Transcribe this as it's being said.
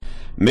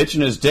Mitch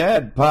and His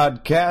Dad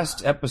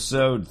podcast,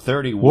 episode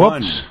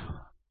 31. Whoops.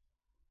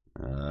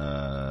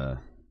 I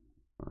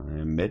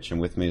am Mitch, and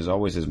with me as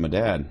always is my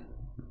dad.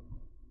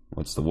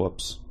 What's the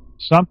whoops?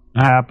 Something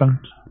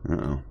happened.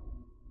 Uh-oh.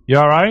 You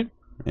all right?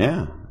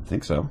 Yeah, I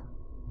think so.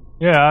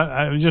 Yeah,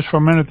 I just for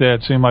a minute there,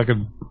 it seemed like it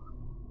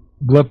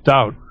blipped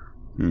out.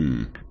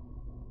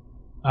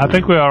 I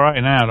think we're all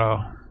right now, though.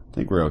 I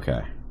think we're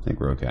okay.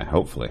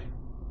 Hopefully.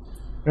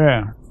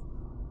 Yeah.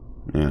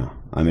 Yeah.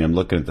 I mean, I'm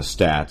looking at the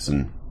stats,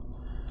 and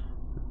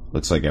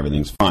looks like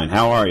everything's fine.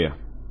 How are you?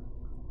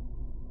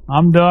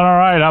 I'm doing all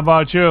right. How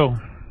about you?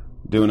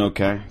 Doing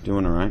okay.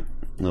 Doing all right.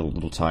 A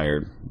little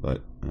tired,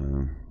 but...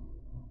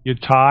 You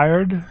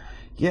tired?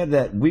 Yeah,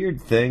 that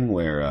weird thing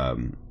where,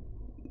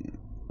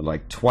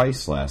 like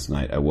twice last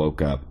night, I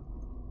woke up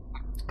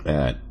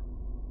at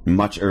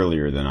much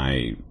earlier than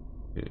I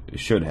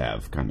should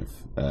have, kind of.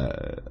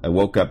 I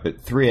woke up at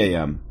 3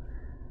 a.m.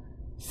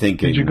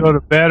 thinking... Did you go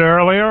to bed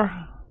earlier?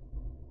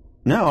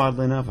 No,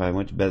 oddly enough, I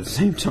went to bed at the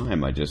same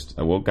time. I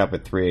woke up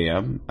at 3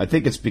 a.m. I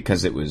think it's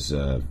because it was,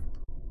 I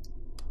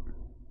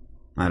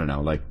don't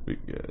know, like,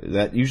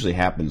 that usually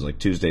happens like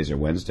Tuesdays or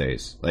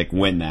Wednesdays. Like,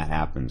 when that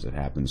happens, it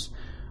happens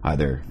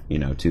either,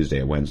 Tuesday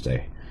or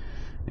Wednesday.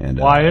 And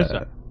why is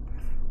it?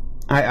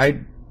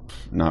 I'm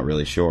not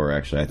really sure,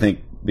 actually. I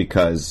think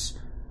because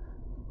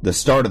the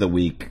start of the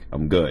week,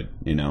 I'm good,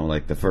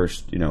 like the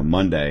first,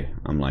 Monday,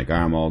 I'm like,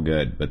 I'm all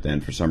good. But then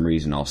for some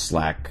reason, I'll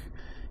slack,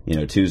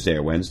 Tuesday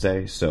or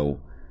Wednesday. So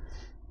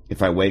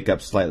if I wake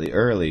up slightly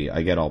early,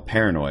 I get all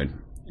paranoid,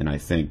 and I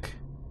think,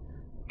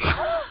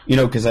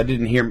 because I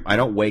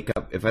don't wake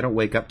up. If I don't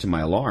wake up to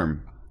my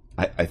alarm,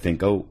 I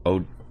think, I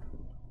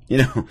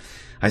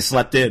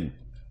slept in.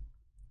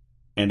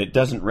 And it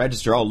doesn't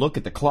register. I'll look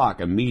at the clock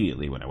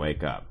immediately when I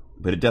wake up,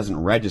 but it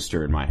doesn't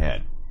register in my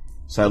head.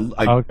 So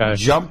I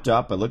jumped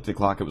up, I looked at the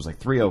clock, it was like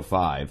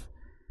 3:05,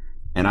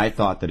 and I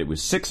thought that it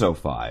was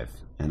 6:05,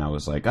 and I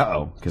was like,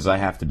 uh-oh, because I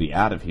have to be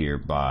out of here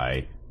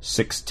by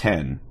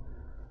 6:10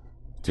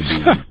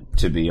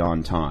 to be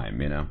on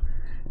time,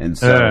 And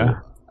so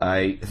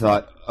I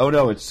thought, oh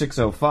no, it's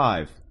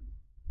 6:05.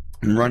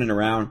 I'm running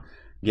around,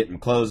 getting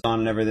clothes on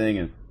and everything,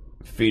 and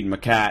feeding my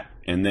cat,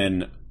 and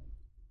then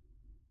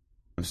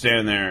I'm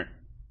standing there,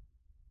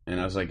 and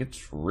I was like,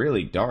 it's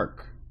really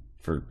dark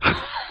for...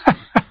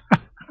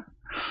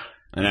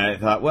 And I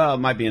thought, well, it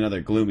might be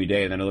another gloomy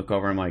day, and then I look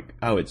over, and I'm like,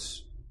 oh,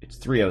 it's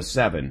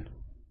 3:07.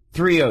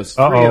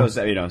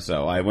 3:07,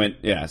 so I went,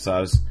 so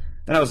I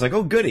was like,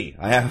 oh, goody,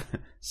 I have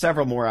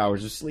several more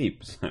hours of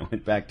sleep, so I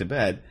went back to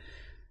bed.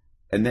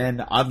 And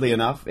then, oddly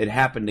enough, it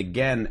happened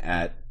again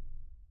at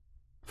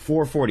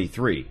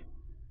 4:43.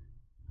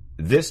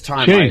 This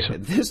time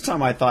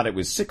I thought it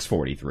was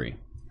 6:43.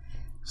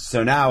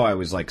 So now I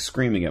was like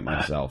screaming at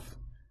myself.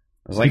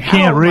 I was like, how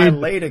am I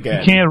late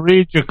again? You can't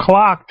read your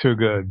clock too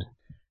good.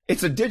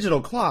 It's a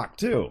digital clock,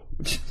 too.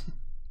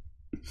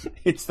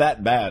 It's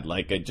that bad.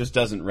 Like, it just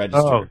doesn't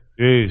register. Oh,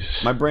 jeez.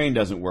 My brain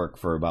doesn't work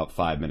for about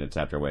 5 minutes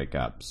after I wake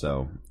up.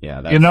 So,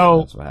 yeah,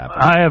 that's what happened.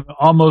 I have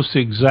almost the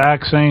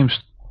exact same...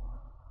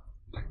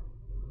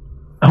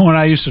 When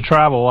I used to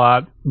travel a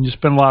lot, and you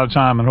spend a lot of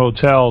time in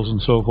hotels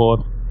and so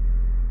forth.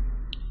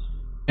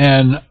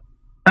 And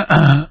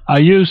I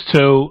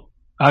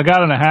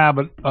got in the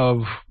habit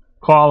of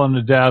calling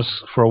the desk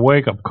for a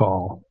wake-up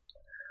call.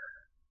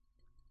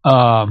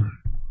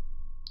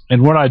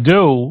 And what I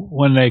do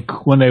when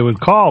they would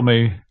call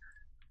me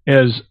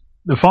is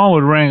the phone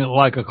would ring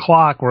like a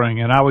clock ring,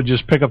 and I would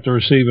just pick up the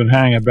receiver and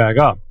hang it back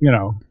up,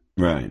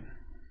 Right.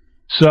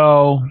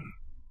 So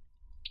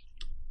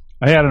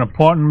I had an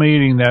important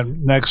meeting that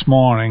next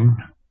morning,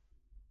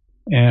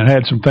 and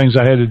had some things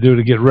I had to do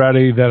to get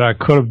ready that I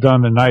could have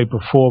done the night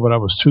before, but I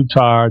was too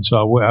tired,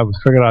 so I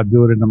figured I'd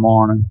do it in the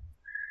morning.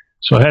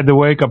 So I had the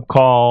wake-up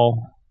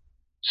call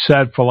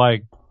set for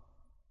like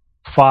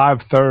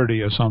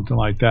 5:30 or something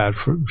like that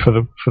for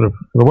the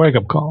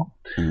wake-up call.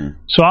 Mm-hmm.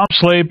 So I'm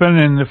sleeping,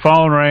 and the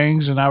phone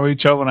rings, and I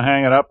reach over and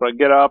hang it up. I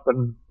get up,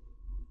 and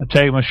I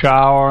take my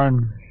shower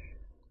and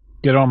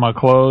get on my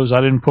clothes. I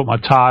didn't put my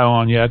tie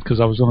on yet because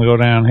I was going to go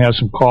down and have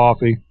some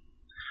coffee.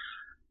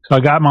 So I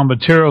got my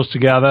materials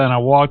together, and I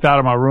walked out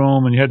of my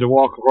room, and you had to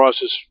walk across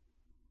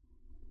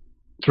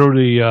through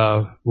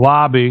the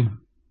lobby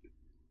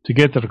to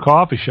get to the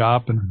coffee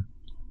shop, and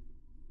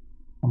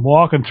I'm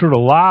walking through the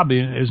lobby,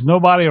 and there's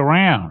nobody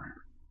around.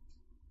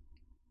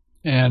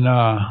 And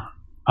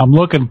I'm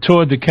looking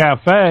toward the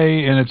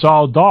cafe, and it's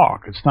all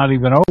dark. It's not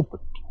even open.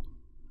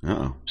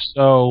 Uh-oh.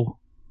 So,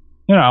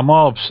 I'm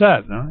all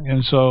upset.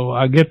 And so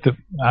I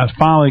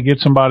finally get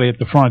somebody at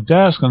the front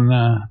desk, and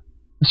I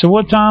said,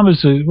 what time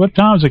is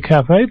the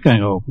cafe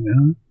thing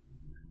open?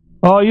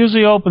 Oh, it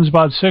usually opens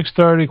about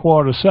 6:30,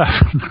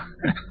 6:45.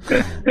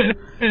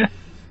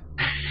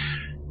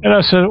 And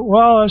I said,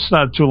 well, that's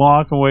not too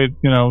long. I can wait,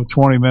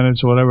 20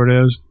 minutes or whatever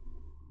it is.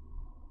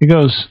 He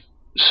goes,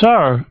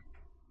 sir,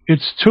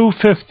 it's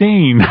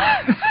 2:15.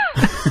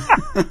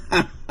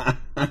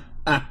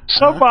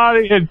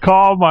 Somebody had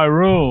called my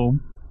room,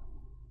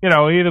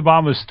 either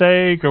by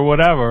mistake or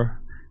whatever,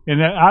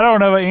 And I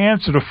don't ever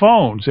answer the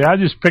phone. See, I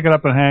just pick it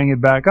up and hang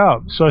it back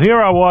up. So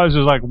here I was, it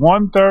was like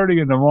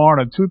 1:30 in the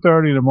morning,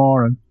 2:30 in the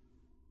morning.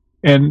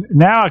 And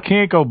now I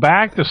can't go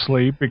back to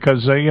sleep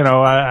because,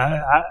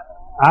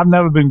 I've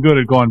never been good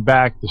at going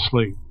back to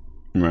sleep.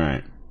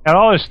 Right. And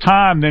all this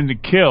time then to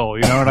kill,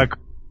 and I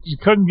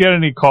couldn't get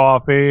any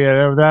coffee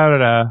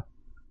and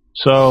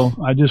So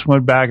I just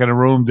went back in the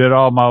room, did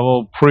all my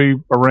little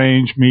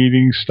pre-arranged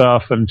meeting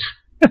stuff, and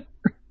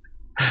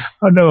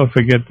I'll never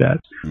forget that.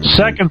 Mm-hmm.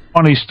 Second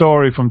funny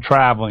story from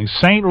traveling.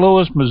 St.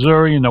 Louis,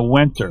 Missouri in the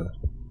winter.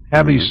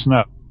 Heavy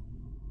snow.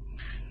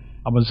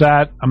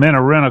 I'm in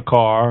a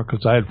rent-a-car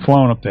because I had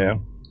flown up there.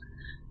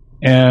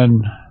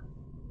 And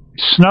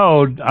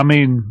snowed,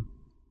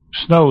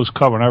 snow was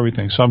covering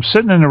everything. So I'm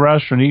sitting in the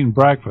restaurant eating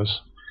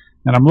breakfast,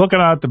 and I'm looking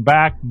out the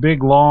back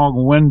big,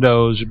 long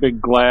windows,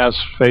 big glass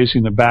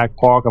facing the back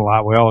parking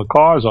lot where all the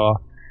cars are.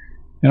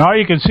 And all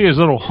you can see is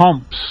little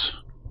humps,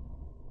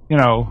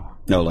 No,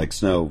 like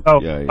snow.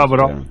 Covered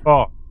off the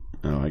car.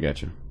 Oh, I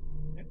got you.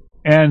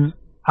 And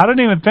I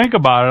didn't even think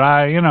about it.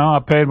 I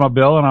paid my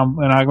bill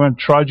and I went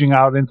trudging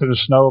out into the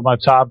snow with my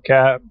top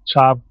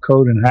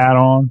coat and hat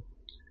on.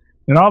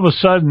 And all of a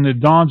sudden it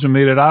dawns on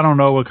me that I don't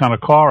know what kind of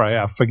car I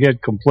have.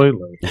 Forget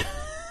completely. In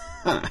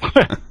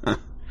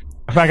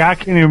fact, I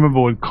can't even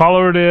remember what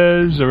color it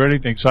is or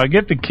anything. So I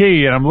get the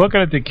key and I'm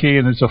looking at the key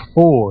and it's a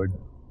Ford.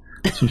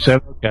 So I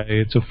said, okay,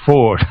 it's a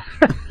Ford.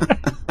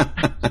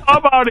 So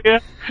I'm out here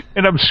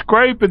and I'm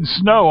scraping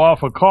snow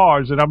off of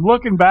cars and I'm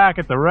looking back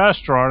at the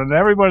restaurant and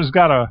everybody's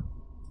got a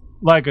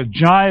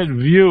giant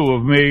view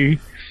of me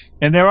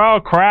and they're all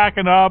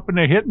cracking up and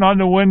they're hitting on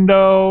the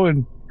window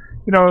and,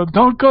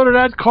 don't go to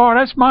that car.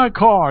 That's my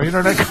car.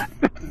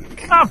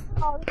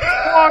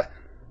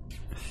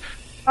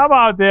 I'm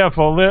out there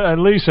for at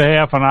least a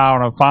half an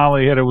hour and I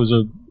finally hit it was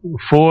a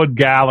Ford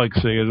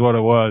Galaxy is what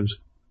it was.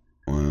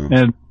 Wow.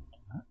 And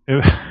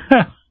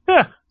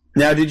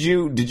now, did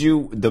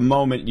you, the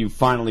moment you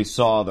finally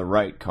saw the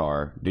right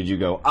car, did you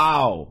go,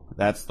 "Ow,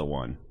 that's the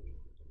one"?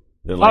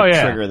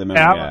 Trigger the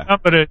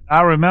memory.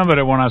 I remembered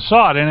it when I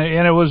saw it,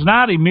 and it was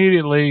not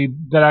immediately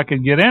that I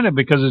could get in it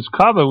because it's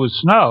covered with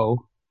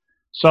snow.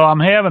 So I'm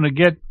having to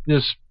get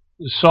this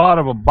sort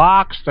of a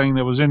box thing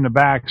that was in the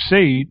back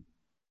seat,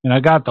 and I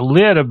got the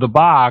lid of the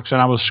box,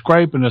 and I was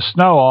scraping the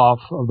snow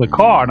off of the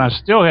car, and I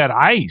still had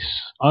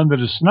ice under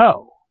the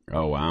snow.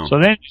 Oh, wow. So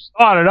then you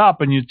start it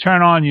up and you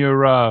turn on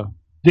your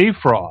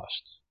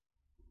defrost.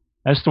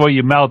 That's the way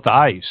you melt the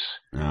ice.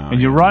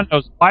 And you run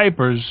those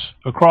wipers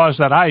across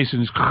that ice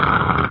and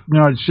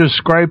it's just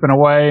scraping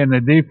away and the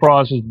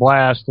defrost is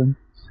blasting.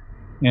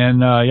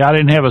 And I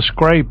didn't have a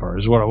scraper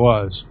is what it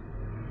was.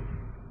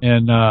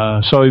 And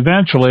so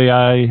eventually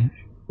I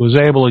was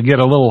able to get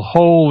a little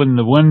hole in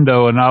the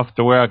window enough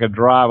to where I could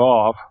drive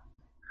off.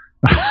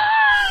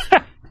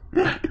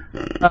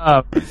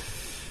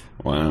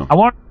 Wow. I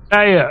want to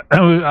tell you,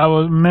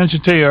 I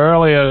mentioned to you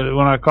earlier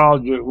when I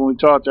called you, when we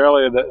talked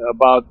earlier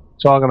about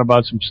talking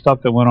about some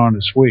stuff that went on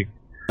this week.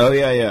 Oh,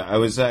 yeah. I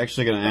was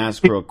actually going to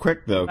ask real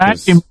quick, though.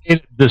 Actually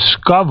made a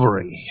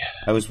discovery.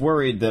 I was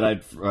worried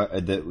that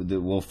that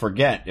we'll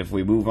forget if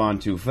we move on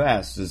too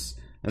fast. As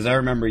I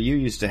remember, you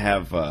used to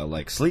have,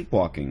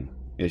 sleepwalking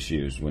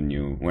issues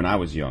when I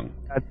was young.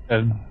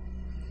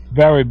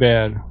 Very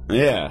bad.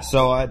 Yeah,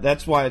 so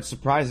that's why it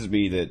surprises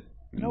me that...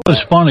 It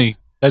was funny.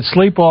 That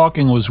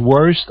sleepwalking was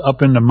worse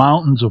up in the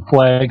mountains of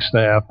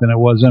Flagstaff than it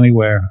was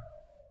anywhere.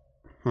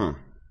 Huh.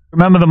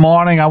 Remember the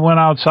morning I went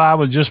outside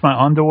with just my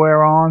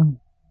underwear on?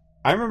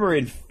 I remember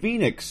in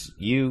Phoenix,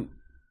 I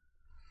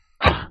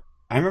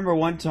remember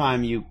one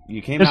time you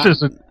came out... This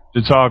isn't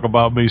to talk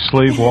about me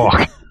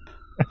sleepwalking.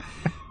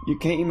 You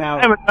came out...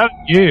 I haven't done it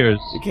in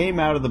years. You came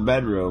out of the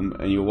bedroom,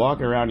 and you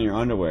walk around in your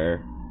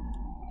underwear,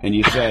 and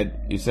you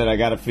said, I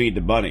gotta feed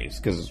the bunnies,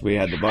 because we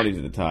had the bunnies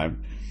at the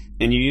time.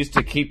 And you used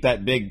to keep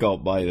that big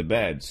gulp by the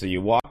bed, so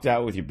you walked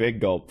out with your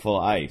big gulp full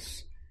of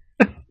ice.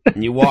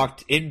 And you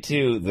walked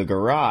into the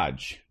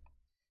garage.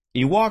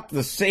 You walked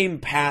the same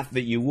path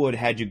that you would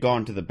had you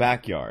gone to the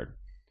backyard.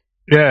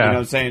 Yeah. You know what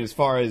I'm saying? As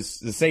far as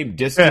the same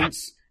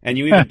distance. Yeah. And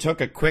you even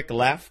took a quick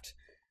left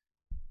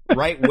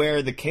right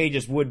where the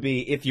cages would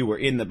be if you were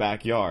in the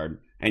backyard.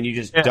 And you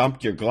just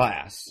dumped your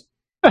glass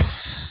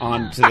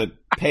onto the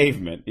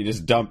pavement. You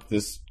just dumped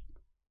this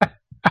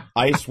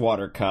ice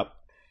water cup.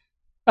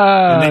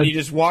 And then you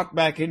just walked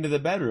back into the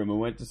bedroom and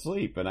went to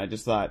sleep. And I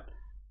just thought,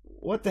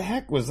 what the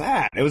heck was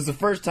that? It was the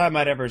first time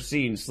I'd ever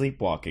seen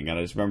sleepwalking. And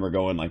I just remember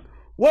going like,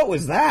 what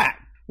was that?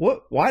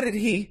 What? Why did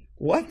he?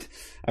 What?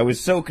 I was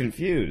so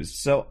confused.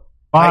 So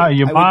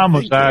your mom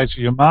was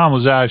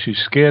actually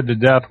scared to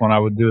death when I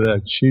would do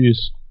that. She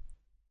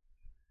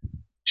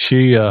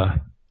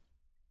didn't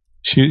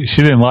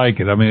like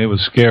it. I mean, it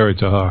was scary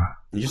to her.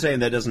 You're saying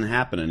that doesn't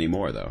happen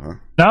anymore, though, huh?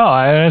 No,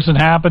 it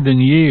hasn't happened in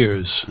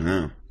years.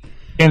 No.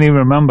 Can't even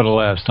remember the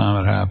last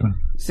time it happened.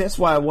 See, that's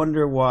why I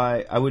wonder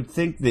why. I would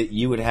think that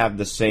you would have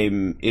the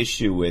same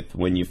issue with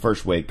when you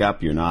first wake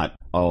up, you're not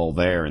all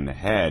there in the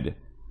head.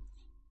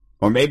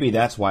 Or maybe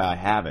that's why I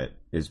have it,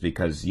 is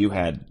because you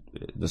had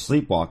the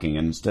sleepwalking,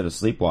 and instead of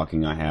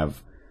sleepwalking, I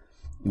have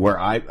where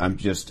I'm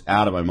just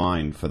out of my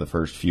mind for the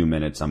first few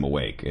minutes I'm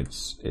awake.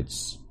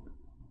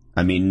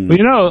 I mean,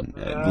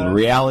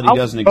 reality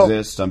doesn't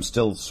exist. I'm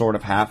still sort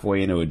of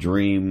halfway into a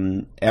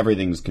dream.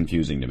 Everything's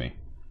confusing to me.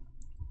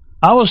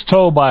 I was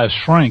told by a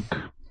shrink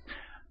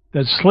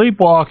that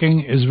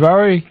sleepwalking is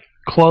very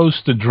close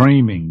to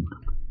dreaming.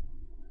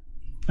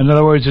 In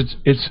other words,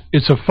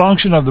 it's a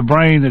function of the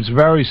brain that's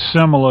very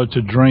similar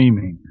to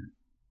dreaming.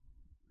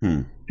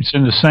 It's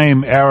in the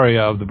same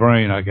area of the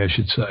brain, I guess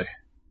you'd say.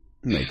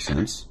 Makes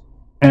sense.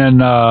 And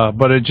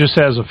but it just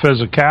has a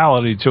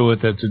physicality to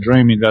it that the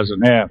dreaming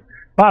doesn't have.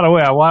 By the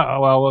way,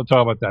 we'll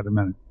talk about that in a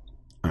minute.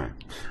 All right.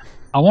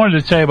 I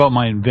wanted to tell you about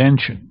my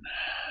invention.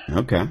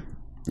 Okay.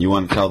 You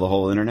want to tell the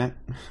whole internet?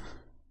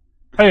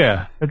 Oh,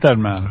 yeah, it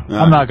doesn't matter.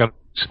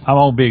 I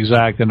won't be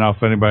exact enough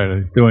for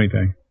anybody to do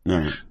anything. All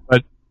right.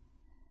 But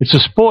it's a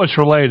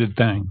sports-related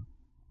thing.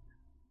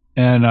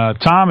 And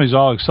Tommy's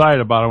all excited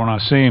about it when I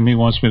see him. He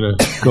wants me to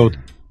go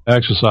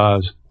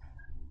exercise.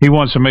 He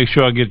wants to make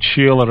sure I get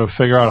Sheila to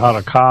figure out how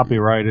to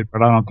copyright it,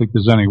 but I don't think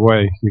there's any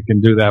way you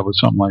can do that with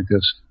something like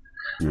this.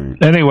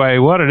 Anyway,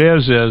 what it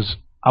is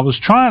I've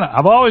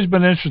always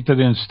been interested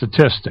in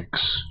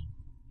statistics.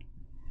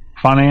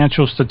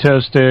 Financial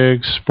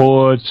statistics,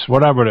 sports,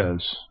 whatever it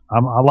is.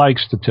 I like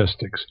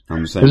statistics.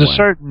 There's a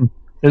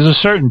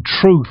certain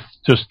truth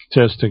to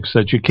statistics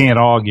that you can't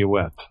argue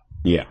with.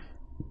 Yeah.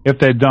 If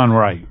they're done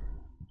right.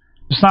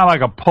 It's not like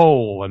a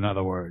poll, in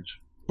other words.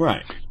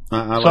 Right.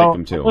 I like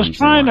them too. My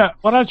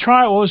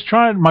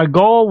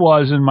goal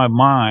was in my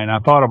mind, I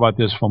thought about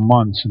this for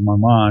months in my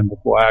mind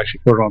before I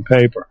actually put it on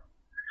paper.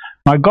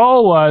 My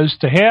goal was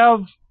to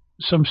have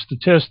some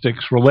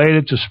statistics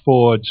related to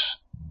sports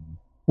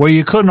where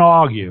you couldn't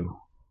argue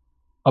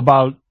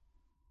about.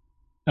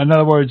 In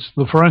other words,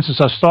 for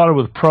instance, I started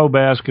with pro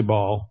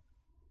basketball,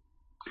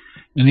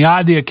 and the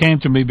idea came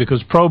to me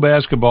because pro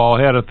basketball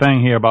had a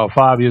thing here about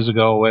 5 years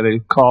ago where they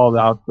called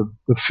out the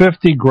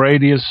 50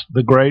 greatest.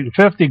 Put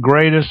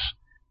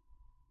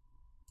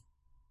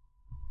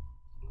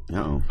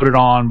it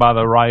on by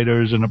the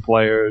writers and the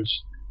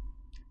players.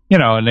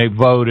 And they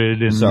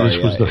voted, and this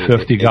was the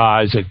 50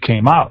 guys that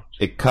came out.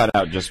 It cut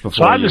out just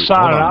before. So I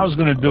decided I was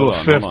going to do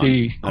a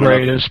 50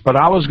 greatest, but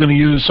I was going to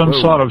use some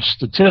sort of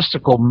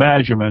statistical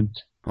measurement.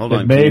 Hold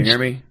on, can you hear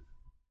me?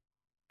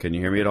 Can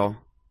you hear me at all?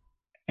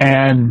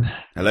 And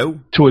hello?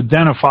 To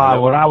identify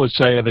what I would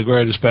say are the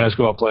greatest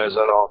basketball players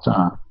at all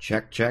time.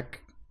 Check.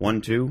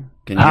 1, 2.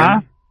 Can you hear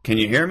me? Can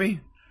you hear me?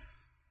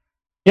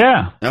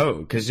 Yeah. Oh,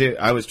 because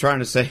I was trying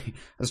to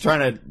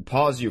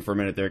pause you for a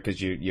minute there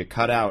because you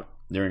cut out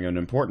during an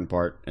important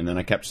part, and then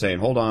I kept saying,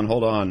 hold on,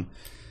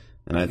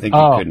 and I think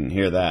you couldn't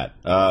hear that.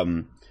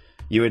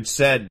 You had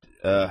said,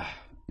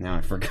 now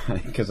I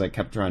forgot because I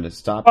kept trying to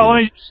stop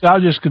you.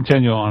 I'll just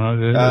continue on.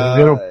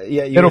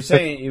 You were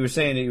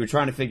saying that you were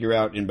trying to figure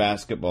out in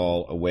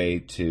basketball a way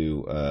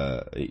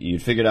to, you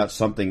figured out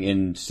something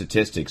in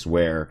statistics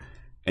where,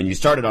 and you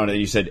started on it,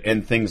 you said,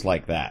 and things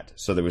like that.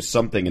 So there was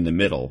something in the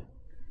middle.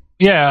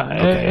 Yeah,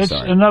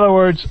 in other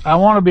words, I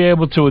want to be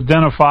able to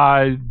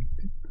identify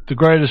the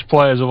greatest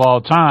players of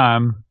all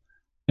time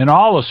in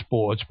all the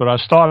sports, but I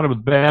started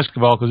with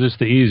basketball because it's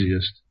the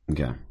easiest.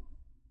 Okay.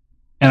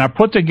 And I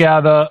put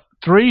together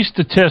 3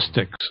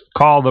 statistics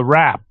called the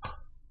RAP,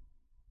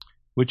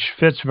 which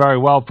fits very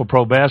well for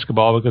pro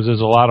basketball because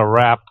there's a lot of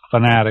RAP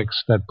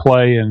fanatics that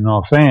play and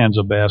are fans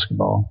of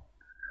basketball.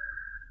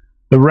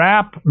 The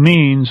RAP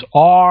means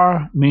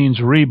R means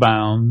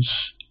rebounds,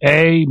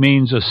 A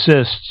means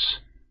assists,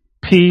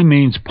 P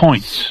means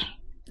points.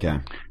 Okay.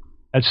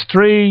 That's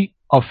 3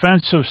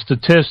 offensive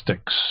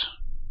statistics.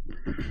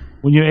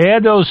 When you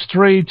add those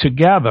 3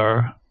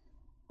 together,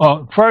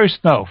 first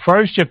you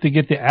have to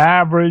get the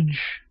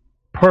average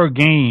per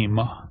game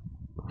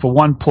for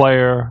one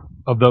player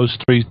of those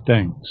 3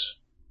 things.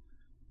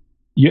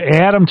 You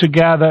add them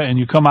together and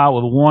you come out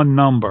with one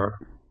number,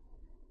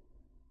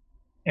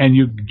 and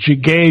you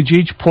gauge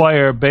each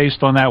player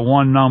based on that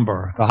one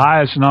number. The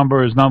highest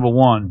number is number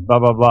 1, blah,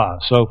 blah, blah,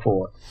 so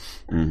forth.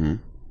 Mm-hmm.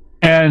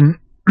 And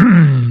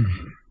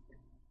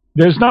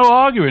there's no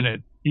arguing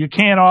it. You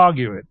can't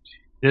argue it.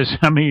 This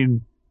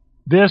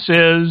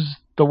is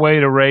the way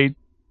to rate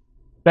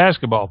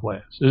basketball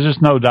players. There's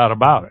just no doubt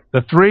about it.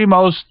 The 3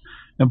 most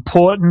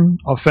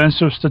important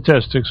offensive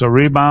statistics are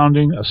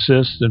rebounding,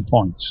 assists, and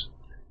points.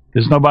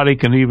 Nobody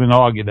can even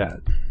argue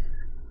that.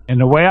 And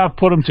the way I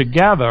put them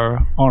together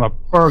on a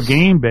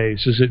per-game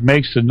basis, it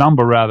makes the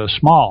number rather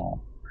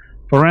small.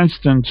 For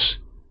instance,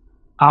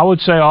 I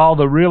would say all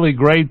the really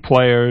great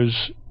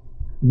players'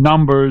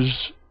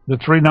 numbers, the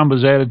 3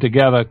 numbers added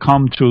together,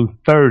 come to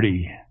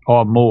 30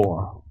 or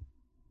more.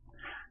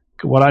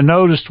 What I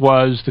noticed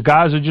was the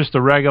guys are just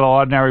the regular,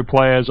 ordinary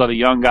players, or the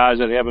young guys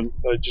that haven't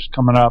just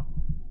coming up.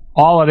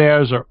 All of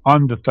theirs are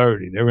under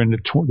 30. They're in the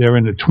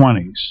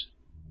 20s.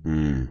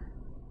 Mm.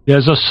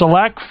 There's a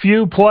select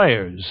few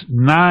players,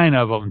 9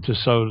 of them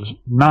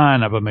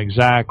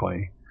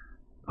exactly,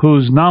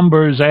 whose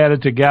numbers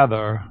added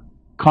together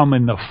come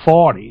in the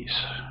 40s.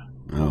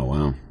 Oh,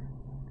 wow.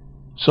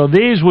 So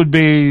these would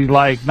be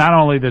like not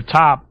only the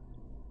top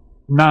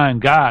 9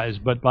 guys,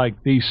 but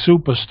like these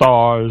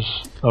superstars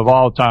of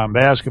all-time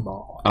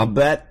basketball. I'll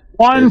bet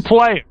one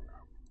player.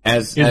 I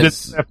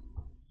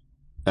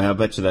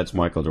bet you that's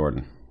Michael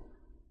Jordan.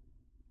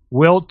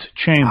 Wilt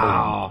Chamberlain.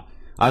 Oh,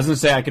 I was going to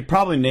say I could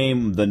probably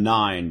name the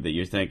 9 that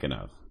you're thinking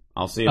of.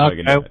 I'll see if I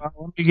can do it.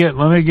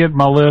 Well, let me get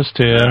my list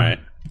here. All right.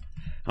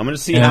 I'm going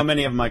to see how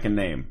many of them I can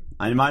name.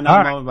 I might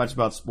not know much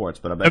about sports,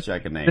 but I bet you I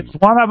can name. There's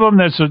one of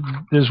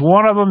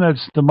them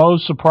that's the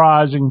most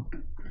surprising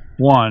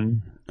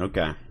one.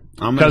 Okay,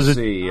 I'm going to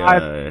see.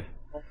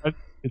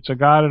 It's a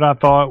guy that I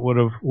thought would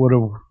have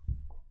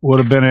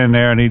been in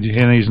there, and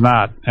he's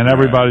not, and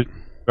everybody's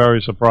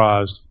very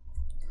surprised.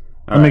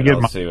 Let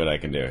me see what I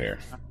can do here.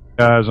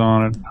 Guys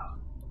on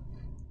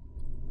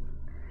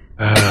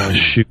it.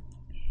 Shoot.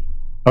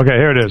 Okay,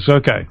 here it is.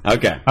 Okay.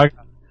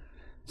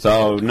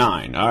 So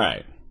 9. All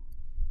right.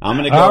 I'm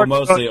going to go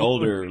mostly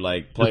older,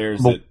 like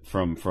players that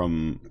from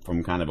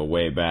kind of a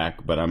way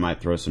back, but I might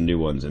throw some new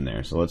ones in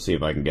there. So let's see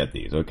if I can get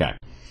these. Okay.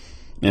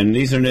 And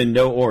these are in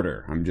no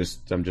order. I'm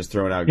just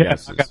throwing out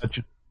guesses. I got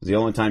you. It's the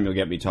only time you'll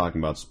get me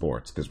talking about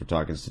sports because we're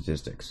talking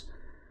statistics.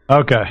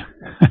 Okay.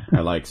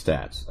 I like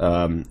stats.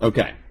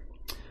 Okay.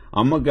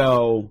 I'm going to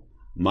go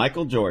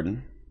Michael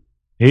Jordan.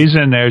 He's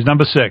in there. He's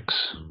number 6.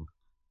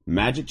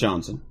 Magic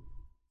Johnson.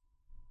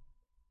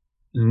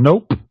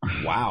 Nope.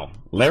 Wow.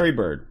 Larry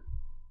Bird.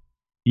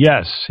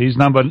 Yes, he's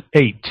number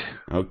 8.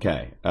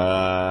 Okay.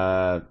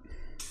 Now,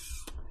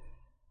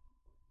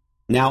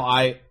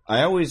 I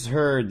always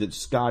heard that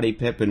Scottie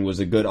Pippen was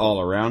a good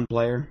all-around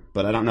player,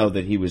 but I don't know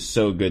that he was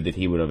so good that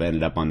he would have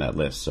ended up on that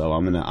list. So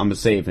I'm gonna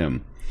save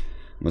him.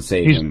 I'm gonna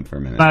save him for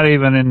a minute. Not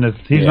even in the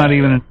in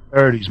the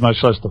 30s,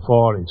 much less the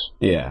 40s.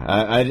 Yeah,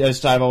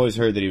 I've always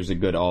heard that he was a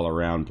good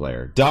all-around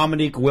player.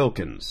 Dominique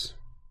Wilkins.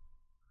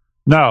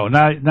 No,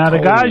 now the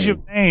guys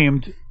you've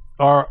named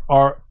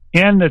are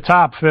in the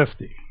top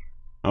 50.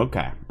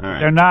 Okay, all right.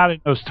 They're not in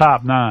those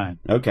top 9.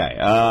 Okay.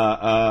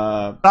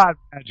 Besides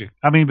Magic.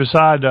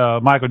 Beside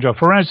Michael Jordan.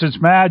 For instance,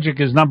 Magic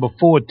is number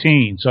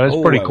 14, so that's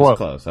pretty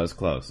close. That was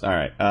close. All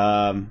right.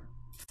 I'm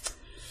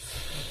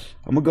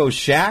gonna go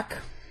Shaq.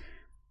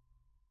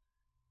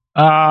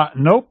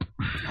 Nope.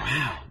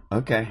 Wow.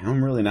 Okay,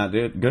 I'm really not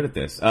good at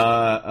this.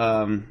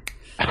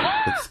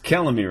 It's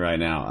killing me right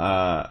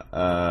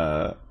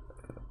now.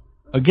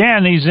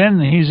 Again, he's in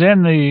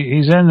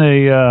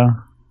the.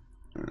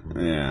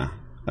 Yeah.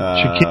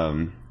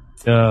 Shaquille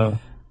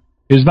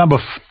is number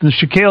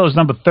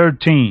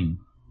 13.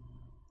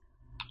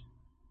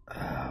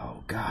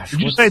 Oh gosh!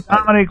 Did you say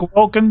Dominique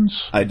Wilkins?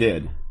 I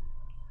did.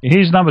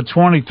 He's number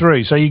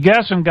 23. So you're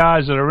guessing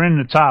guys that are in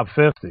the top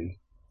 50.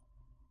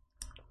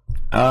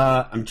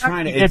 I'm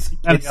trying to. It's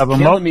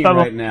killing me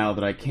right now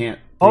that I can't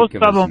think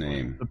of his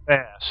name. The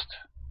best.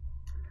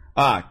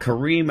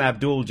 Kareem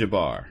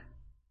Abdul-Jabbar.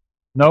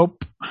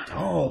 Nope.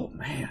 Oh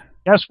man!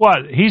 Guess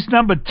what? He's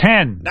number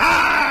 10.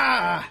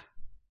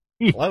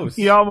 Close.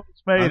 He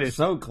almost made it.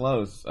 So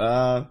close.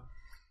 Now,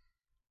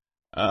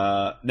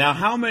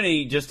 how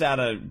many? Just out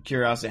of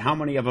curiosity, how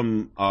many of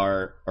them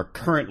are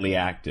currently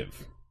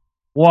active?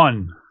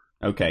 1.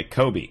 Okay,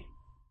 Kobe.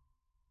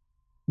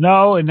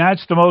 No, and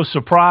that's the most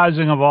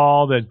surprising of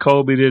all that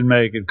Kobe didn't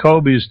make it.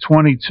 Kobe is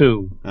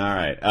 22. All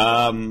right.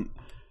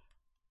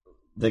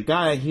 The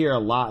guy I hear a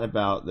lot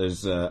about.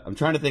 I'm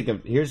trying to think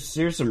of.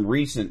 Here's some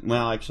recent.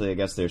 Well, actually, I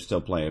guess they're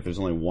still playing. If there's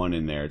only one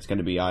in there, it's going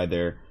to be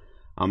either.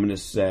 I'm going to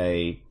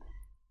say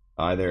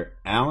either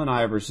Allen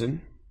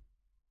Iverson.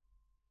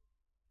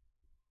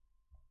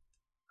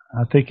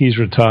 I think he's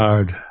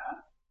retired.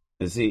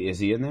 Is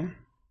he in there?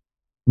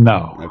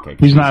 No. Okay.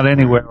 He's not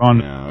anywhere on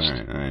the list.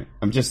 All right.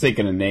 I'm just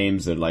thinking of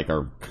names that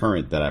are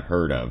current that I've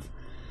heard of.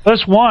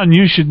 This one,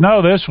 you should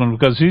know this one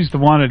because he's the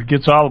one that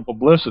gets all the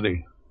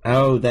publicity.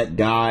 Oh, that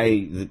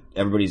guy that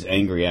everybody's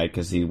angry at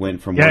because he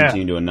went from one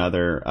team to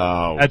another.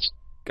 Oh,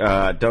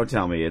 don't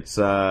tell me. It's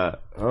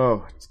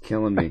it's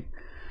killing me.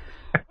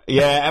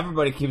 Yeah,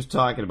 everybody keeps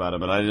talking about him,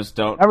 but I just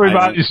don't.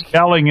 Everybody's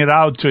yelling it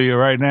out to you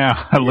right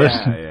now.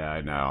 Listen. Yeah,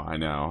 I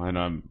know. And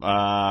I'm.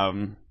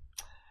 Oh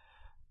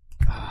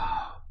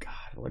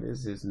God, what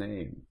is his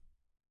name?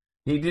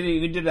 He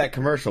did that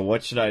commercial.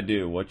 What should I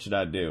do? What should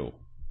I do?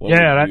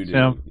 That's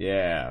him.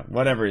 Yeah,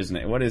 whatever his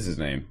name. What is his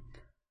name?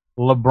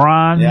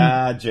 LeBron.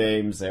 Yeah,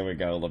 James. There we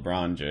go.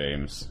 LeBron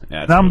James.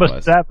 That's number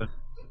 7.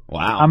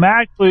 Wow. I'm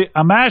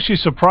actually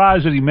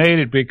surprised that he made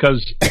it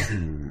because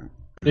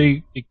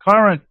the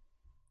current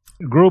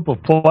group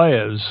of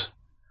players,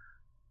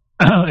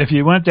 if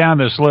you went down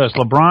this list,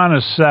 LeBron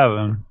is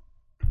 7.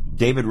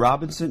 David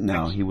Robinson?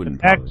 No, he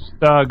wouldn't. Next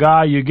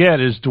guy you get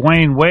is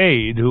Dwayne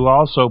Wade, who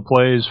also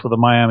plays for the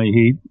Miami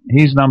Heat.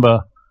 He's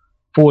number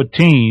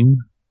 14.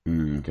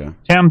 Okay.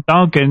 Tim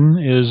Duncan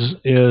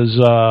is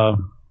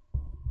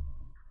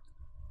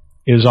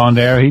on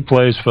there. He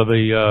plays for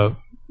the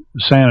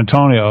San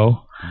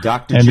Antonio.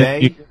 Dr.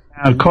 J.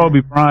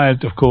 Kobe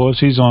Bryant, of course,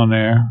 he's on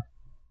there.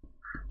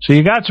 So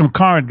you got some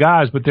current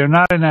guys, but they're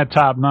not in that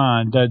top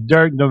 9.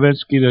 Dirk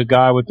Nowitzki, the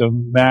guy with the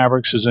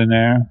Mavericks, is in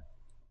there.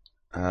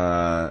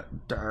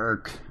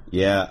 Dirk.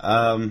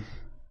 Yeah.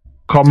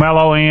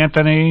 Carmelo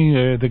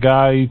Anthony, the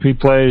guy he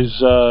plays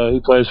for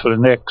the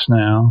Knicks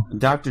now.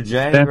 Dr.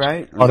 J,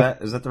 right?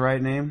 Is that the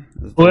right name?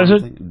 Who is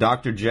it?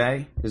 Dr.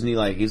 J? Isn't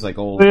he he's like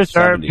old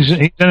 70s? He's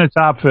in the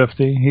top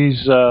 50.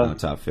 He's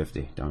top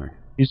 50. Darn.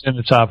 He's in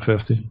the top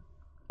 50.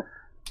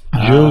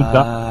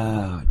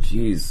 Oh,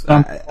 jeez.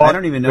 I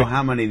don't even know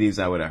how many of these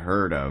I would have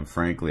heard of,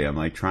 frankly.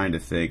 I'm trying to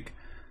think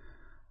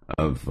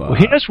of... Well,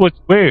 here's what's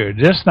weird.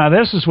 This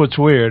is what's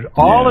weird.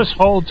 All this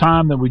whole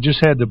time that we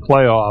just had the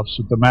playoffs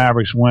with the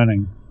Mavericks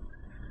winning,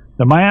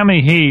 the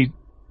Miami Heat,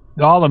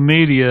 all the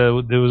media,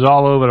 it was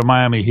all over the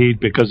Miami Heat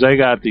because they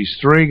got these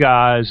three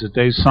guys that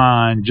they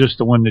signed just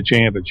to win the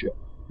championship.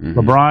 Mm-hmm.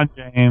 LeBron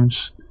James,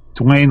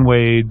 Dwayne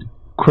Wade,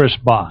 Chris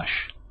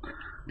Bosh.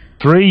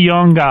 Three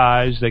young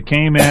guys that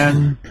came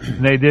in,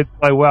 and they did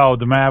play well.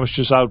 The Mavericks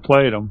just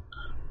outplayed them.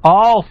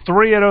 All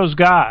three of those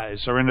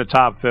guys are in the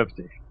top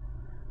 50.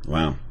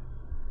 Wow.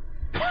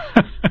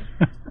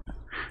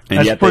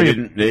 And yet they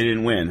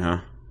didn't win,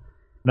 huh?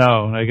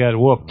 No, they got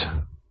whooped.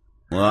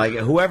 Well,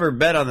 whoever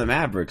bet on the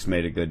Mavericks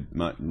made a good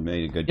chunk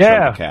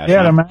of cash.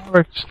 Yeah,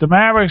 huh? The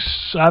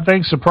Mavericks, I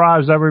think,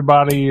 surprised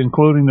everybody,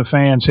 including the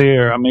fans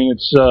here. I mean,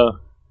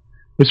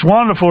 it's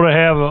wonderful to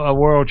have a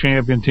world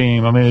champion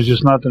team. I mean, it's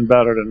just nothing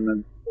better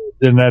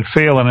than that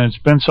feeling. And it's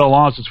been so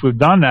long since we've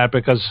done that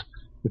because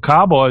the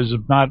Cowboys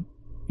have not,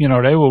 they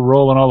were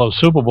rolling all those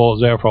Super Bowls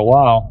there for a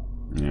while.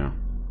 Yeah.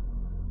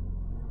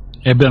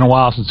 It's been a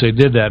while since they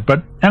did that.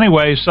 But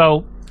anyway,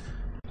 so...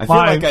 I feel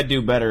like I'd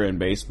do better in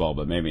baseball,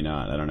 but maybe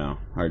not. I don't know.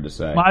 Hard to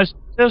say. My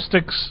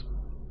statistic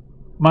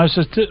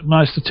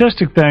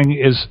thing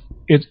is,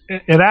 it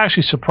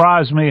actually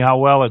surprised me how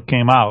well it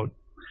came out.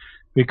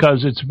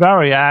 Because it's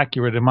very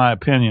accurate, in my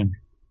opinion.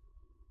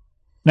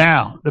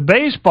 Now, the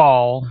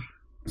baseball...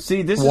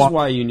 See, this is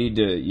why you need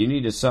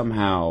to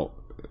somehow...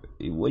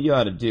 What you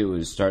ought to do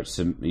is start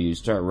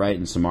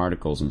writing some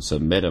articles and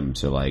submit them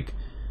to,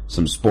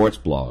 some sports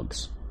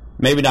blogs.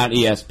 Maybe not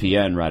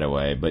ESPN right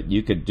away, but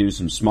you could do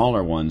some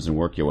smaller ones and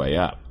work your way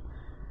up.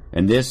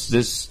 And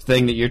this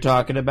thing that you're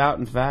talking about,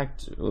 in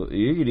fact,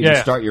 you could even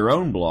start your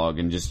own blog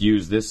and just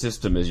use this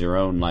system as your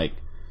own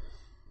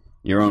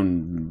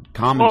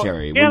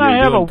commentary. Well, can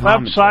I have a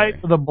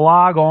website with a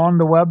blog on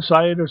the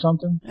website or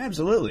something?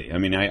 Absolutely. I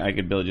mean, I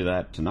could build you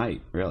that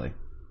tonight, really.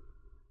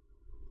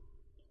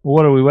 Well,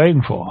 what are we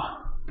waiting for?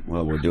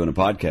 Well, we're doing a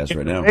podcast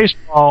right now.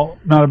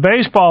 The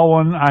baseball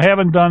one, I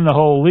haven't done the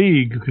whole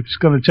league. It's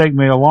going to take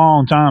me a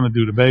long time to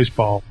do the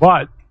baseball.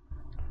 But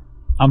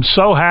I'm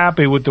so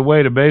happy with the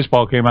way the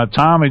baseball came out.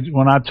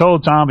 When I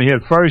told Tommy,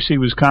 at first he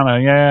was kind of,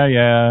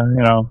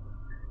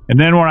 And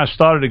then when I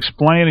started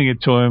explaining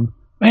it to him,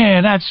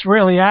 man, that's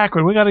really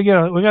accurate. We got to get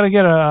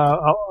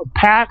a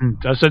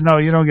patent. I said, no,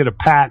 you don't get a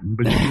patent,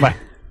 but you might.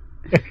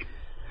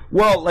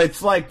 Well, it's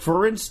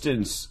for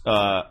instance,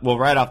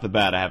 right off the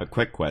bat, I have a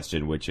quick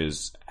question, which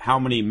is how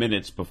many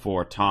minutes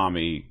before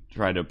Tommy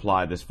tried to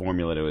apply this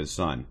formula to his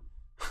son?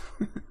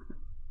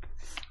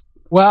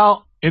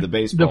 Well, the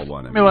baseball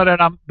one.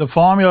 The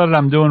formula that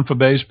I'm doing for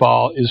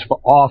baseball is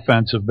for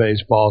offensive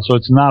baseball, so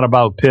it's not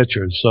about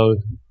pitchers. So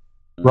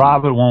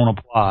Robert won't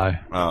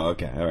apply. Oh,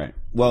 okay, all right.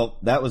 Well,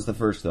 that was the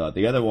first thought.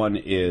 The other one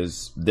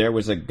is there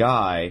was a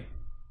guy.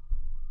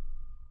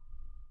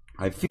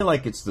 I feel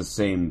like it's the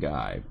same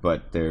guy,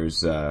 but there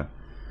was a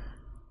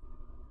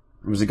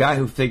guy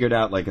who figured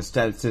out, a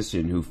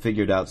statistician who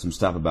figured out some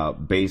stuff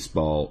about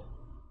baseball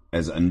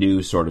as a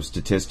new sort of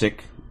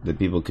statistic that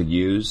people could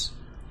use.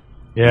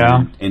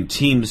 Yeah. And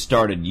teams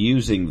started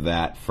using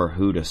that for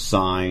who to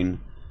sign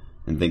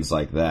and things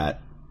like that.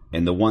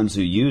 And the ones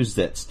who used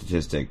that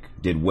statistic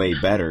did way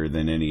better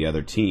than any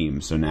other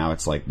team, so now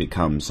it's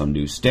become some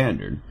new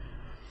standard.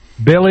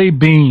 Billy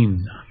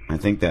Beane. I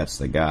think that's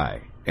the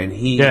guy. And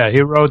he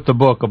wrote the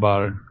book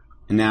about it.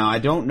 Now, I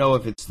don't know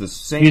if it's the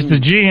same... He's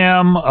the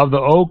GM of the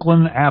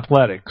Oakland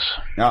Athletics.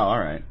 Oh, all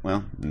right.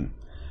 Well,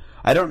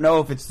 I don't know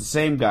if it's the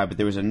same guy, but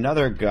there was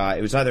another guy.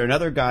 It was either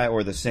another guy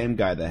or the same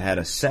guy that had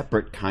a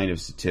separate kind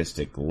of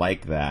statistic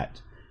like that,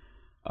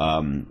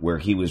 where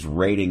he was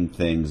rating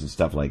things and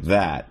stuff like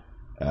that,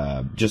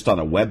 just on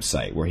a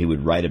website where he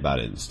would write about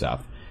it and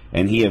stuff.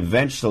 And he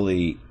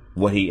eventually,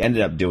 what he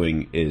ended up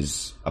doing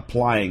is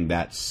applying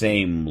that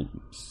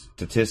same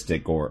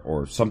statistic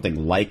or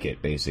something like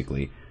it,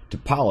 basically, to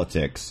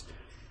politics,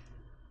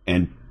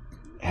 and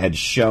had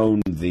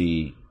shown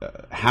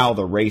how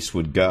the race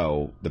would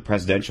go, the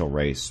presidential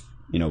race,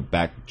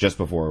 back just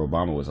before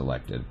Obama was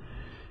elected.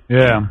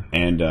 Yeah.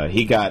 And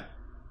he got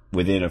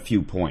within a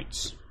few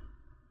points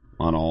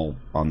on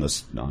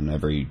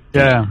every...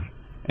 Yeah.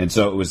 And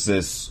so it was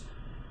this...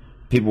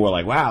 People were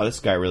like, wow, this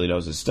guy really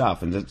knows his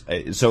stuff.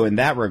 And so in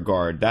that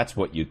regard, that's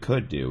what you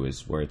could do,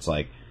 is where it's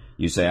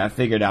you say, I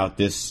figured out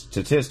this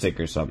statistic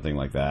or something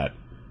like that.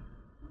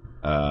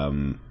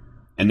 And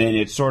then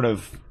it's sort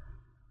of...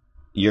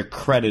 You're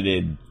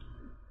credited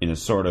in a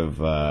sort of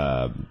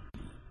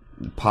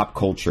pop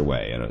culture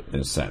way, in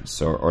a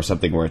sense. Or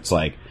something where it's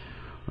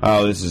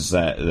oh, this is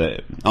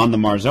on the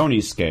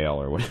Marzoni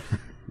scale, or whatever.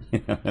 You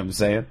know what I'm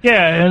saying?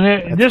 Yeah,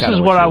 and this is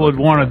what I would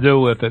want to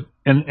do with it.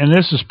 And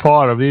this is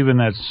part of even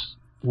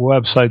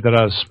website that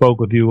I spoke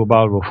with you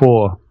about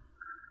before.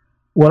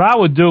 What I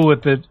would do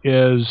with it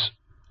is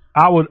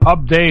I would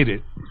update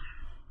it.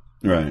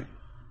 Right.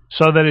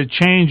 So that it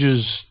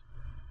changes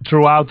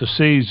throughout the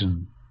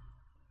season.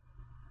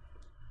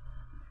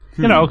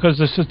 You know, because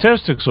the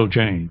statistics will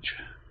change.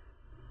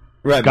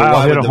 Right, Guy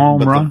will hit a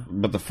home run.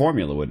 But the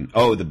formula wouldn't.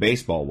 Oh, the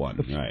baseball one.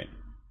 Right.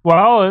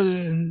 Well,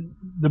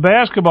 the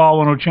basketball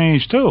one will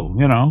change too,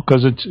 you know,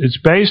 because it's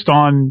based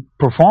on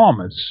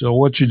performance, so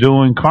what you're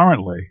doing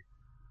currently.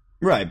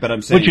 Right, but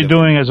I'm saying what you're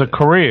doing as a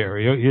career.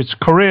 It's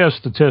career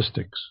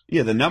statistics.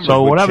 Yeah, the numbers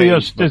so would whatever change,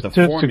 your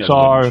statistics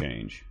are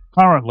change.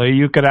 Currently,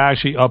 you could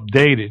actually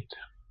update it.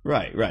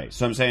 Right.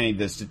 So I'm saying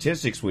the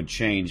statistics would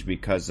change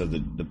because of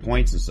the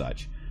points and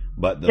such,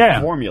 but the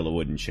formula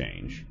wouldn't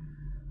change.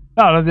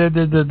 No,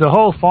 the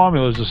whole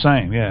formula is the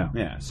same. Yeah.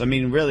 Yeah. So I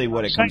mean, really,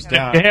 what it comes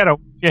down. If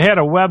you had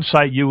a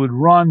website, you would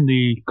run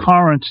the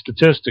current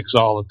statistics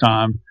all the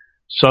time,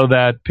 so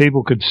that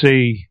people could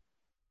see.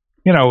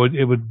 You know,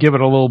 it would give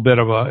it a little bit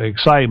of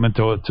excitement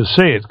to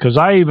see it, because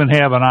I even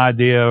have an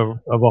idea of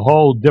a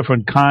whole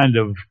different kind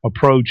of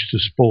approach to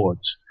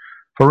sports.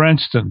 For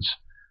instance,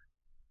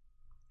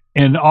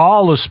 in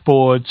all the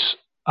sports,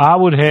 I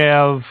would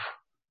have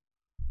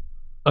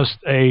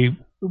a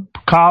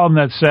column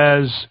that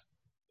says,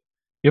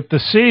 if the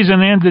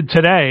season ended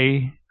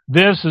today,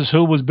 this is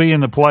who would be in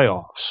the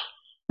playoffs.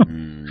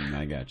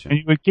 I got you. And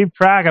you would keep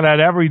track of that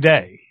every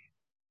day.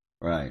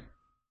 Right.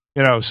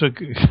 You know, so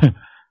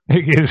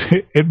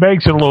it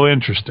makes it a little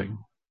interesting.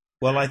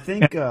 Well, I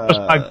think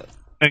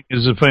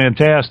is a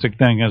fantastic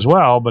thing as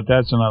well, but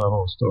that's another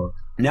whole story.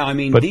 Now, I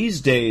mean, these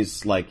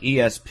days, like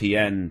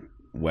ESPN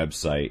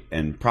website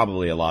and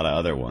probably a lot of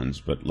other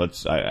ones, but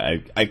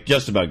I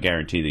just about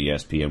guarantee the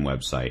ESPN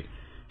website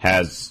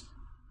has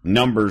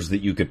numbers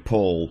that you could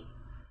pull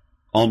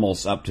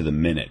almost up to the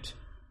minute.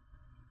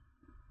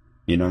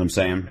 You know what I'm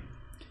saying?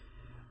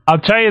 I'll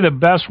tell you the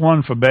best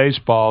one for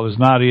baseball is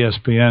not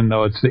ESPN,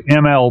 though. It's the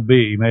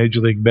MLB, Major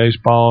League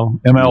Baseball,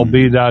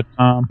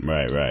 MLB.com.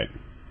 Right.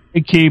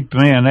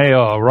 They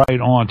are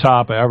right on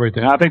top of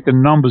everything. I think the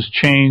numbers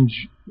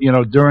change, you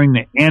know, during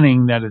the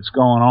inning that it's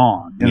going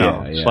on. You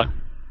know, it's like,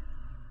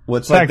 well,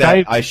 it's like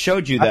that. I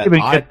showed you that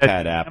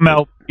iPad app.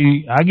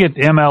 I get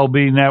the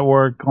MLB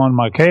Network on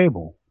my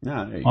cable.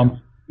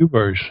 On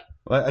Ubers.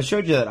 Well, I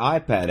showed you that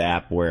iPad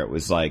app where it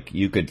was like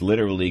you could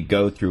literally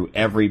go through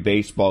every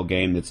baseball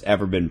game that's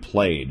ever been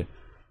played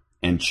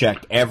and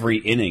check every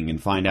inning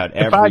and find out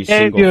every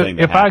single thing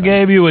that happened. If I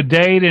gave you a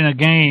date in a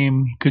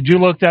game, could you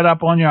look that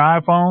up on your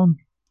iPhone?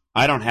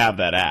 I don't have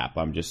that app.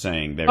 I'm just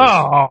saying there.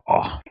 I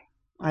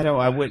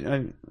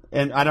wouldn't,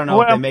 and I don't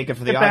know if they make it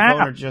for the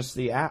iPhone or just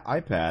the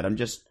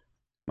iPad.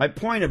 My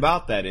point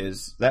about that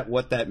is that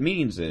what that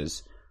means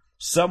is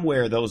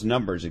somewhere those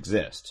numbers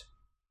exist.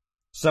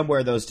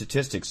 Somewhere those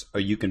statistics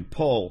you can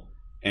pull,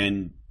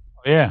 and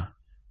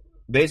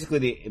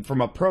basically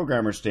from a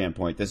programmer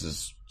standpoint, this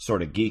is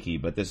sort of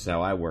geeky, but this is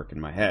how I work in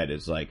my head.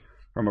 Is like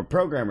from a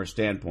programmer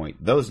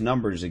standpoint, those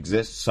numbers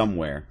exist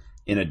somewhere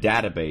in a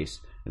database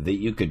that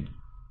you could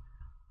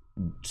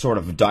sort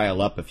of dial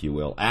up, if you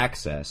will,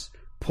 access,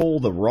 pull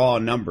the raw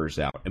numbers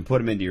out, and put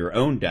them into your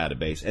own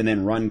database, and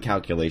then run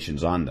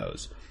calculations on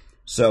those.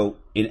 So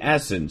in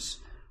essence,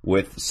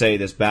 with, say,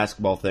 this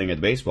basketball thing or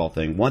the baseball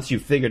thing, once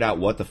you've figured out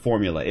what the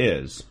formula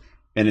is,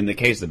 and in the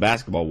case of the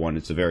basketball one,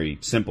 it's a very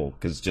simple,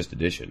 because it's just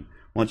addition.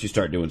 Once you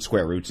start doing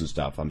square roots and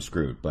stuff, I'm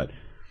screwed. But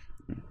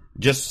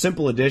just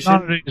simple addition.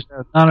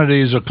 None of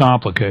these are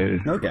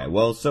complicated. Okay,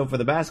 well, so for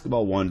the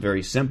basketball one,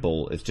 very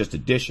simple. It's just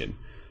addition.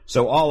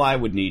 So all I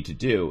would need to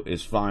do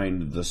is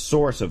find the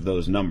source of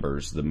those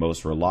numbers, the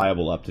most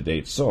reliable,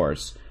 up-to-date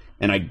source,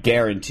 and I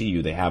guarantee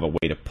you they have a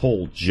way to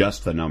pull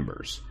just the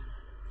numbers.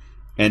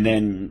 And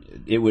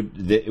then it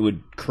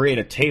would create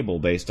a table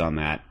based on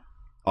that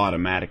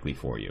automatically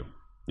for you.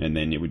 And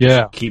then it would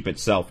just keep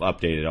itself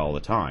updated all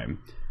the time.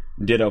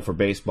 Ditto for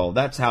baseball.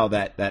 That's how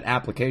that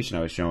application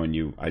I was showing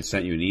you, I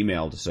sent you an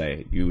email to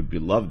say you would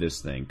love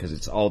this thing because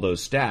it's all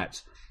those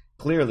stats.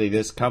 Clearly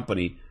this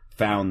company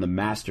found the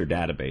master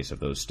database of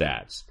those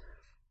stats.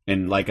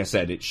 And like I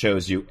said, it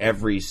shows you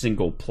every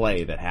single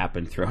play that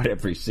happened throughout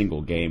every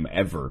single game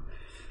ever.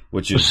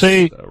 Which is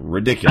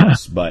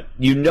ridiculous, but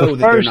you know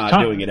that they're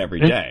not doing it every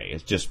day.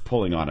 It's just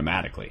pulling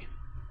automatically.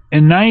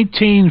 In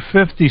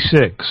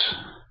 1956,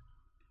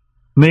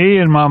 me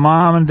and my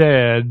mom and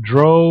dad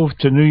drove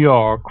to New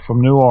York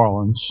from New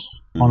Orleans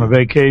on a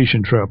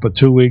vacation trip, a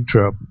 2-week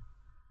trip.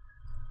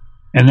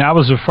 And that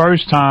was the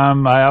first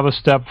time I ever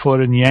stepped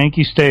foot in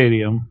Yankee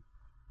Stadium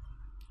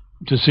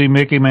to see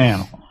Mickey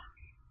Mantle.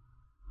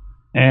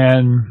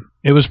 And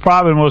it was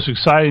probably the most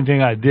exciting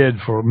thing I did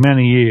for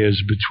many years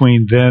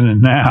between then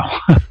and now.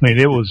 I mean,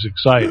 it was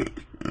exciting.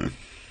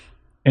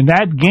 In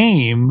that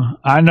game,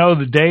 I know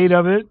the date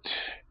of it,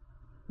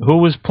 who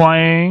was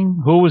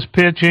playing, who was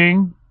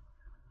pitching,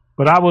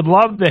 but I would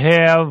love to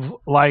have,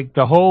 like,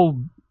 the whole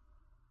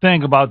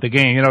thing about the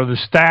game, you know, the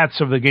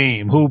stats of the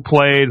game, who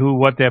played,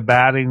 what they're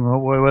batting,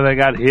 where they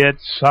got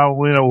hits,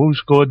 who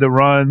scored the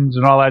runs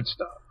and all that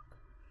stuff.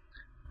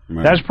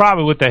 Right. That's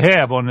probably what they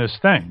have on this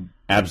thing.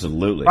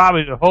 Absolutely.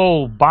 Probably the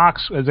whole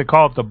box, as they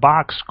call it, the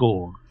box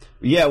score.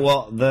 Yeah,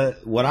 well,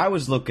 what I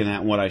was looking at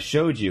and what I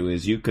showed you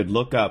is you could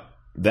look up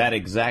that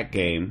exact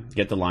game,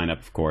 get the lineup,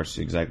 of course,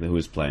 exactly who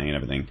is playing and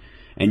everything,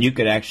 and you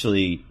could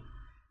actually,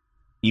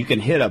 you can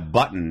hit a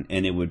button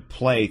and it would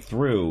play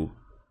through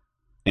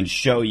and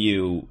show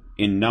you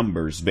in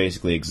numbers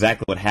basically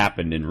exactly what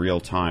happened in real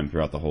time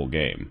throughout the whole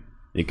game.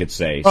 You could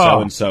say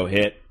so-and-so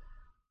hit,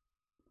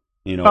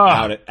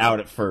 out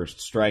at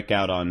first, strike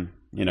out on,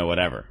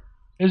 whatever.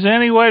 Is there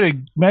any way to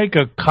make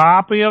a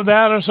copy of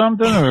that or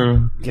something?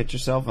 Or get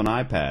yourself an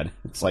iPad.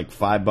 It's like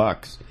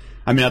 $5.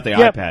 I mean, not the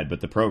iPad, but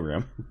the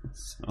program.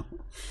 So,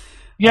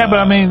 yeah, but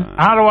I mean,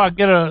 how do I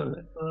get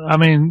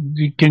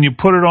can you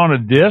put it on a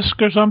disc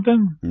or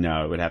something?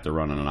 No, it would have to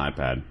run on an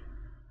iPad,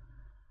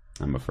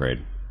 I'm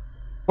afraid.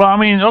 Well, I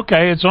mean,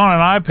 okay, it's on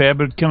an iPad,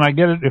 but can I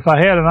get it? If I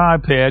had an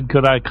iPad,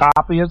 could I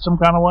copy it some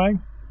kind of way?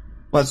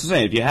 Well, that's the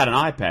same. If you had an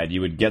iPad,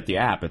 you would get the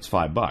app. It's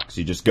 $5.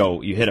 You just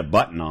you hit a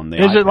button on the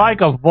iPad. Is it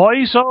like a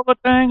voiceover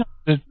thing?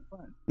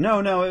 No.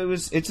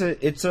 It's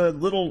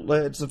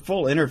a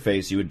full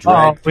interface. You would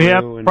drag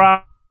through.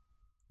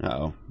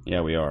 Uh-oh.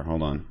 Yeah, we are.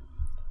 Hold on.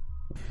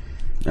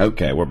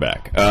 Okay, we're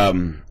back.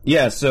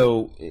 Yeah,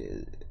 so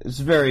it's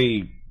a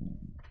very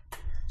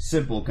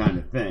simple kind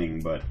of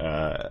thing, but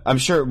I'm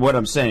sure what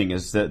I'm saying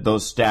is that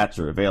those stats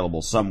are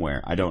available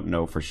somewhere. I don't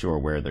know for sure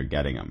where they're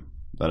getting them,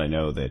 but I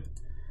know that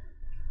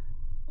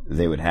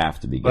they would have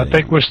to be getting I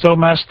think them. We're still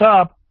messed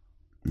up.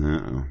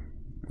 Uh-oh.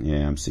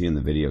 Yeah, I'm seeing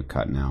the video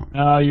cutting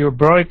out. You're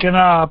breaking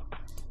up.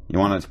 You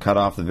want to cut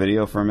off the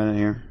video for a minute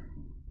here?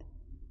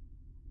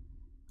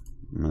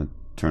 I'm going to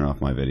turn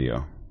off my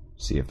video.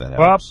 See if that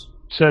helps.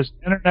 It says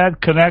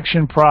internet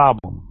connection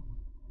problem.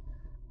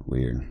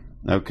 Weird.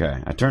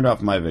 Okay, I turned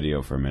off my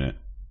video for a minute.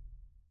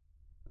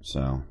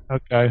 So.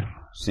 Okay.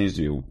 Seems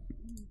to be.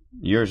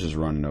 Yours is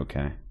running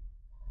okay.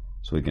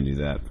 So we can do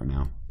that for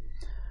now.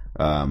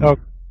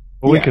 Okay.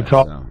 Well, we could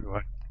talk.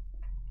 So.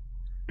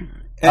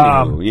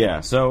 Anywho,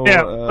 yeah. So.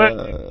 Yeah,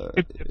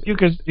 if you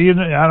could,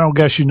 I don't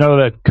guess you know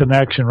that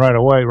connection right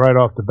away, right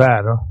off the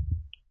bat,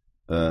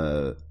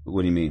 huh?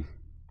 What do you mean?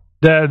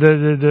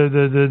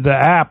 The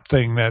app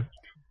thing that.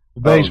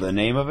 The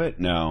name of it?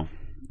 No,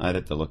 I'd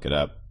have to look it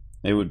up.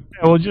 It would.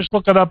 Yeah, well, just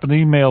look it up and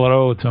email it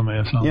over to me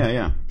or something.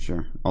 Yeah,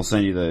 sure. I'll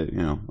send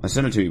you I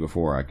sent it to you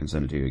before. I can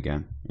send it to you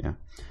again. Yeah.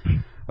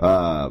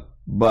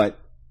 But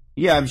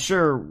yeah, I'm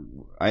sure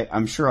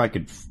I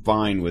could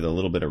find with a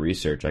little bit of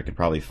research. I could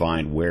probably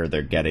find where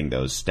they're getting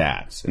those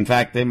stats. In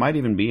fact, they might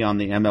even be on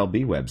the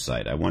MLB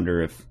website. I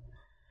wonder if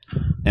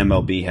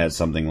MLB has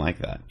something like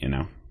that.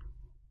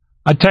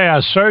 I tell you,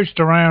 I searched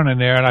around in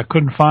there and I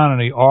couldn't find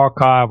any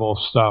archival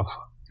stuff.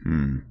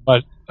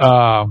 But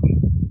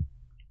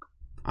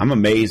I'm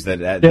amazed that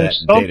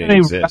data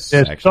exists.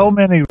 There's so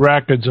many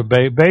records of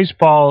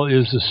baseball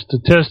is a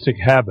statistic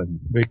heaven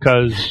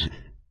because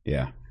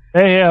yeah,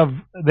 they have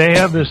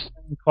this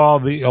thing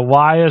called the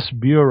Elias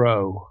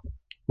Bureau,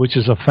 which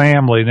is a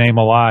family named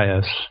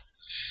Elias,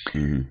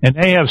 and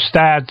they have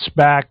stats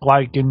back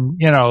like in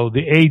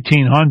the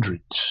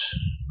 1800s.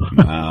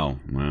 Wow.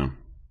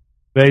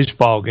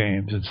 Baseball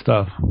games and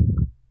stuff.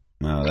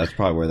 Well, that's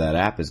probably where that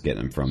app is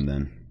getting them from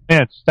then.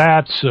 Man,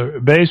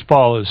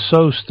 baseball is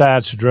so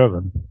stats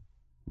driven.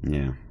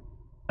 Yeah.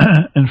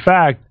 In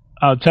fact,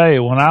 I'll tell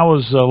you, when I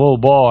was a little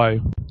boy,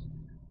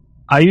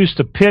 I used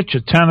to pitch a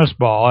tennis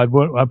ball. I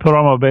put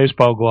on my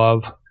baseball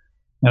glove,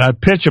 and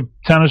I'd pitch a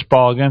tennis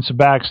ball against the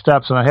back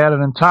steps, and I had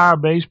an entire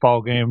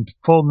baseball game,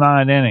 full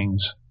 9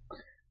 innings.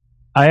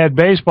 I had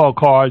baseball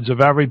cards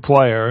of every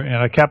player, and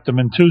I kept them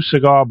in 2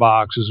 cigar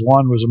boxes.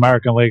 One was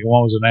American League and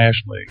one was the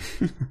National League.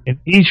 And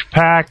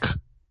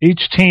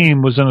each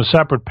team was in a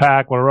separate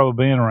pack with a rubber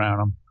band around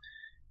them.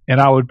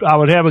 And I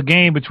would have a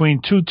game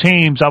between 2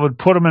 teams. I would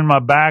put them in my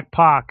back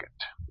pocket,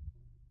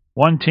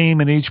 1 team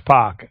in each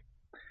pocket.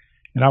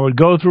 And I would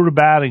go through the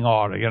batting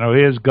order.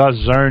 Here's Gus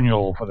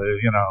Zernial for the,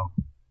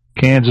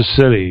 Kansas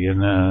City.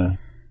 And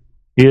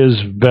here's,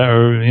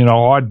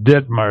 Art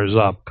Dittmer's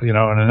up, and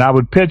then I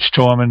would pitch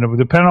to him. And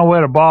depending on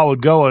where the ball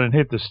would go and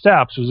hit the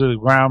steps, was it a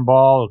ground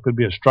ball? It could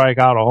be a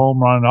strikeout, a home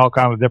run, all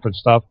kind of different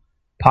stuff,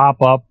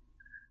 pop up.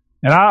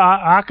 And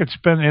I could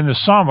spend, in the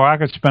summer,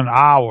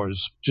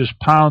 hours just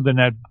pounding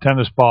that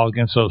tennis ball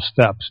against those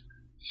steps.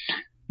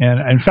 And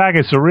in fact,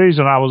 it's the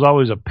reason I was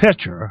always a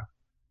pitcher,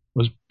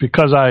 was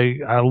because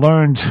I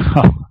learned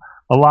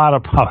a lot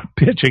about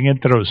pitching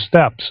into those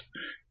steps,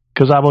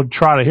 because I would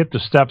try to hit the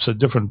steps at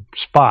different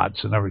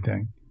spots and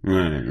everything.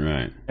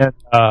 Right. And,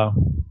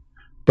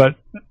 but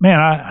man,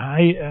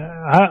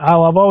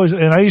 I've always,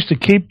 and I used to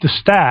keep the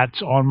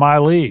stats on my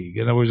league.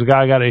 And there was a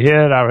guy got a hit,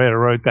 I had to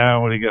write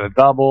down when he got a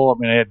double.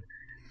 I had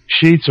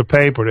sheets of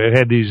paper that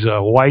had these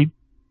white,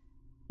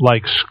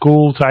 like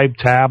school type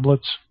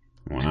tablets.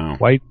 Wow.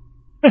 White.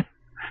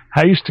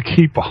 I used to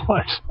keep all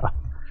that stuff.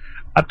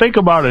 I think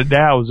about it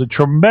now, it was a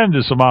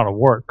tremendous amount of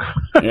work.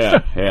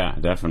 yeah,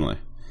 definitely.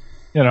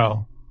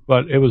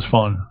 But it was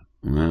fun.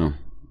 Wow.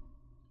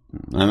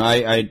 And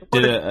I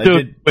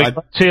did.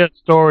 Let's hear a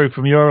story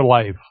from your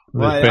life.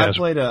 Well,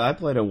 I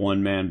played a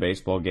one-man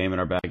baseball game in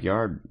our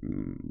backyard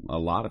a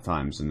lot of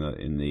times in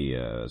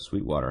the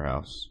Sweetwater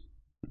house,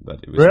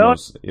 but it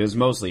was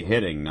mostly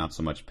hitting, not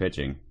so much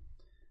pitching.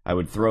 I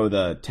would throw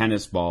the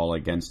tennis ball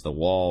against the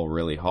wall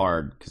really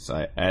hard because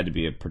I had to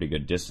be a pretty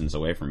good distance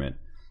away from it.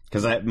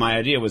 Because my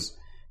idea was,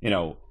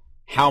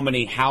 how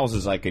many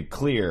houses I could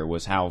clear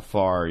was how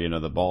far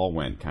the ball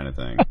went, kind of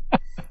thing.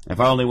 If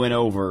I only went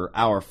over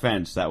our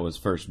fence, that was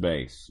first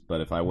base.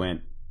 But if I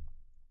went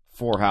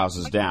 4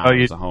 houses down,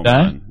 it was a home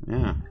run.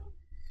 Yeah.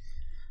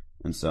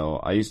 And so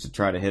I used to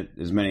try to hit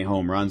as many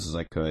home runs as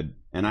I could.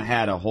 And I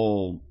had a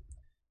whole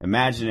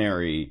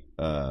imaginary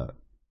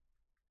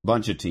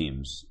bunch of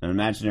teams. An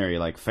imaginary,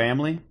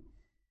 family.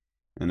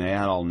 And they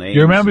had all names.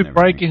 You remember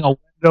breaking a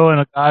window in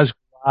a guy's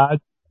garage?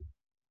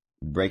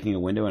 Breaking a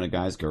window in a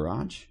guy's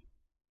garage?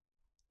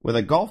 With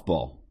a golf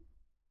ball.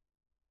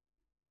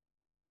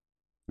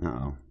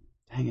 Uh-oh.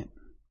 Dang it.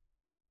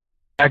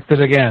 Backed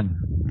it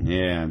again.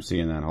 Yeah, I'm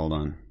seeing that. Hold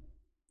on.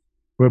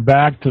 We're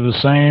back to the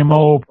same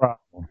old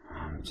problem.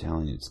 I'm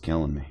telling you, it's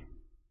killing me.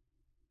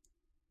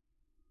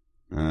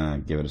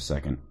 Give it a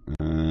second.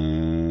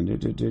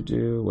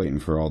 Waiting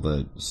for all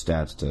the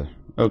stats to...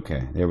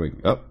 Okay, there we go.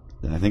 Oh,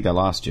 I think I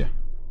lost you.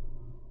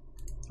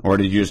 Or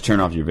did you just turn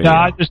off your video? No,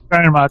 I just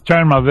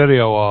turned my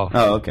video off.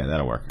 Oh, okay,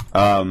 that'll work.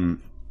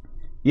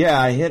 Yeah,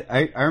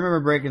 I remember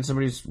breaking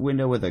somebody's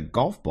window with a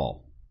golf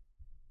ball.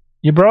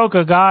 You broke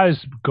a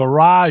guy's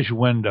garage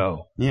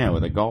window. Yeah,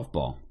 with a golf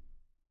ball.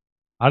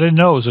 I didn't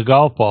know it was a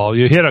golf ball.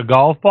 You hit a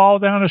golf ball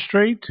down the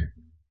street?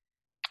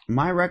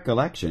 My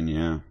recollection,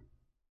 yeah.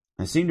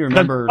 I seem to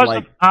remember, it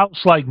wasn't a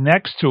house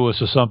next to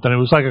us or something. It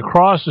was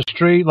across the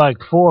street, 4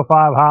 or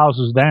 5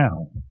 houses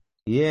down.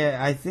 Yeah,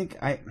 I think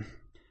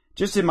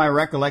just in my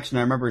recollection,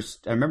 I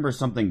remember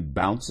something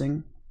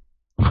bouncing,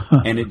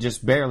 and it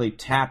just barely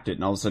tapped it,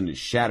 and all of a sudden it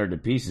shattered to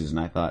pieces, and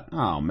I thought,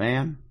 oh,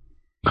 man.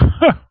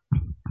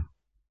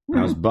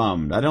 I was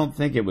bummed. I don't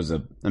think it was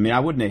I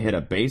wouldn't have hit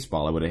a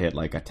baseball. I would have hit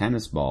a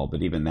tennis ball,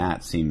 but even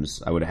that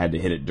seems I would have had to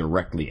hit it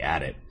directly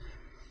at it.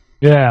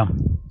 Yeah.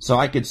 So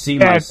I could see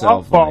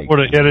myself. If a golf ball would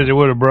have hit it, it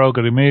would have broke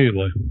it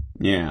immediately.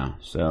 Yeah.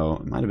 So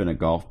it might have been a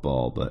golf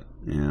ball, but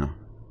yeah,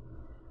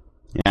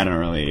 I don't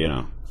really,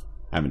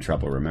 having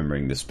trouble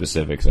remembering the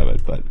specifics of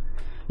it, but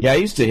yeah, I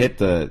used to hit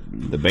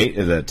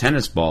the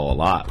tennis ball a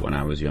lot when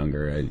I was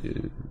younger.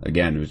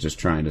 Again, it was just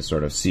trying to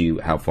sort of see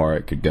how far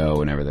it could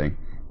go and everything.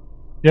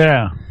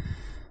 Yeah.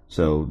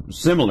 So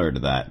similar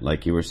to that,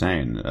 like you were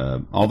saying.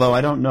 Although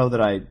I don't know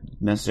that I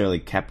necessarily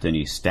kept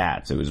any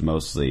stats. It was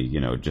mostly,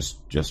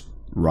 just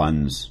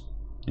runs,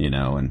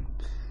 and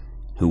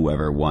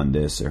whoever won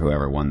this or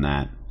whoever won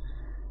that,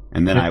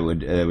 and then I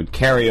would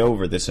carry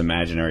over this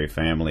imaginary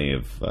family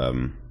of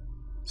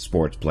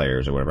sports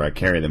players or whatever. I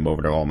carry them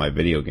over to all my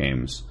video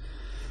games,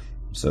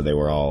 so they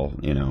were all,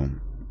 in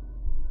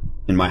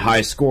my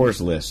high scores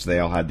list. They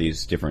all had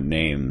these different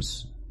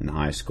names in the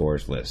high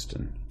scores list,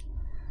 and.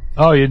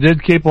 Oh, you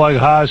did keep a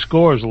high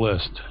scores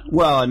list.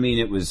 Well,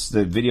 it was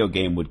the video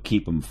game would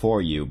keep them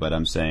for you, but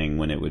I'm saying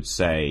when it would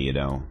say,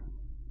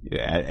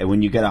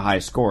 when you get a high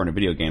score in a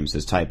video game, it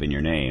says type in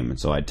your name, and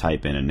so I'd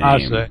type in a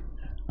name.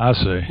 I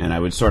see. And I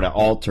would sort of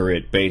alter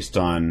it based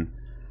on,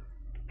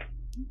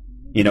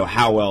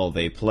 how well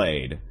they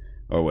played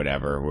or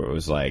whatever. Where it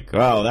was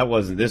oh, that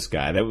wasn't this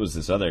guy, that was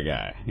this other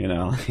guy,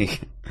 Yeah.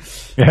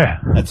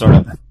 That sort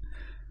of.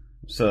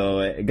 So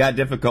it got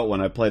difficult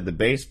when I played the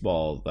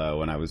baseball, though,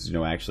 when I was,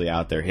 actually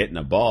out there hitting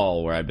a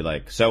ball, where I'd be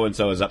like,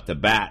 so-and-so is up to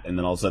bat, and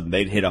then all of a sudden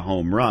they'd hit a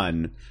home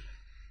run,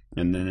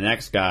 and then the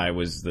next guy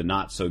was the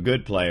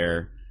not-so-good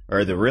player,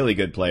 or the really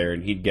good player,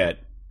 and he'd get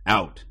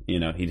out,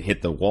 he'd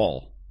hit the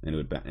wall, and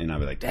I'd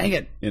be like, dang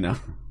it,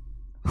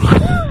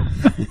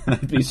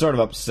 I'd be sort of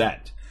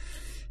upset,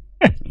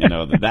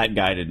 that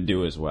guy didn't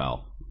do as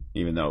well,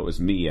 even though it was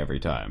me every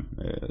time.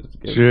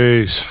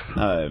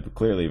 Jeez.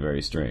 Clearly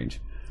very strange.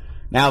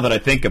 Now that I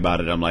think about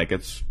it, I'm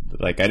it's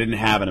I didn't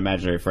have an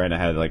imaginary friend. I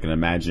had an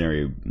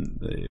imaginary,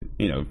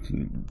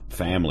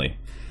 family.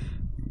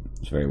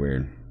 It's very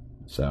weird.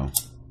 So,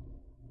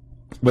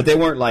 but they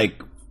weren't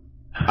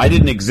I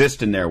didn't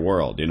exist in their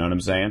world. You know what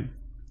I'm saying?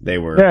 They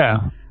were.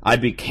 Yeah. I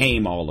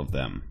became all of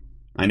them.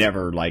 I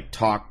never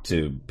talked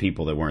to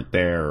people that weren't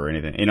there or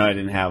anything. I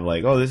didn't have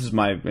oh, this is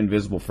my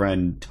invisible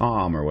friend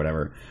Tom or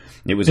whatever.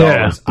 It was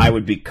always I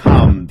would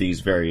become these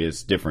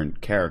various different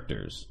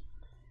characters.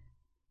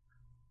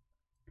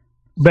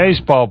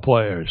 Baseball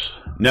players?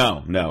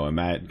 No,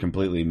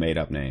 completely made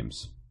up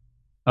names.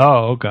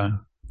 Oh, okay.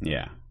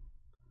 Yeah.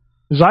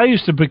 Because I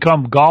used to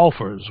become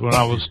golfers when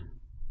I was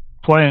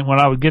playing. When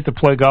I would get to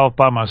play golf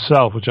by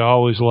myself, which I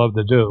always loved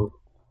to do.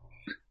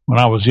 When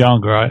I was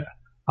younger,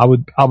 I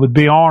would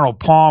be Arnold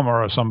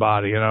Palmer or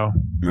somebody,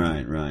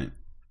 Right.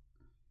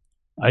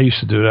 I used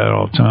to do that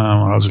all the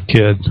time when I was a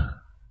kid.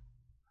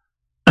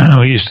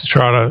 We used to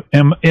try to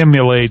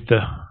emulate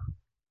the.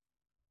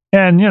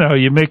 And,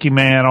 you Mickey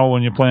Mantle,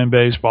 when you're playing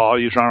baseball,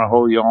 you're trying to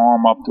hold your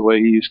arm up the way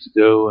he used to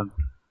do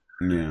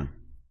and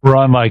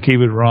run like he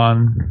would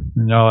run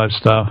and all that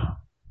stuff.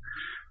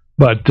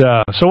 But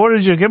so, what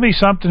did you give me?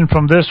 Something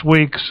from this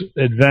week's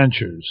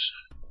adventures?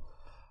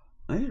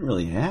 I didn't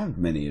really have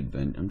many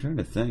adventures. I'm trying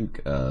to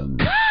think. I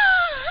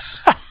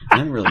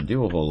didn't really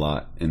do a whole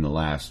lot in the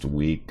last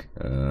week.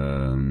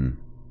 No,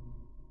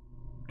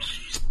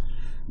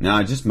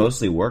 I just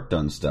mostly worked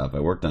on stuff. I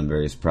worked on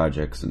various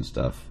projects and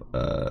stuff,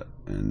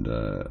 and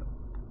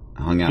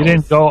hung out. You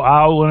didn't go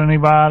out with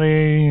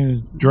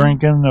anybody,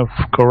 drinking or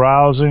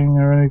carousing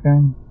or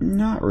anything?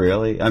 Not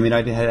really. I mean,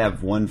 I did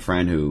have one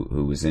friend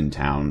who was in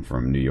town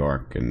from New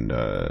York, and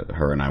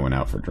her and I went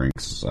out for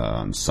drinks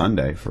on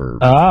Sunday for...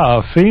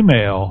 a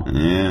female.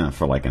 Yeah,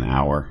 for like an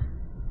hour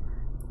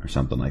or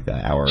something like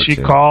that. Hour or she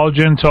two. Called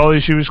you and told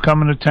you she was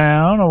coming to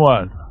town, or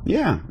what?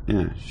 Yeah.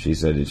 She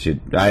said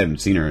I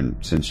hadn't seen her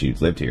since she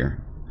lived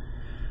here.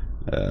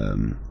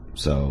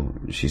 So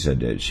she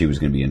said that she was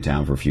going to be in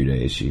town for a few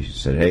days. She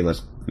said, "Hey,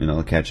 let's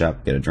catch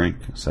up, get a drink."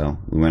 So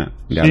we went.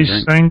 We got a drink.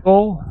 She's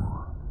single?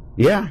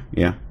 Yeah.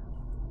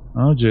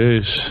 Oh,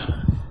 jeez.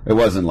 It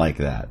wasn't like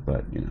that,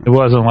 but it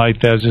wasn't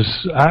like that.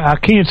 Just I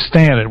can't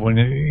stand it when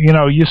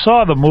you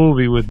saw the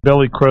movie with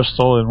Billy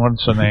Crystal and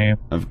what's her name?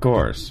 Of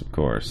course.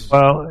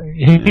 Well,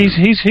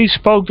 he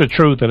spoke the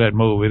truth in that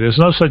movie. There's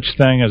no such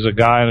thing as a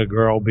guy and a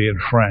girl being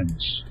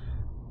friends.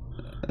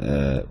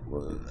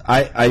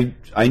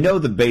 I know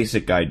the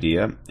basic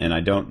idea, and I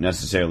don't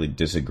necessarily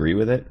disagree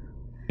with it.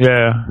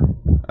 Yeah.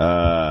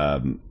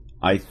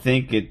 I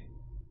think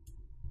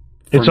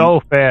it's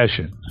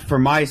old-fashioned. For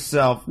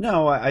myself,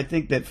 no, I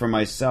think that for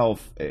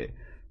myself,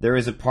 there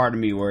is a part of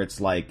me where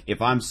it's like,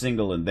 if I'm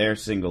single and they're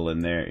single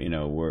and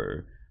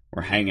we're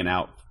hanging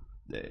out,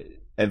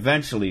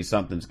 eventually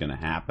something's going to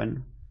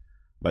happen.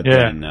 But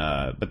then,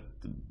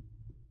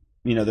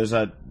 there's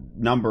a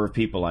number of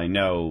people I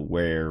know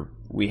where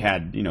we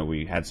had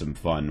some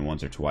fun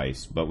once or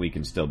twice, but we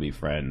can still be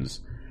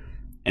friends.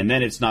 And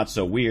then it's not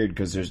so weird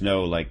because there's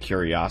no like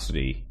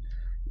curiosity,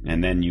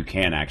 and then you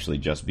can actually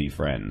just be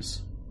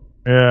friends.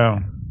 Yeah.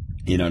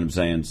 You know what I'm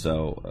saying?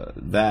 So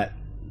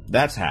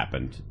that's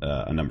happened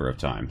a number of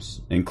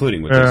times,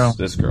 including with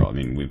this girl. I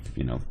mean, we've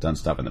done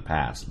stuff in the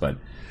past, but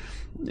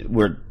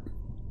we're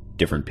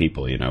different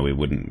people. We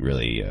wouldn't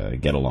really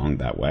get along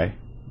that way.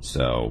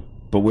 So,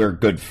 but we're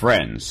good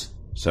friends,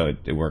 so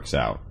it works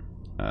out.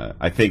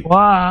 I think. Well,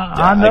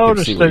 I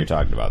noticed I can see what you're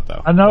talking about,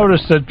 though. I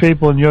noticed that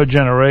people in your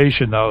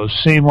generation, though,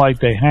 seem like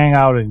they hang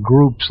out in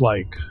groups.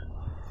 Like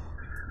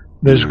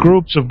there's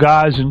groups of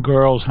guys and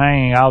girls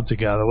hanging out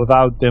together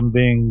without them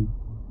being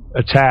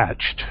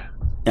attached.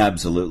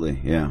 Absolutely,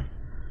 yeah.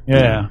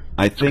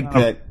 I think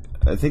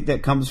that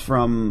comes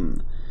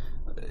from.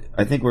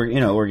 I think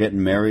we're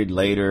getting married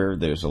later.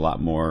 There's a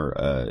lot more.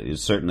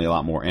 There's certainly a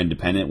lot more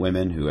independent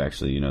women who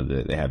actually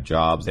they have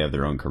jobs, they have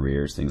their own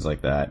careers, things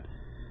like that.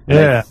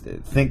 Yeah.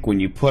 I think when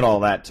you put all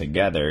that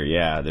together,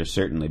 there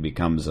certainly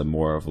becomes a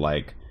more of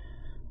like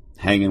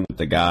hanging with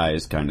the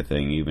guys kind of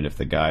thing, even if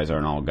the guys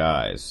aren't all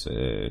guys.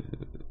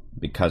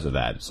 Because of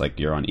that, it's like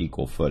you're on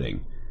equal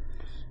footing.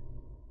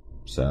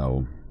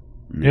 So,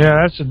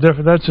 that's a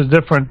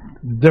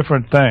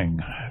different thing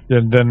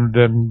than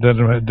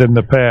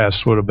the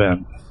past would have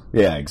been.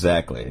 Yeah,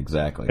 exactly.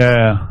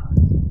 Yeah,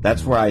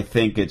 that's where I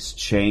think it's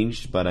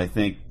changed, but I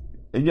think.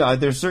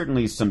 There's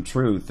certainly some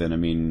truth, and I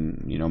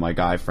mean, my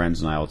guy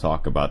friends and I will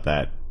talk about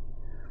that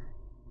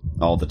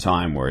all the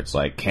time, where it's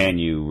like, can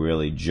you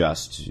really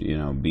just,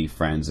 be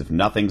friends if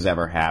nothing's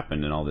ever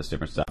happened and all this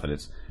different stuff, and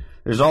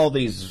there's all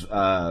these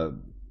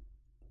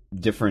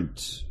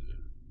different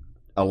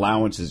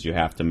allowances you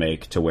have to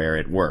make to where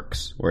it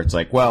works, where it's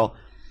like, well,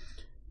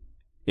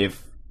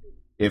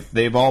 if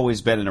they've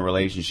always been in a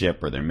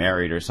relationship or they're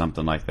married or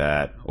something like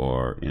that,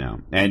 or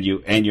and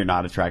you're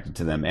not attracted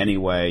to them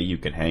anyway, you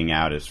could hang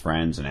out as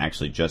friends and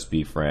actually just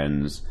be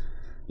friends,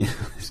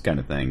 this kind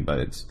of thing. But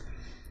it's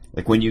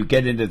like when you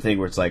get into the thing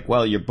where it's like,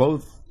 well, you're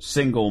both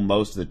single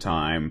most of the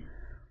time,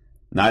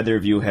 neither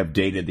of you have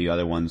dated the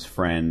other one's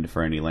friend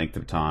for any length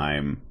of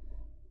time.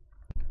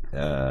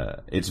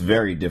 It's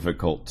very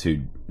difficult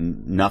to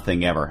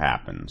nothing ever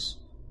happens.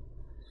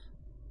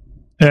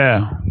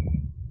 Yeah.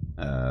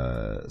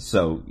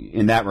 So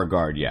in that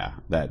regard,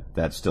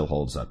 that still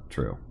holds up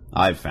true.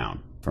 I've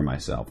found for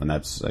myself, and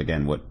that's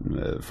again what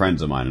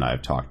friends of mine and I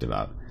have talked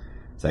about.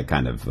 It's that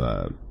kind of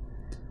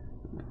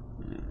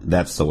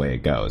that's the way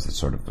it goes.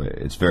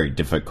 It's very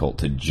difficult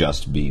to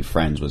just be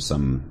friends with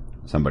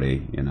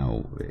somebody.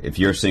 If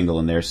you're single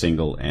and they're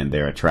single and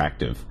they're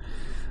attractive,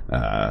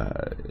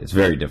 it's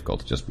very difficult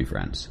to just be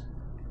friends.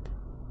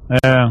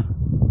 Yeah.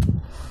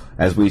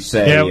 As we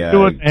say... we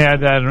wouldn't have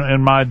had that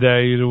in my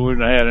day. You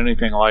wouldn't have had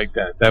anything like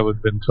that. That would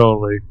have been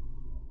totally...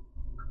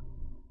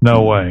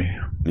 No way.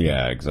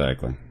 Yeah,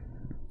 exactly.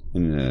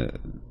 And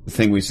the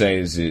thing we say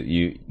is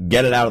you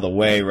get it out of the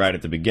way right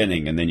at the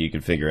beginning, and then you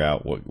can figure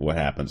out what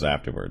happens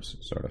afterwards,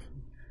 sort of.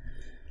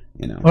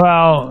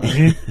 Well,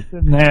 you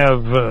didn't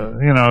have...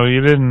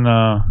 you didn't...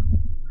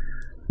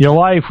 your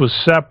life was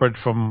separate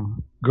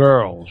from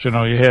girls. You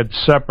had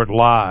separate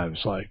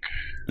lives, like...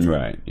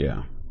 Right,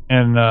 yeah.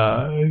 And,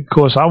 of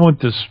course, I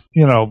went to,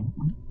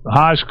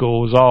 high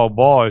school was all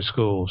boys'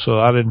 school, so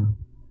I didn't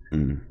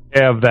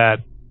have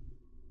that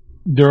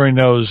during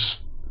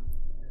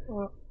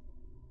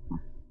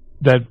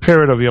that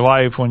period of your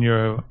life when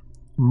you're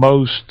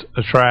most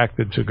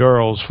attracted to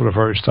girls for the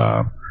first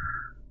time.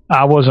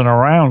 I wasn't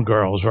around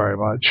girls very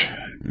much.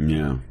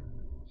 Yeah.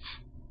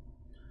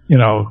 You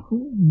know,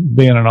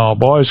 being an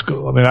all-boys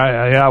school. I mean,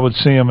 I would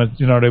see them at,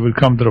 they would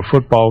come to the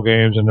football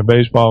games and the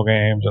baseball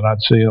games, and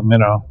I'd see them,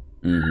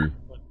 Mm-hmm.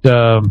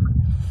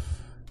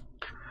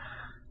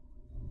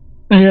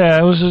 But, yeah,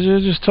 it was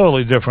just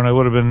totally different.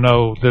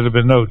 There'd have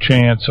been no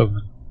chance of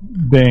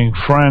being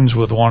friends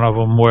with one of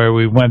them where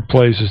we went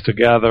places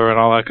together and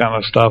all that kind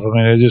of stuff. I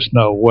mean, there's just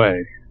no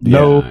way.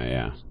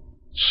 Yeah.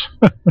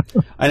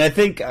 And I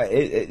think,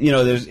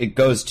 it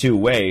goes two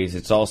ways.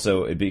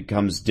 It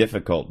becomes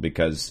difficult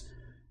because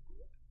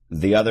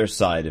the other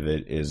side of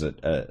it is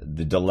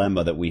the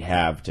dilemma that we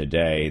have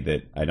today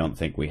that I don't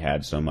think we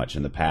had so much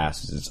in the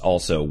past. It's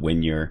also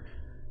when you're,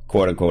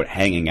 quote unquote,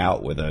 hanging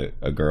out with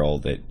a girl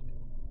that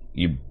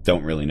you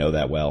don't really know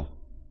that well.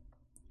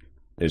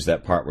 There's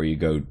that part where you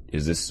go,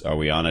 are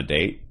we on a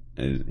date?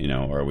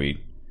 Are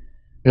we,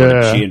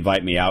 did she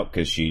invite me out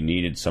because she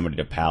needed somebody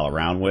to pal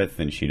around with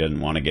and she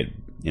didn't want to get,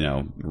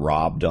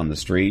 robbed on the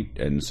street.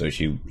 And so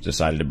she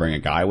decided to bring a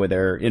guy with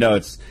her.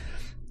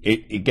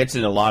 It gets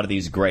into a lot of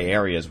these gray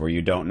areas where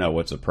you don't know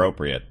what's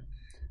appropriate.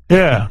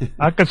 Yeah,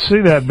 I could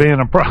see that being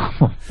a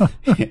problem.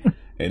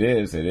 It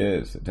is.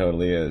 It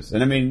totally is.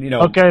 And I mean,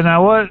 Okay,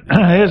 now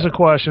here's a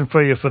question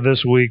for you for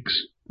this week's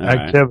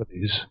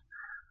activities.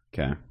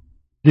 Right. Okay.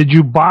 Did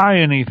you buy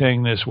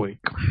anything this week?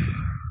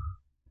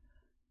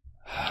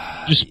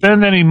 Did you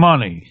spend any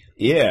money?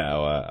 Yeah,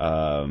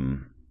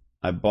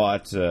 I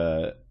bought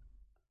the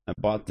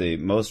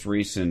most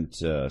recent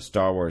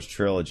Star Wars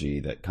trilogy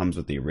that comes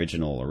with the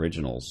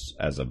originals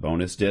as a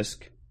bonus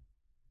disc.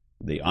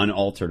 The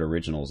unaltered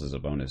originals as a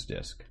bonus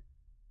disc.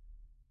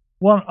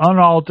 One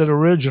unaltered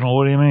original?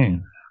 What do you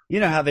mean? You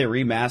know how they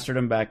remastered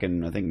them back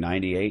in, I think,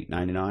 98,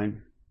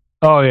 99?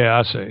 Oh, yeah,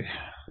 I see.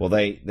 Well,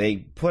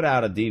 they put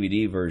out a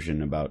DVD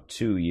version about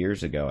 2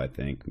 years ago, I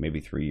think, maybe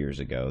 3 years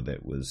ago,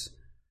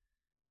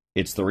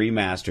 it's the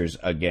remasters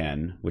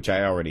again, which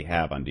I already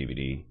have on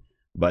DVD,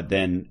 but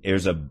then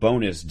there's a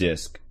bonus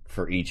disc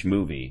for each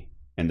movie,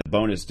 and the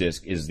bonus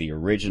disc is the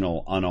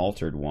original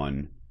unaltered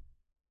one.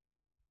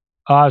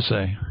 I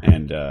see.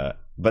 And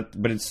but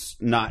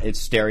it's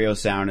stereo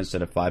sound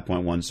instead of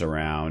 5.1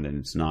 surround, and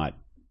it's not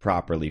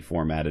properly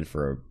formatted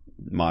for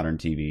modern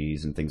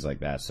TVs and things like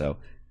that, so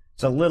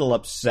it's a little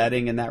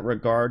upsetting in that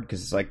regard,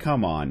 because it's like,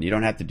 come on, you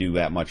don't have to do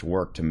that much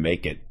work to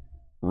make it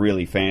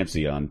really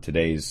fancy on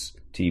today's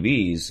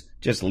TVs.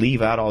 Just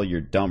leave out all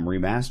your dumb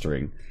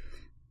remastering.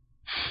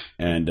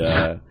 And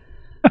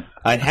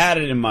I'd had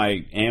it in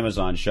my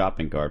Amazon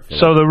shopping cart for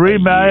so the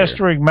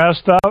remastering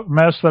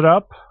messed it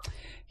up?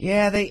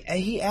 Yeah,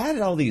 he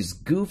added all these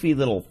goofy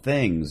little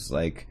things.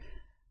 Like,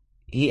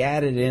 he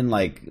added in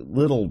like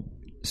little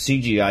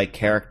CGI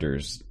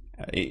characters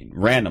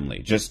randomly,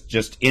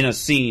 just in a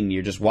scene.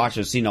 You just watch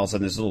a scene, all of a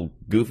sudden this little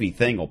goofy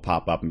thing will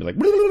pop up and be like,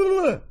 blah, blah,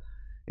 blah, blah.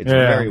 It's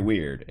very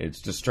weird.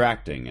 It's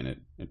distracting, and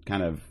it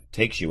kind of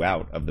takes you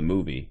out of the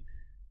movie.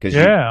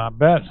 I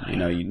bet.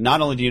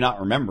 Not only do you not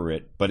remember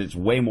it, but it's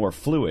way more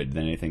fluid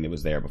than anything that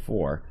was there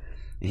before.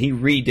 He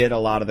redid a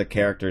lot of the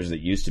characters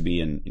that used to be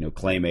in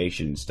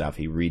claymation and stuff.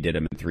 He redid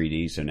them in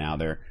 3D, so now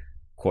they're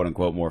quote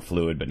unquote more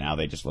fluid, but now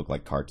they just look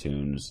like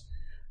cartoons.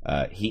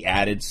 He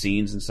added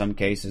scenes in some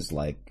cases,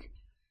 like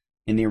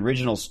in the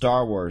original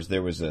Star Wars,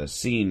 there was a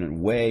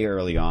scene way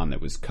early on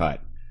that was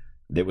cut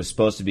that was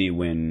supposed to be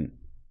when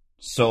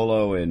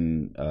Solo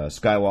and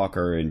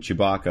Skywalker and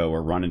Chewbacca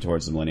were running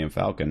towards the Millennium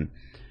Falcon.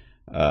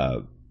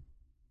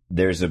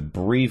 There's a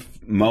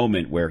brief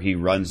moment where he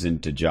runs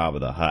into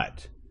Jabba the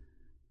Hutt.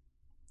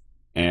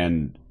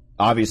 And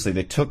obviously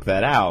they took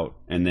that out,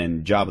 and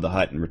then Jabba the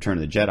Hutt in Return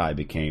of the Jedi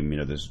became,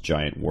 this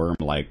giant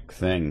worm-like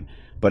thing.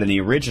 But in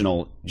the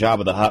original,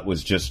 Jabba the Hutt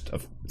was just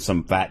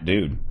some fat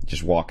dude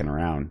just walking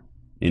around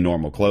in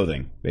normal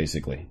clothing,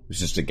 basically. He was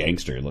just a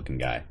gangster-looking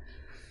guy.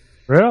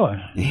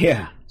 Really?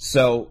 Yeah.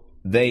 So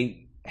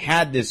they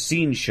had this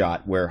scene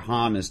shot where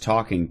Han is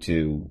talking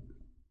to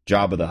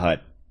Jabba the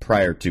Hutt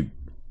prior to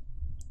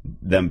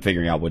them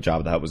figuring out what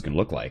Jabba the Hutt was going to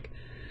look like.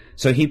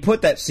 So he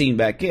put that scene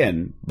back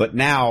in, but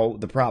now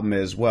the problem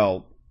is,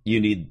 you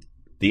need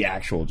the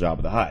actual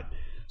Jabba the Hutt.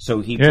 So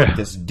he put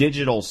this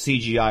digital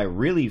CGI,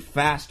 really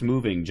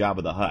fast-moving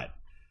Jabba the Hutt,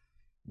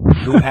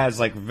 who has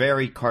like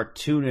very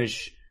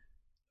cartoonish,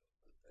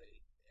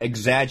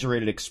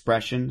 exaggerated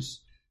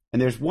expressions.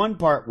 And there's one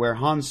part where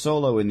Han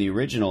Solo in the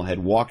original had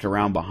walked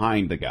around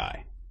behind the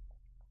guy.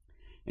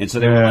 And so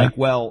they were like,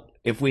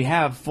 if we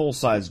have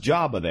full-size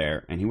Jabba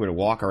there, and he were to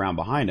walk around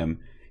behind him,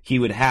 he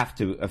would have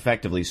to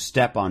effectively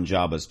step on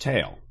Jabba's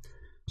tail.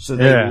 So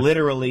they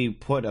literally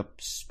put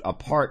a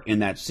part in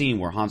that scene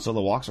where Han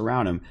Solo walks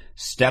around him,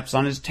 steps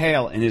on his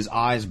tail, and his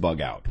eyes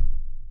bug out.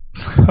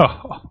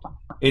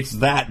 It's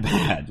that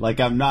bad. Like,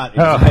 I'm not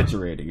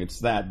exaggerating. It's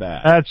that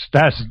bad.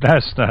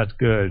 That's not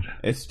good.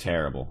 It's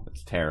terrible.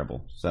 It's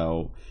terrible.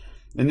 So,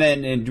 And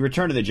then in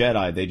Return of the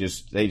Jedi, they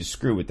just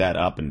screw with that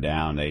up and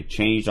down. They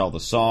changed all the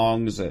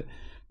songs.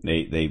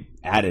 They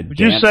added. Would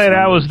you say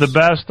that was the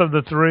best of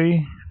the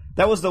three?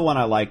 That was the one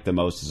I liked the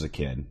most as a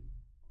kid.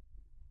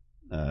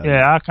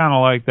 Yeah, I kind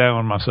of like that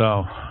one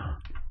myself.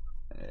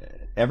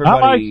 I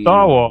like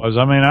Star Wars.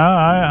 I mean,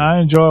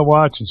 I enjoy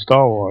watching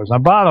Star Wars.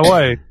 And by the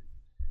way,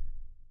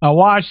 I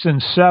watched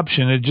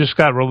Inception. It just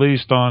got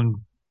released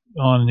on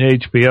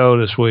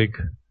HBO this week,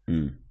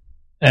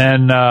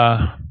 and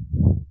I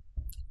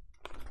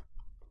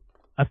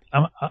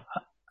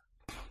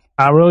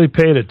really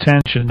paid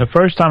attention. The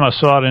first time I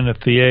saw it in the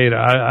theater,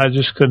 I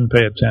just couldn't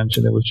pay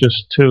attention. It was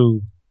just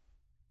too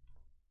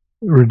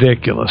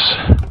ridiculous.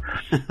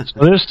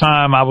 So this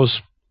time I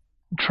was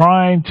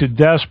trying to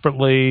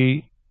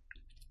desperately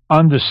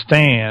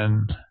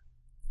understand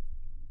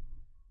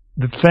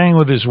the thing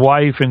with his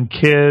wife and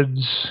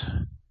kids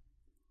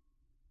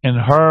and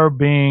her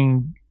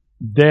being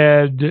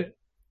dead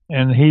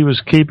and he was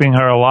keeping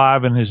her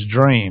alive in his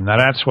dream. Now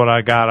that's what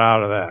I got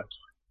out of that.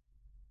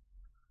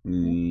 I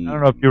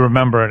don't know if you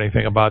remember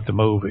anything about the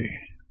movie.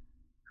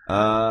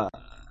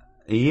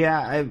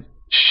 Yeah.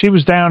 She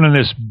was down in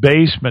this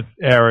basement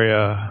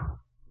area.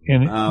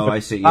 I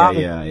see.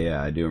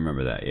 Yeah. I do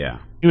remember that, yeah.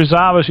 He was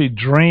obviously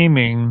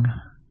dreaming.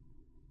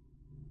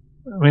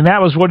 I mean,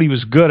 that was what he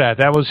was good at.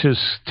 That was his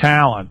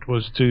talent,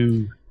 was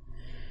to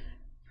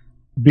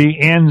be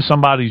in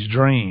somebody's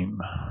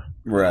dream.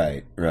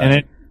 Right. And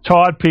it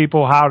taught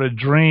people how to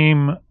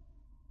dream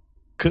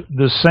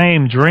the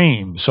same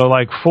dream. So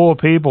like 4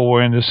 people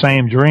were in the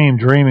same dream,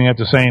 dreaming at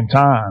the same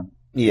time.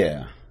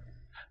 Yeah.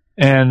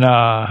 And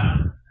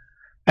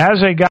as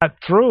they got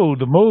through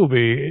the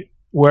movie,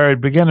 where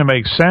it began to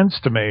make sense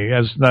to me,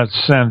 as not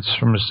sense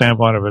from the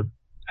standpoint of it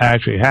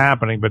actually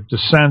happening, but the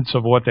sense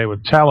of what they were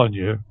telling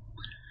you,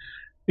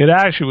 it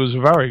actually was a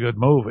very good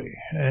movie.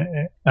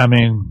 I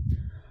mean,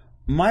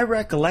 my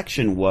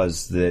recollection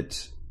was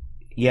that,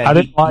 yeah, I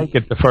didn't like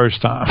it the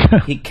first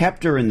time. He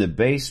kept her in the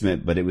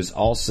basement, but it was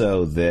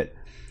also that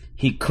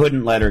he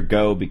couldn't let her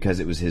go because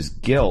it was his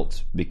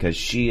guilt, because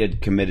she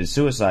had committed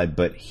suicide,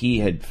 but he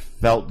had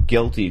felt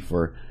guilty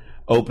for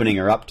opening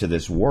her up to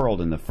this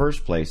world in the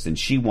first place, and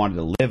she wanted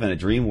to live in a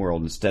dream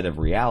world instead of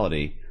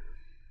reality.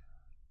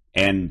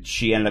 And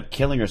she ended up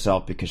killing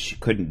herself because she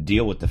couldn't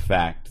deal with the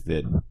fact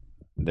that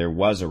there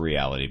was a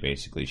reality,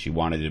 basically. She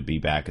wanted to be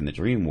back in the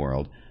dream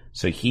world.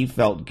 So he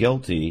felt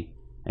guilty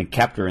and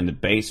kept her in the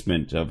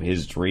basement of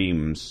his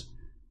dreams.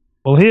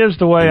 Well, here's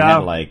the way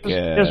I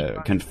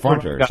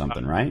confront her or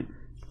something, right?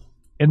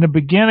 In the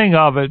beginning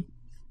of it,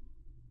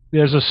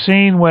 there's a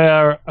scene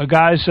where a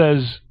guy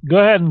says, "Go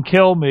ahead and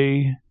kill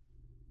me,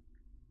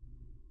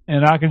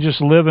 and I can just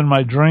live in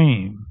my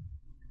dream."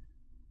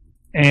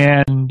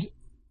 And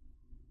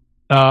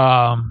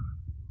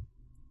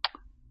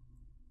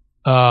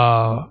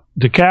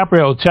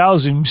DiCaprio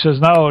tells him, he says,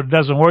 "No, it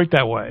doesn't work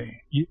that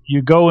way.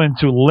 You go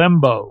into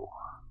limbo."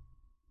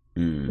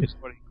 It's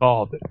what he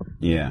called it.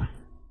 Yeah.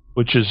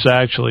 Which is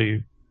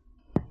actually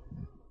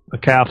a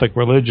Catholic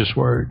religious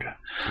word.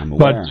 I'm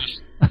aware.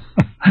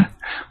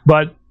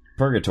 But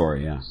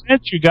purgatory, yeah.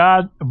 Since you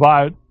got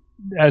about,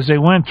 as they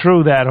went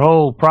through that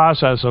whole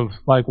process of,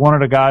 like, one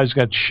of the guys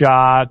got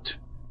shot,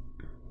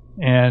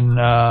 and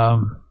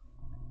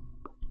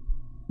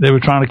they were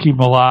trying to keep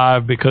him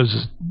alive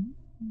because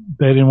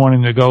they didn't want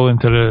him to go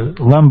into the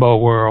limbo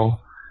world.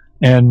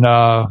 And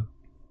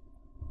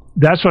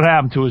that's what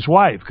happened to his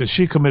wife, because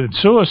she committed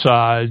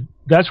suicide.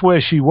 That's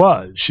where she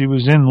was. She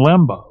was in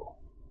limbo.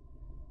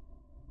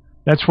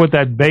 That's what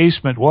that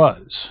basement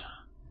was.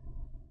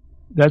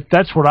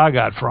 That's what I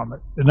got from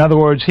it. In other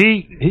words,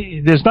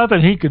 there's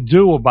nothing he could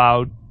do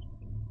about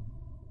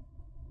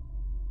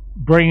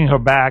bringing her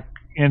back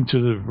into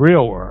the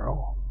real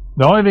world.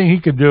 The only thing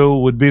he could do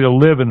would be to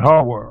live in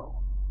her world.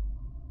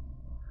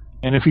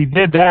 And if he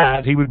did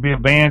that, he would be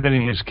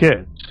abandoning his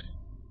kids.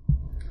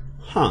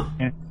 Huh.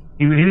 And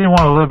he didn't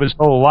want to live his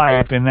whole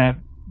life in that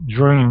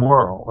dream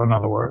world, in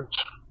other words.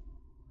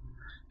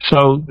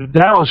 So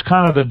that was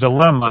kind of the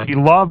dilemma. He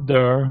loved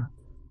her.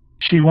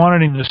 She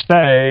wanted him to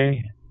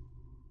stay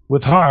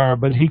with her,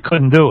 but he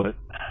couldn't do it.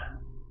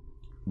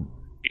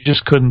 He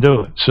just couldn't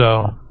do it.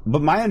 So.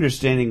 But my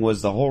understanding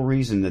was the whole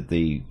reason that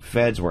the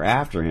feds were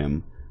after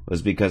him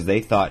was because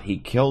they thought he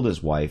killed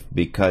his wife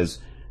because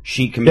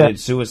she committed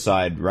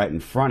suicide right in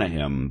front of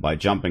him by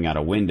jumping out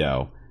a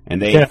window,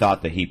 and they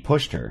thought that he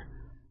pushed her.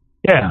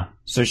 Yeah.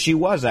 So she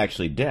was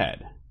actually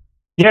dead.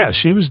 Yeah,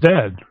 she was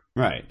dead.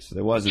 Right. So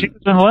there wasn't. She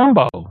was in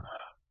limbo.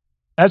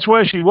 That's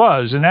where she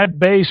was. In that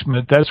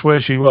basement, that's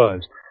where she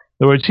was.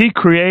 In other words, he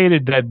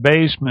created that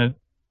basement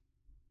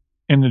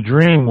in the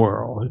dream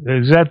world.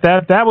 Is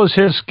that was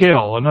his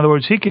skill. In other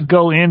words, he could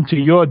go into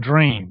your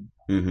dream.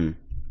 Mm-hmm.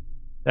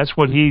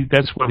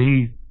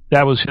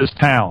 That was his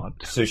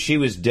talent. So she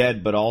was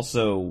dead, but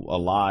also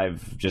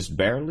alive, just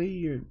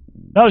barely?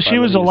 No, she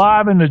was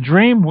alive in the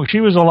dream.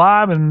 She was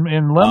alive in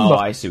limbo. Oh,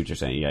 I see what you're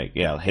saying.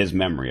 Yeah, his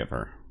memory of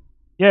her.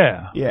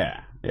 Yeah. Yeah.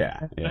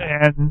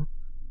 And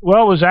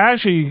well, it was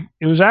actually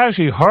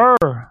her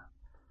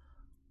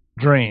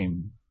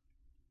dream.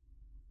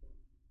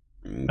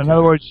 Okay. In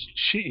other words,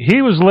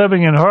 he was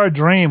living in her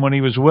dream when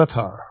he was with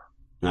her.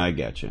 I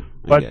get you.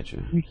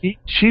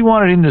 She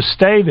wanted him to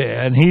stay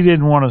there, and he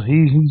didn't want to.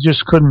 He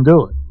just couldn't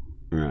do it.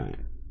 Right.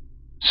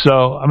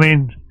 So, I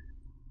mean,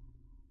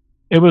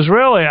 it was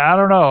really, I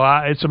don't know.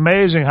 It's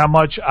amazing how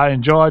much I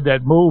enjoyed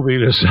that movie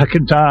the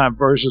second time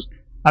versus,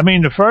 I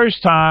mean, the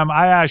first time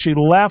I actually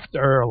left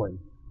early.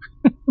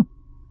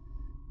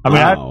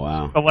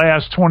 Wow. The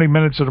last 20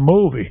 minutes of the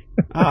movie.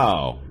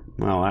 Oh,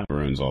 well, that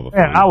ruins all the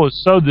fun. Man, I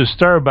was so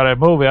disturbed by that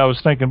movie. I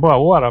was thinking, boy,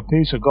 what a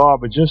piece of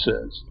garbage this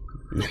is.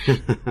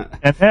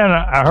 And then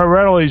I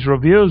read all these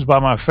reviews by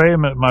my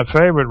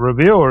favorite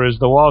reviewer is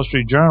the Wall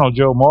Street Journal,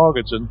 Joe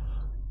Morgensen,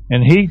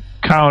 and he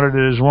counted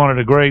it as one of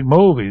the great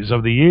movies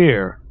of the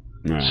year.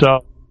 Right.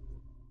 So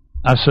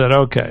I said,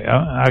 okay,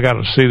 I got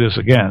to see this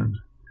again.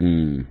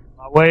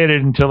 I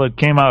waited until it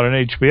came out on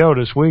HBO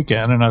this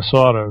weekend, and I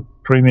saw the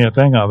premiere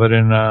thing of it,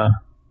 and I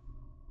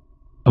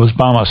was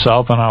by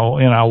myself, and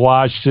I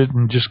watched it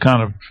and just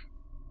kind of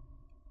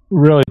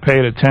really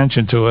paid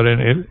attention to it,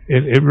 and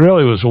it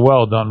really was a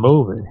well done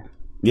movie.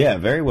 Yeah,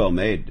 very well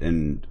made,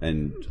 and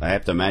I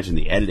have to imagine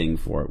the editing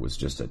for it was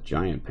just a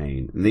giant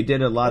pain. And they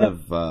did a lot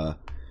of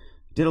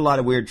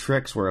weird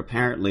tricks where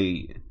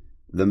apparently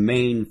the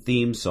main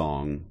theme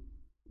song,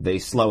 they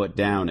slow it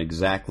down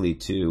exactly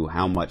to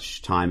how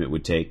much time it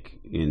would take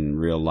in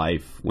real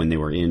life when they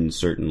were in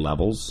certain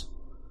levels.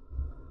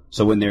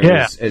 So when they're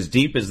as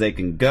deep as they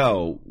can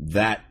go,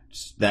 that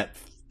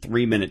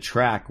 3-minute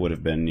track would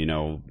have been,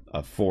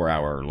 a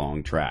 4-hour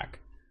long track.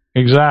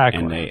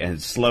 Exactly. And they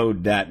had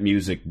slowed that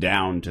music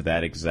down to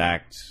that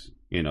exact,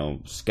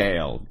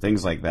 scale.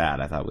 Things like that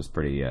I thought was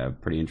pretty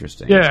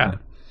interesting. Yeah.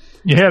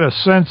 You had a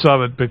sense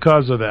of it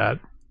because of that.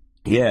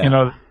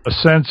 Yeah. A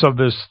sense of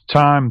this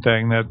time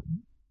thing, that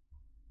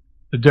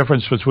the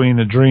difference between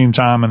the dream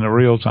time and the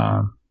real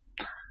time.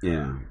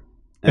 Yeah.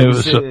 Well,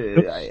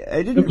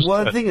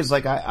 the thing is,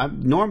 like,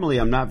 I'm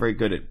not very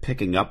good at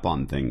picking up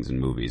on things in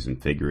movies and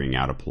figuring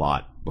out a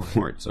plot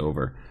before it's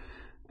over.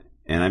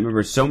 And I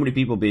remember so many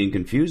people being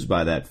confused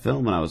by that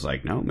film, and I was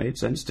like, no, it made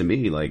sense to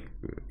me. Like,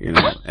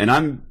 and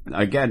I'm,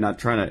 again, not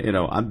trying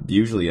to, I'm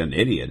usually an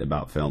idiot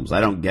about films. I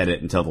don't get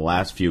it until the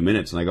last few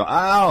minutes, and I go,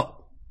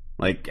 ow!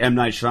 Like, M.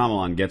 Night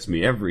Shyamalan gets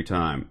me every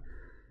time.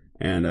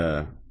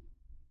 And,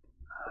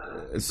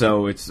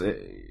 so it's,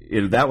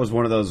 that was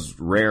one of those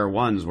rare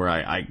ones where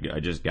I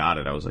just got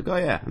it. I was like, oh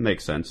yeah, it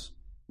makes sense.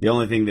 The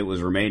only thing that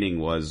was remaining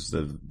was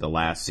the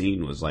last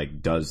scene was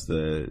like, does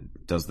the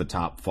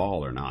top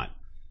fall or not?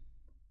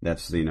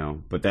 That's,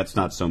 but that's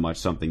not so much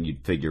something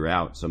you'd figure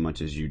out so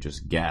much as you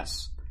just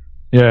guess.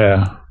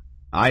 Yeah.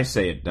 I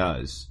say it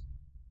does.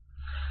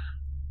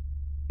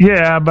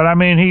 Yeah, but I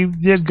mean, he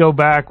did go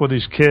back with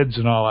his kids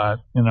and all that,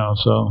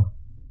 so.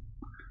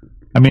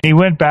 I mean, he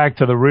went back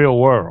to the real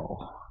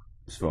world.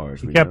 As far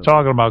as he kept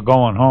talking about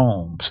going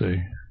home,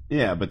 see.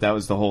 Yeah, but that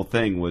was the whole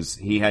thing, was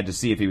he had to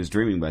see if he was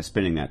dreaming by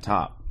spinning that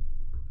top.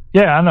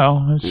 Yeah, I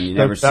know. And you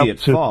never see it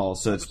fall,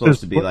 so it's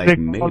supposed to be like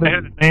maybe. They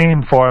had a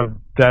name for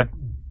that,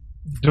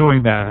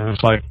 doing that. It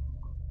was like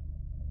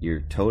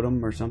your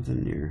totem or something.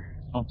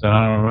 Something,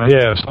 I don't remember.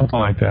 Yeah, something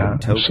like that.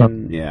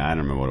 Token? Yeah, I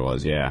don't remember what it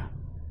was. Yeah,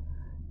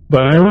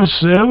 but it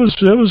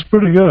was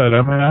pretty good.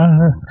 I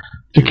mean,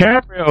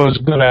 DiCaprio is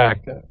a good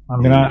actor. I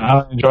mean,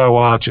 I enjoy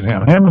watching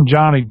him. Him and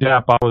Johnny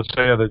Depp, I would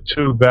say, are the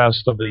two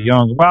best of the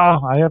young.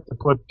 Well, I have to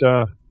put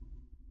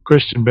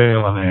Christian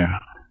Bale in there.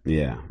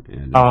 Yeah.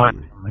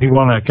 He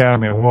won an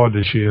Academy Award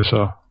this year,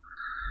 so.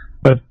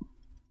 But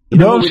we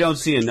don't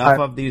see enough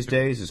of these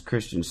days is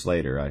Christian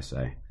Slater, I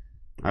say.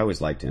 I always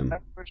liked him.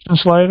 Christian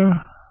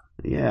Slater?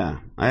 Yeah.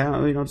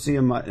 We don't see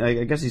him.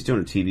 I guess he's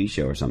doing a TV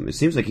show or something. It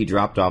seems like he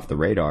dropped off the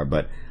radar,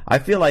 but I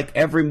feel like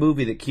every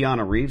movie that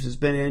Keanu Reeves has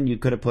been in, you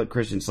could have put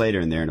Christian Slater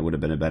in there and it would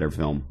have been a better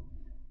film.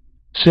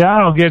 See, I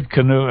don't get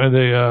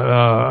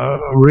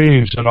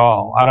Reeves at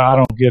all. I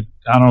don't get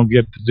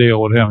the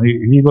deal with him.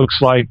 He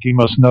looks like he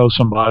must know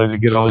somebody to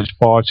get all these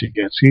parts he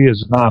gets. He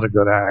is not a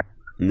good actor.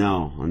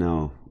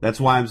 No. That's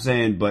why I'm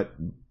saying, but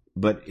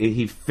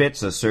he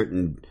fits a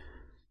certain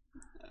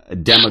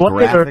demographic,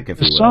 Slater,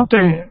 if you will.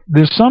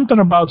 There's something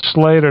about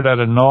Slater that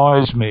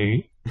annoys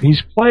me.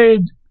 He's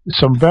played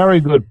some very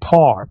good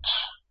parts.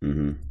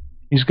 Mm-hmm.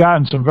 He's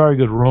gotten some very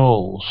good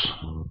roles.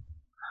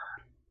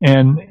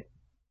 And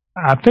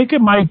I think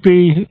it might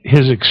be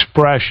his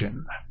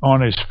expression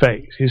on his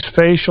face. His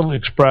facial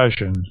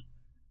expression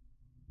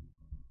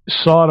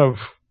sort of,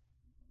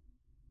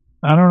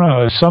 I don't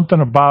know, there's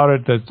something about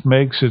it that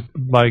makes it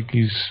like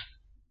he's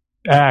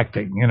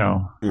acting,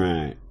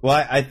 Right.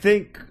 Well, I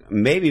think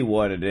maybe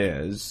what it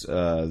is,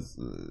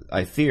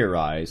 I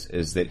theorize,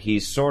 is that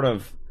he's sort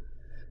of,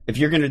 if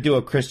you're going to do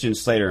a Christian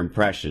Slater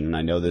impression, and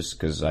I know this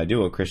because I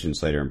do a Christian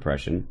Slater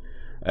impression,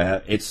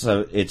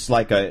 it's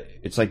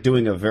like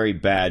doing a very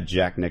bad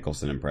Jack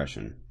Nicholson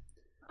impression.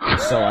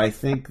 So I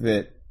think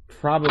that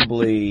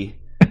probably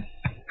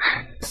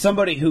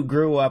somebody who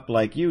grew up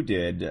like you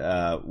did,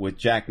 with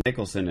Jack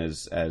Nicholson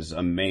as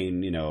a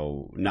main,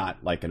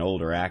 not like an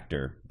older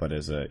actor, but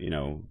as a,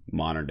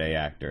 modern day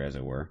actor, as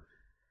it were.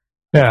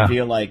 Yeah. I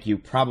feel like you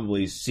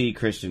probably see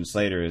Christian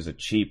Slater as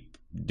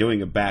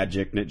doing a bad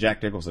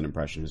Jack Nicholson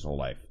impression his whole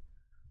life.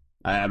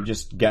 I'm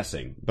just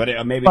guessing, but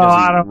maybe it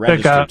doesn't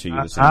register to you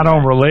the same way. I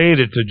don't relate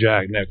it to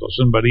Jack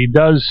Nicholson, but he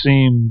does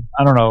seem,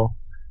 I don't know.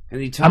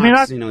 And he talks, he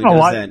does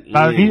that.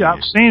 Yeah.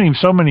 I've seen him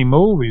so many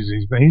movies.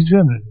 He's been,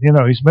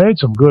 he's made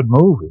some good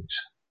movies.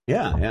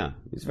 Yeah,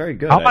 he's very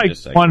good. I like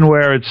the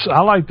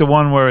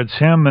one where it's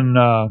him and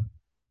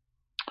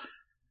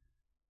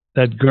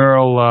that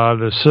girl,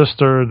 the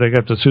sister. They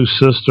got the two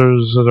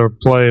sisters that are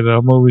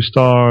the movie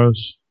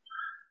stars.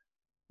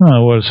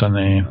 Oh, what is her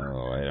name?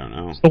 Oh, I don't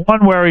know. It's the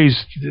one where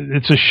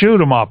it's a shoot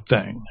 'em up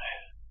thing.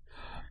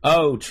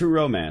 Oh, True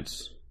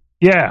Romance.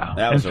 Yeah,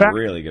 that was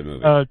really good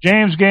movie.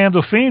 James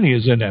Gandolfini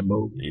is in that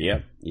movie.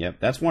 Yep.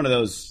 That's one of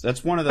those.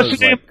 What's the name of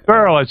the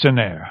girl that's in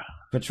there?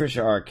 Patricia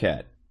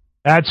Arquette.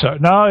 That's her.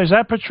 No, is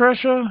that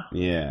Patricia?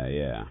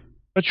 Yeah.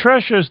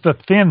 Patricia's the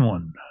thin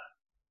one.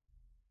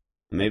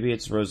 Maybe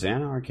it's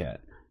Rosanna Arquette.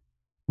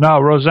 No,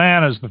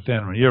 Rosanna's the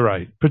thin one. You're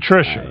right.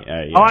 Patricia.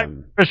 Yeah. I like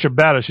Patricia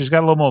better. She's got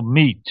a little more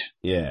meat.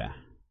 Yeah.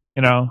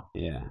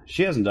 Yeah.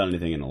 She hasn't done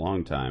anything in a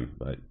long time,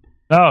 but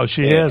no,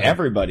 she is.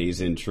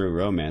 Everybody's in True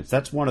Romance.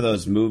 That's one of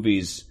those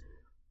movies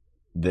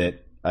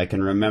that I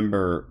can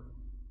remember.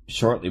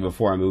 Shortly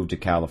before I moved to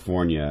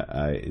California,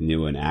 I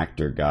knew an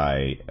actor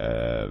guy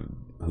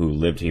who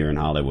lived here in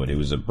Hollywood. He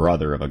was a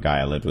brother of a guy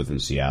I lived with in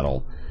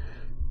Seattle.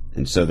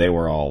 And so they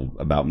were all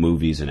about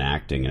movies and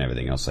acting and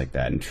everything else like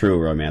that. And True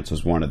Romance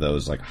was one of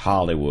those like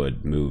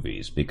Hollywood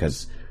movies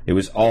because it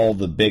was all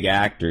the big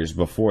actors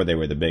before they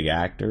were the big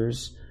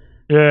actors.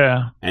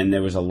 Yeah. And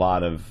there was a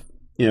lot of,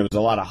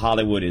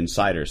 Hollywood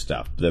insider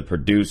stuff. The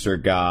producer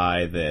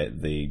guy,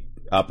 the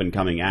up and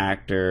coming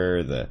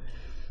actor, the,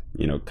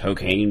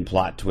 cocaine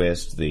plot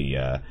twist,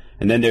 and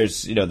then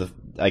there's,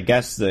 I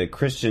guess the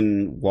Christopher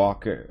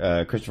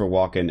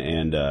Walken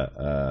and,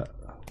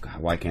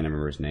 why can't I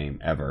remember his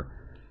name ever?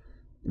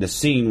 The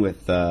scene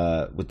with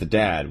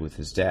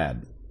his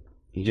dad.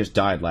 He just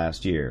died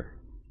last year.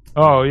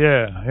 Oh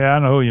yeah, I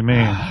know who you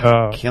mean.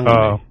 Killing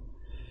me.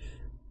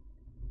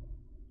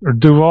 Or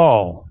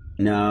Duvall.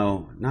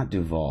 No, not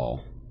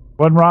Duvall.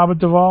 Wasn't Robert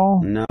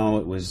Duvall? No,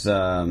 it was.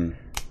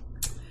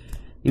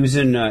 He was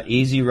in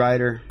Easy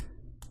Rider.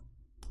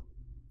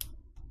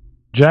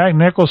 Jack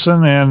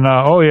Nicholson and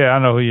I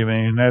know who you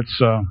mean. That's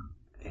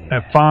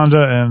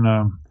Fonda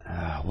and.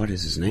 What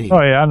is his name?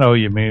 Oh yeah, I know who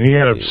you mean. He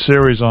had a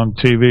series on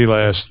TV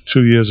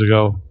 2 years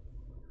ago.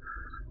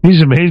 He's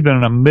been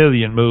in a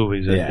million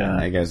movies.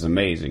 That guy's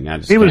amazing.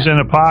 He was in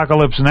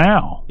Apocalypse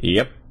Now.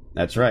 Yep,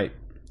 that's right.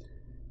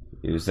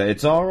 He was.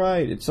 It's all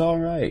right. It's all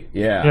right.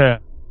 Yeah. Yeah.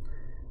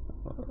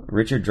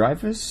 Richard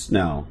Dreyfuss?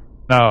 No.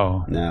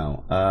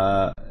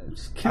 I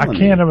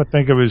can't ever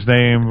think of his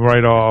name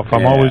right off.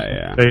 I'm always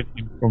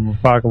from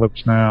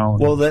Apocalypse Now.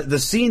 Well, the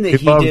scene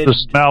that he loves the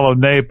smell of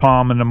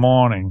napalm in the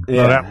morning.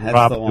 Yeah,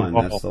 that's the one.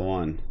 That's the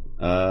one.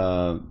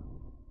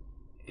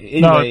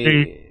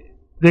 Anyway,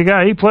 the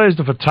guy, he plays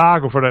the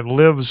photographer that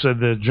lives in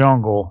the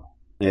jungle.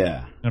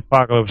 Yeah. In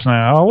Apocalypse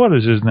Now. Oh, what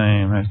is his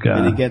name? That guy.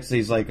 And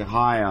he's like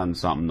high on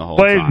something the whole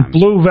time. Played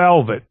Blue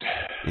Velvet.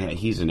 Yeah,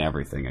 he's in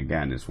everything.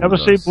 Again, it's one ever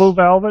of those... seen Blue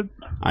Velvet?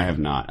 I have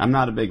not. I'm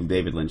not a big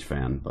David Lynch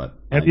fan, but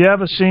have you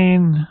ever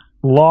seen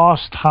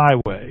Lost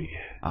Highway?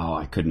 Oh,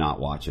 I could not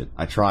watch it.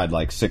 I tried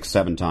like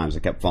 6-7 times. I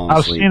kept falling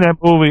asleep. I've seen that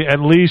movie at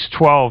least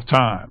 12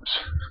 times.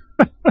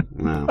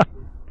 Wow.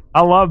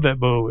 I love that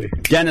movie.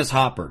 Dennis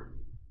Hopper.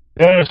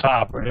 Dennis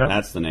Hopper, yeah.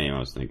 That's the name I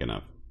was thinking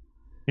of.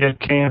 He had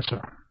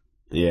cancer.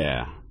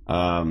 Yeah.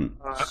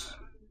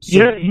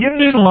 You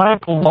didn't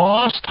like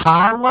Lost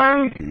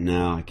Highway?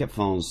 No, I kept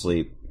falling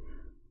asleep.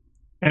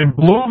 And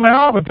Blue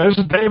Velvet, those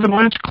are David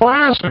Lynch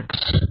classics.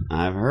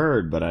 I've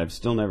heard, but I've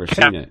still never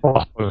seen it.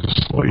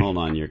 Hold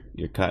on,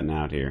 you're cutting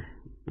out here.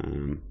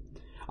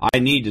 I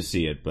need to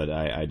see it, but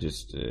I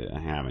just I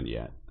haven't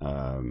yet.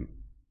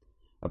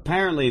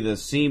 Apparently, the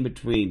scene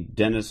between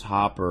Dennis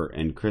Hopper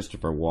and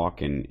Christopher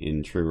Walken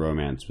in True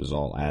Romance was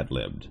all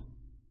ad-libbed.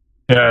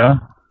 Yeah.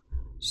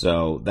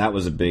 So that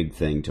was a big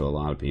thing to a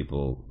lot of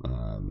people.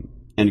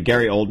 And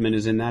Gary Oldman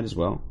is in that as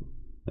well.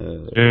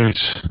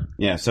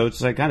 Yeah, so it's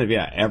like kind of,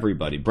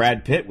 everybody.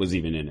 Brad Pitt was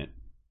even in it.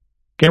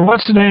 Okay,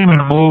 what's the name of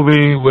the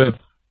movie with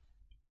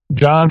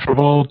John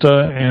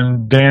Travolta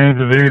and Danny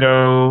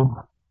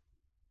DeVito?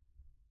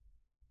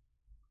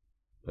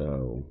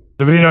 Oh.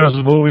 DeVito's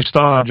a movie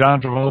star,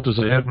 John Travolta's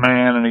a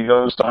hitman, and he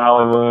goes to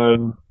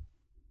Hollywood.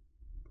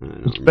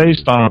 It's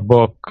based on a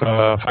book,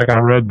 if I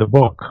read the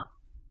book.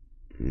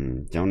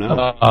 Don't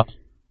know.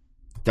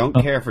 Don't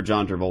care for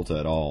John Travolta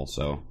at all,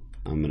 so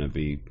I'm going to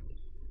be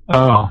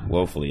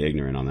woefully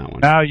ignorant on that one.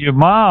 Now, your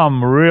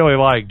mom really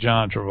liked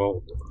John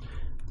Travolta.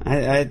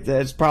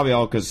 It's probably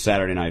all because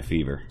Saturday Night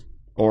Fever.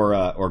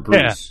 Or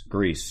Grease. Yeah.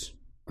 Grease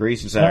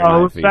and Saturday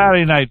Night Fever.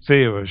 Saturday Night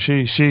Fever.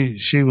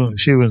 She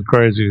was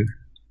crazy.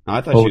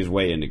 I thought she was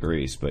way into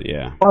Grease, but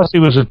yeah. Plus, he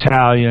was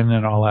Italian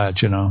and all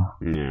that,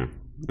 Yeah.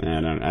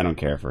 I don't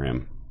care for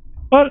him.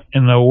 What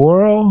in the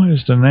world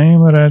is the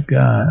name of that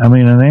guy? I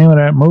mean, the name of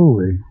that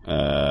movie.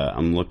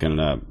 I'm looking it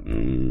up.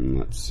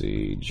 Let's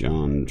see.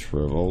 John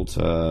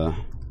Travolta.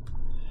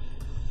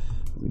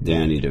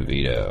 Danny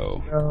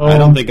DeVito. I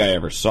don't think I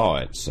ever saw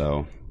it,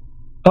 so...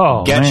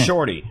 Get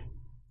Shorty.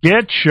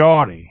 Get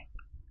Shorty.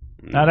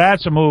 Now,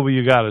 that's a movie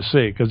you got to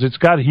see, because it's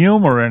got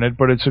humor in it,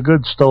 but it's a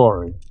good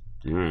story.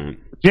 All right.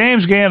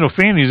 James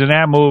Gandolfini's in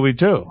that movie,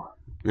 too.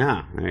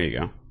 Yeah, there you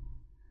go.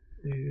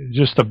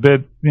 Just a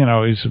bit,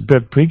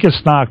 he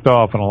gets knocked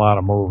off in a lot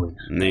of movies.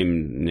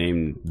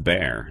 Named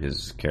Bear.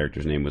 His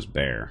character's name was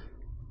Bear.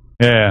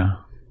 Yeah.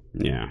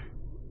 Yeah.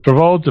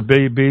 Travolta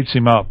beats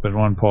him up at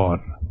one part.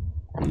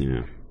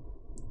 Yeah.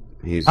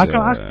 I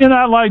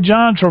cannot like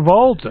John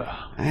Travolta.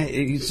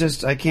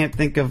 I can't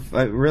think of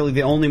really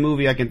the only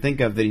movie I can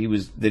think of that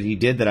he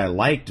did that I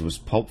liked was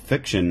Pulp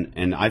Fiction,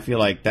 and I feel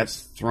like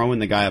that's throwing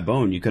the guy a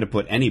bone. You could have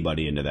put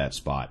anybody into that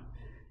spot.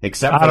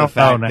 Except for the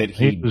fact that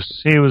he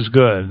was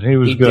good.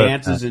 He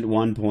dances at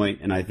one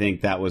point, and I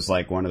think that was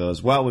like one of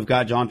those, well, we've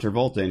got John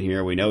Travolta in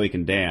here, we know he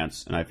can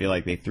dance, and I feel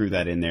like they threw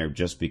that in there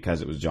just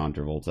because it was John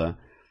Travolta.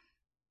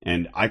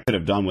 And I could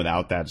have done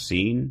without that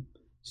scene,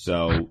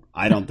 so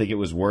I don't think it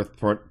was worth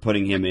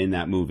putting him in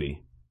that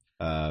movie.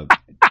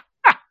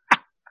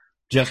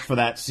 Just for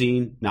that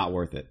scene, not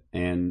worth it.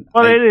 And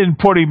they didn't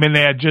put him in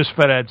there just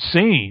for that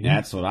scene.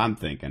 That's what I'm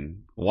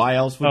thinking. Why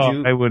else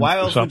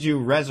would you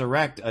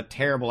resurrect a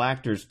terrible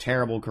actor's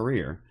terrible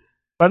career?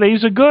 But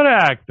he's a good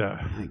actor.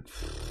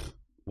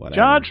 Whatever.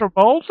 John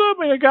Travolta, I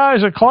mean, the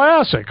guy's a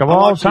classic of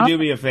all time. Do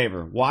me a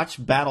favor.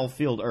 Watch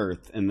Battlefield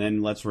Earth, and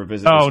then let's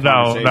revisit this No,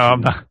 conversation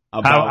I'm not.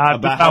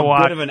 about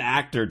how good of an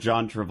actor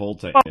John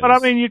Travolta is. But I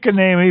mean, you can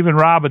name even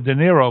Robert De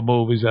Niro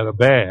movies that are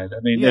bad. I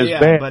mean,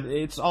 bad. But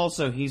it's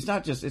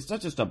not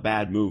just a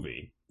bad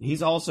movie.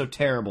 He's also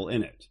terrible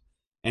in it.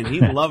 And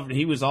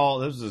this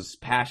was his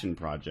passion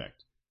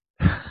project.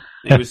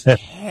 It was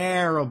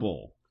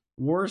terrible.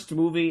 Worst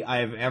movie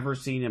I have ever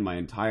seen in my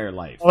entire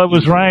life. Well, it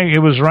was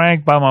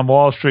ranked by my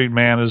Wall Street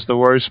man as the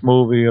worst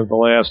movie of the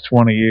last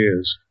 20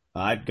 years.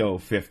 I'd go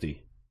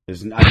 50.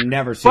 I've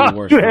never seen a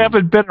worse movie. You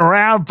haven't been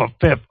around for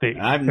 50.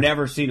 I've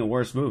never seen a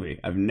worse movie.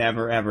 I've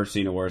never, ever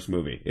seen a worse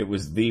movie. It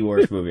was the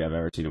worst movie I've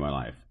ever seen in my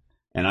life.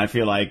 And I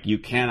feel like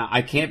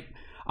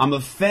I'm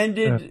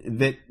offended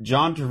that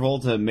John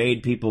Travolta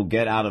made people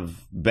get out of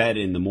bed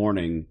in the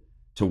morning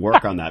to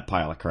work on that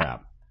pile of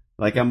crap.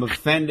 Like, I'm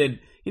offended.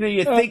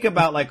 You think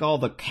about like all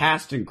the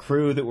cast and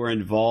crew that were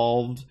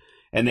involved,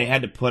 and they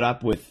had to put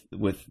up with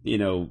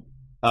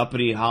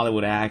uppity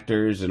Hollywood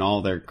actors and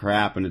all their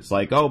crap, and it's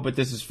like, oh, but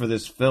this is for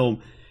this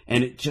film,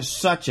 and it's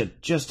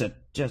just a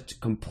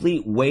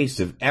complete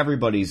waste of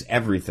everybody's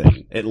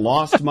everything. It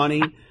lost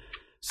money,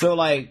 so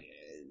like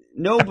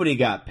nobody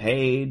got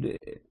paid.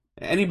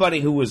 Anybody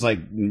who was like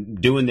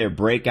doing their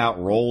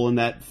breakout role in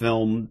that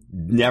film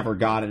never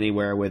got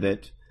anywhere with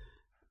it.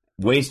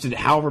 Wasted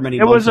however many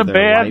months of their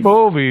life. It was a bad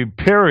movie,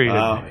 period.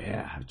 Oh,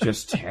 yeah,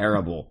 just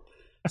terrible.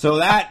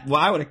 So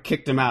I would have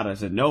kicked him out. I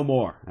said, no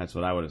more. That's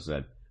what I would have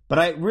said. But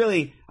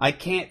I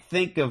can't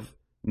think of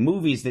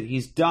movies that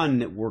he's done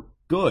that were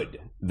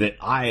good, that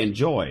I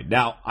enjoyed.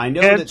 Now, I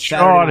know that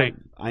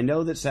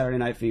Saturday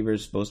Night Fever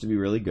is supposed to be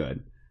really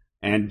good,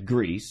 and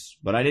Grease,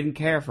 but I didn't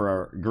care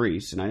for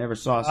Grease, and I never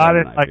saw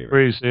Saturday Night Fever. I didn't like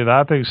Grease either.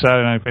 I think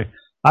Saturday Night Fever.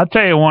 I'll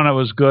tell you one that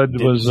was good.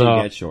 Didn't see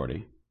Get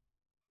Shorty.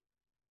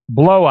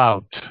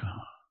 Blowout.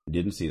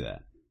 Didn't see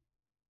that.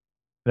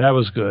 That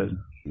was good.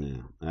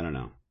 Yeah, I don't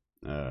know.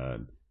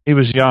 He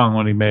was young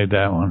when he made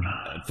that one.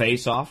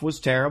 Face Off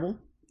was terrible.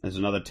 There's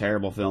another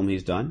terrible film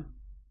he's done.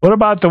 What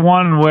about the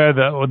one where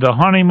the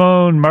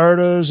honeymoon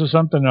murders or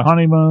something? The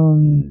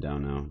honeymoon?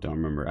 Don't know. Don't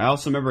remember. I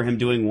also remember him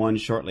doing one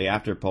shortly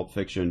after Pulp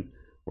Fiction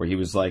where he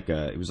was like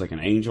an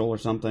angel or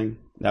something.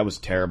 That was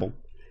terrible.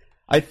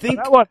 I think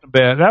that wasn't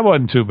bad. That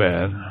wasn't too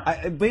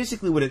bad.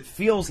 Basically, what it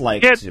feels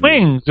like. He had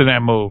wings in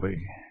that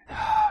movie.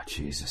 Oh,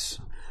 Jesus.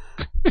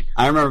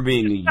 I remember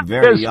being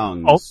very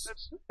young.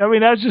 I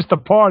mean, that's just the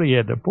part he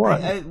had to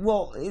play.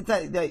 Well,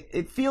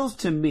 it feels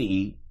to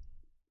me,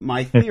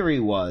 my theory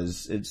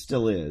was, it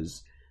still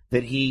is,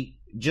 that he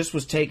just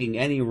was taking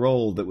any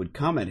role that would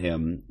come at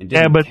him and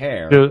didn't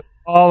care.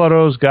 All of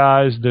those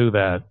guys do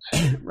that.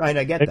 Right,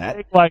 I get they that.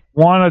 Make like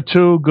 1 or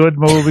 2 good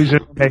movies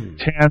and make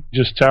 10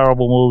 just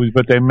terrible movies,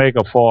 but they make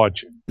a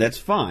fortune. That's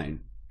fine.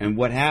 And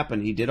what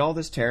happened, he did all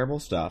this terrible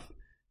stuff.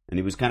 And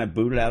he was kind of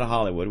booted out of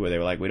Hollywood, where they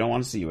were like, "We don't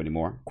want to see you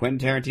anymore." Quentin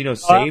Tarantino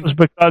saved.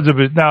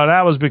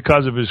 That was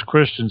because of his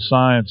Christian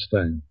Science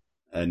thing.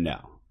 No,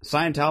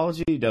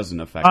 Scientology doesn't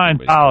affect.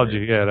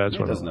 Scientology, yeah, that's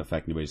what it doesn't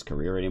affect anybody's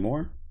career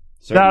anymore.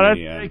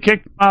 They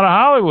kicked him out of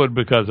Hollywood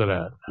because of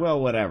that. Well,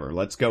 whatever.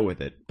 Let's go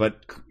with it.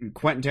 But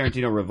Quentin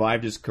Tarantino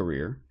revived his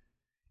career,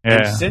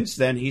 and since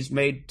then he's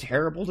made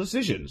terrible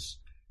decisions.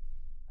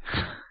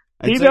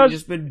 It's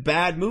just been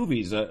bad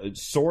movies.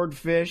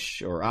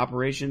 Swordfish or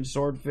Operation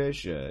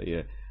Swordfish.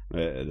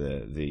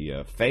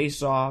 The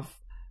Face Off,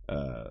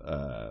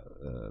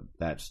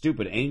 that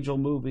stupid Angel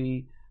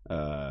movie.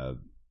 Oh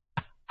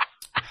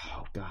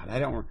God,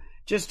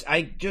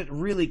 I just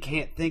really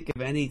can't think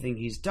of anything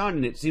he's done,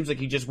 and it seems like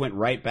he just went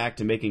right back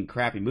to making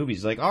crappy movies.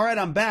 He's like, all right,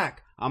 I'm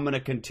back. I'm going to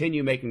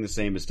continue making the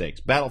same mistakes.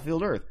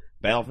 Battlefield Earth.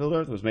 Battlefield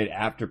Earth was made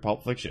after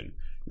Pulp Fiction.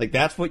 Like,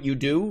 that's what you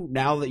do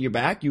now that you're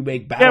back? You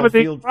make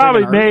Battlefield. Yeah, but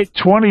they probably made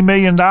 $20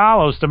 million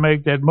to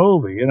make that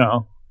movie, you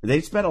know.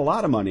 They spent a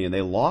lot of money, and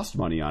they lost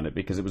money on it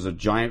because it was a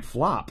giant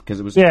flop, because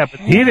it was terrible.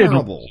 But he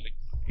didn't.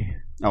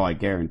 Oh, I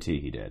guarantee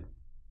he did.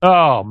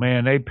 Oh,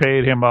 man, they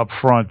paid him up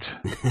front.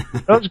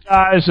 Those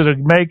guys that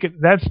make it,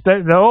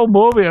 the whole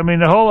movie. I mean,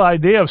 the whole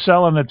idea of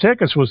selling the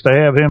tickets was to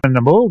have him in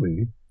the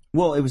movie.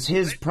 Well, it was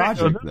his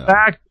project, though.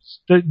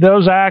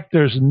 Those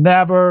actors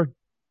never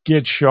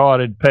get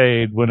shorted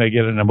paid when they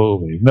get in a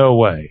movie. No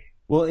way.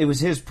 Well, it was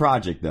his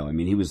project, though. I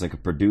mean, he was like a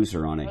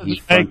producer on it. He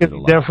fronted a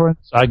lot.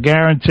 Difference? I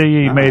guarantee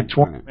you he made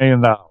 $20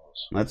 million.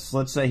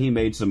 Let's say he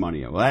made some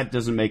money. Well, that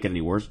doesn't make it any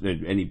worse,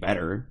 any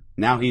better.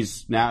 Now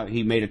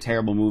he made a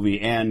terrible movie,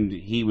 and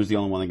he was the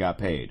only one that got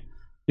paid.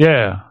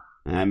 Yeah,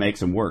 and that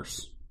makes him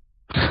worse.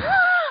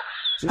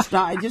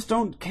 I just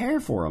don't care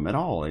for him at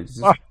all. It's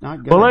just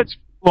not good. Well, let's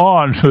move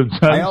on.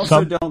 I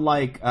also don't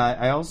like.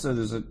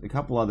 There's a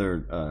couple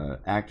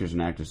other actors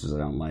and actresses I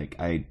don't like.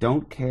 I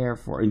don't care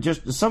for, and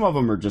just some of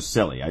them are just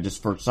silly.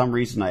 For some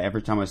reason,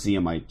 every time I see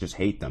them, I just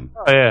hate them.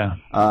 Oh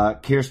yeah.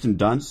 Kirsten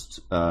Dunst,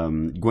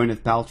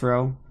 Gwyneth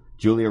Paltrow,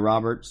 Julia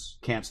Roberts.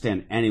 Can't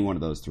stand any one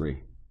of those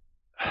three.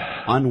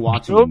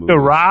 Unwatchable movies.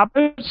 Julia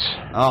Roberts?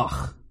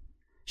 Ugh.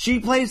 She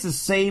plays the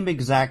same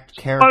exact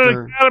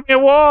character. Academy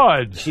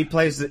Award. She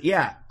plays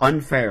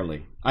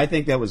unfairly. I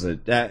think that was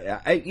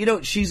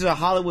she's a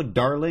Hollywood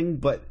darling,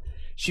 but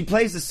she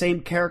plays the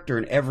same character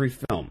in every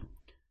film.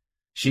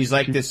 She's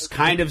like this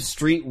kind of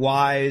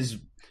streetwise,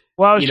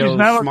 she's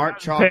never smart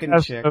chalking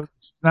chick.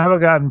 Never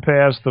gotten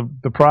past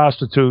the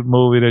prostitute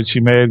movie that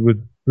she made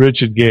with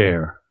Richard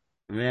Gere.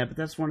 Yeah, but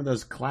that's one of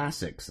those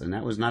classics, and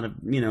that was not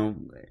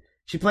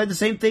she played the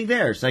same thing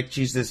there. It's like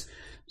she's this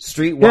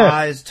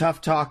streetwise,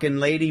 tough-talking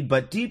lady,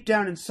 but deep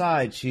down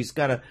inside, she's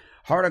got a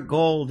heart of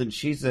gold, and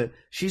she's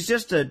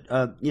just a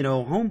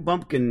home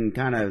bumpkin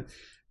kind of,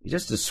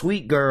 just a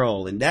sweet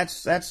girl, and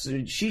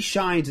she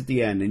shines at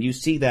the end, and you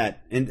see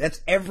that, and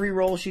that's every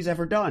role she's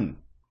ever done.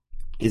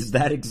 Is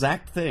that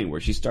exact thing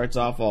where she starts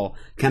off all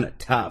kind of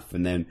tough,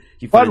 and then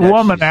you find what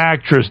woman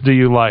actress do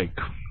you like?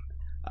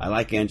 I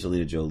like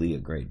Angelina Jolie a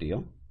great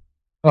deal.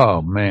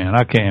 Oh, man,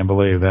 I can't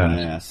believe that.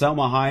 Yeah,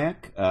 Selma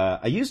Hayek.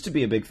 I used to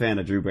be a big fan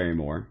of Drew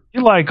Barrymore.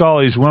 You like all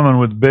these women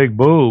with big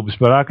boobs,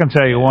 but I can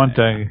tell you one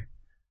thing.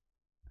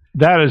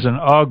 That is an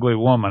ugly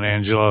woman,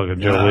 Angelina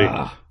Jolie.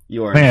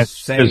 You are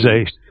insane.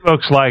 She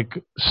looks like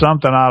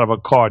something out of a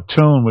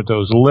cartoon with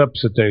those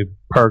lips that they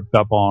perked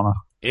up on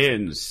her.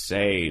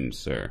 Insane,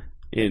 sir.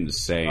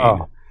 Insane.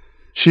 Oh,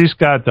 she's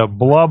got the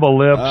blubber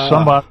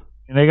lips.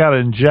 And they got to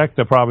inject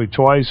her probably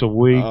twice a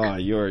week. Oh,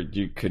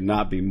 you could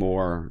not be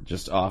more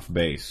just off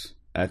base.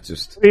 That's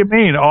just. What do you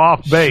mean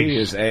off base? She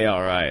is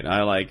all right.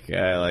 I like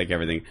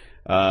everything.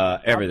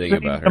 Everything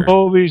about her. The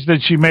movies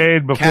that she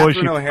made before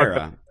Catherine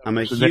O'Hara. I'm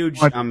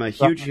a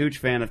huge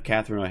fan of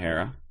Catherine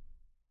O'Hara.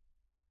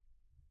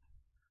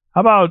 How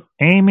about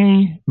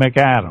Amy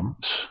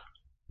McAdams?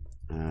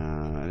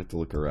 I have to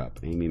look her up.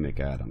 Amy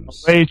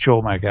McAdams.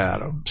 Rachel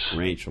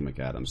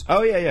McAdams.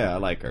 Oh, yeah, I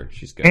like her.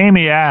 She's good.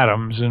 Amy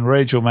Adams and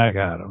Rachel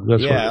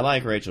McAdams. I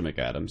like Rachel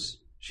McAdams.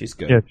 She's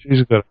good. Yeah,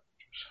 she's good.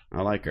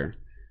 I like her.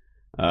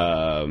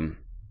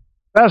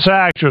 Best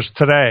actress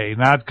today,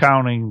 not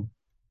counting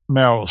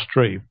Meryl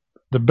Streep.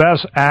 The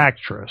best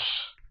actress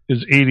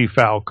is Edie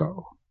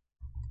Falco.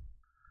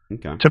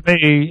 Okay. To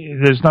me,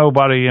 there's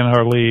nobody in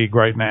her league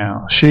right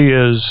now. She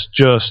is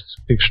just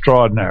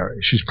extraordinary.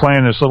 She's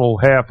playing this little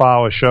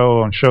half-hour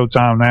show on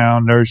Showtime now,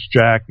 Nurse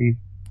Jackie.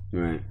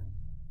 Right.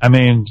 I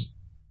mean,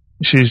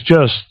 she's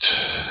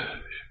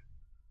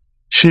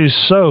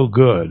so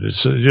good.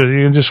 You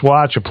can just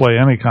watch her play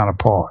any kind of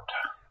part.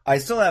 I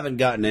still haven't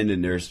gotten into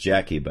Nurse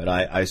Jackie, but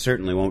I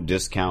certainly won't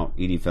discount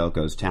Edie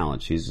Falco's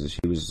talent. She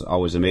was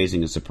always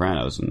amazing in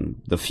Sopranos,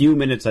 and the few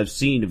minutes I've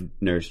seen of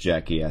Nurse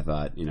Jackie, I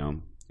thought,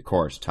 of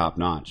course, top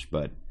notch,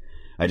 but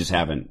I just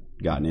haven't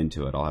gotten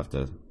into it. I'll have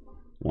to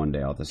one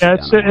day.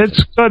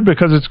 It's good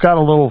because it's got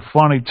a little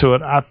funny to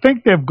it. I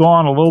think they've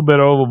gone a little bit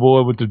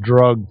overboard with the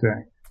drug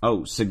thing.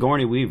 Oh,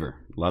 Sigourney Weaver.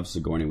 Love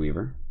Sigourney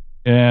Weaver.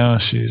 Yeah,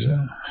 she's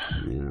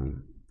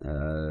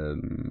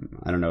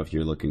I don't know if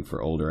you're looking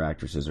for older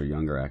actresses or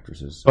younger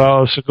actresses.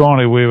 Well,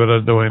 Sigourney Weaver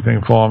doesn't do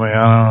anything for me.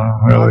 I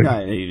don't know,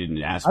 really. You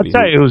didn't ask me. I'll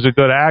tell you who's a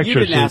good actress. You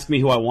didn't ask me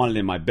who I wanted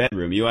in my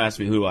bedroom. You asked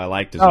me who I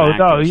liked as an actress.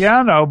 No, yeah,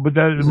 I know, but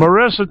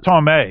Marissa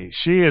Tomei,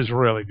 she is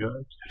really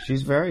good.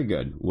 She's very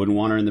good. Wouldn't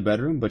want her in the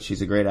bedroom, but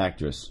she's a great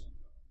actress.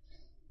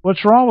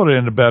 What's wrong with her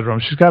in the bedroom?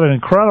 She's got an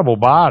incredible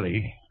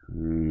body. I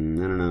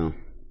don't know.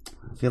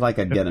 I feel like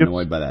I'd get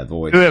annoyed by that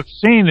voice. If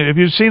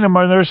you've seen a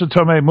Marissa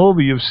Tomei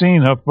movie, you've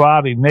seen her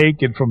body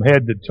naked from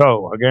head to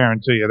toe. I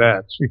guarantee you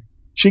that.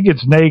 She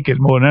gets naked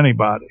more than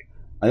anybody.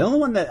 The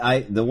one that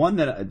I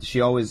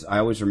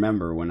always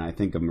remember when I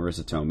think of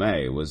Marissa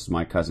Tomei was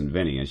My Cousin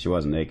Vinny, and she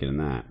wasn't naked in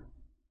that.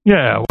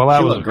 Yeah,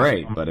 well, she looked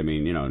great, but I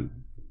mean,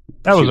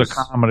 That was a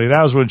comedy.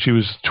 That was when she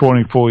was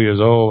 24 years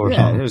old or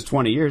something. Yeah, it was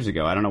 20 years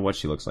ago. I don't know what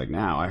she looks like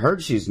now. I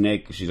heard she's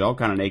naked. She's all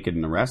kind of naked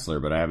in The Wrestler,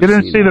 but I haven't seen it.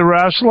 You didn't see The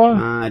Wrestler?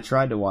 I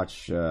tried to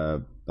watch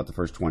about the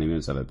first 20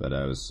 minutes of it, but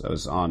I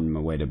was on my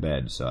way to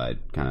bed, so I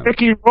kind of...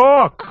 Mickey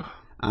Rourke!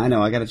 I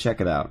know. I got to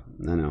check it out.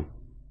 I know.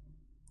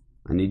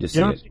 I need to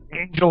see it.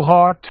 Angel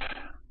Heart?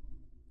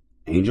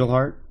 Angel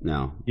Heart?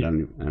 No. Yeah.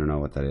 I don't know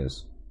what that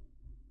is.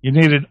 You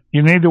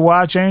need to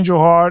watch Angel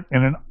Heart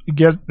and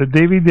get the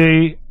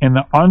DVD in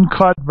the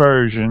uncut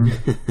version.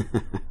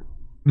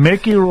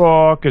 Mickey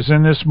Rourke is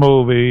in this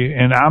movie,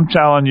 and I'm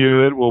telling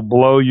you, it will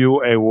blow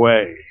you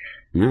away.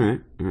 All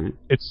right.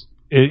 It's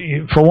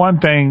for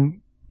one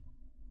thing,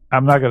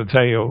 I'm not going to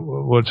tell you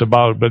what it's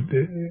about, but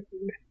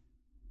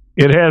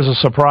it has a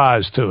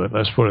surprise to it.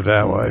 Let's put it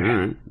that way. All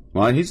right.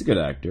 Well, he's a good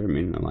actor. I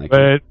mean, I like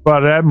it.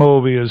 But that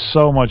movie is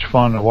so much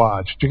fun to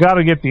watch. You got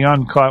to get the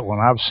uncut one.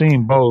 I've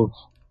seen both.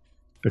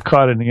 The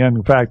cut and the end.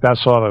 In fact, I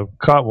saw the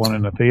cut one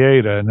in the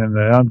theater, and then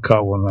the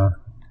uncut one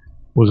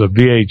was a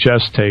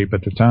VHS tape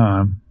at the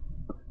time.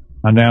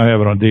 I now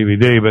have it on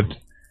DVD. But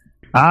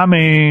I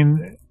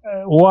mean,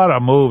 what a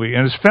movie!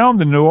 And it's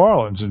filmed in New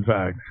Orleans, in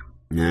fact.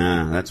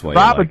 Yeah, that's why.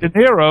 Robert De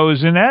Niro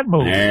is in that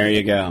movie. There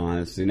you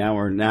go. See,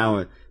 now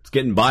it's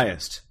getting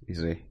biased. You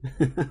see.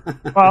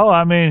 Well,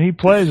 I mean, he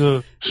plays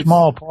a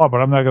small part, but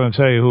I'm not going to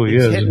tell you who he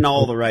is. He's hitting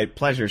all the right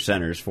pleasure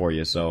centers for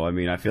you. So I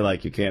mean, I feel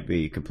like you can't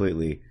be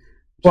completely.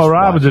 Well,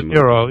 Robert De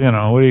Niro,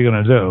 what are you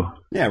going to do?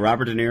 Yeah,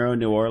 Robert De Niro,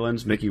 New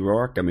Orleans, Mickey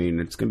Rourke. I mean,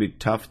 it's going to be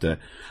tough to...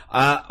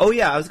 I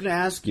was going to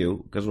ask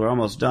you, because we're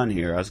almost done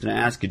here, I was going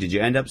to ask you, did you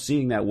end up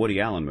seeing that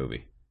Woody Allen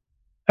movie?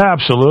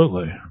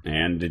 Absolutely.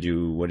 And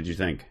what did you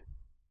think?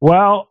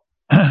 Well,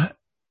 I'm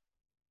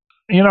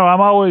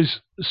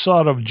always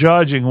sort of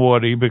judging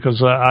Woody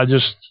because I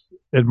just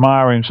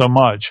admire him so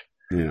much.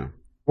 Yeah.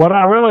 What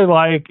I really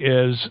like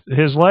is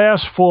his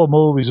last 4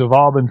 movies have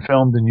all been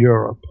filmed in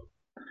Europe.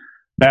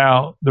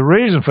 Now, the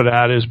reason for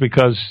that is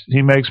because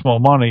he makes more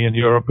money in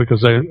Europe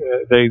because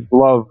they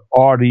love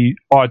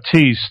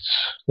artistes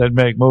that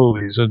make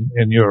movies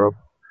in Europe,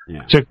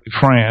 particularly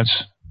France.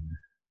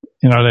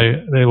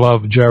 They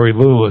love Jerry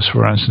Lewis,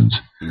 for instance.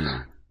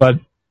 Yeah. But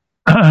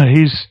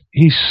he's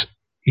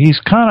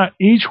kind of,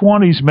 each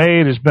one he's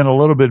made has been a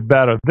little bit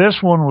better.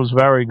 This one was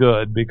very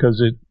good because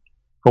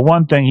for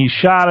one thing, he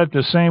shot it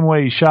the same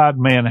way he shot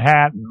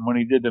Manhattan when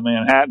he did the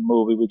Manhattan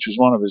movie, which was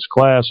one of his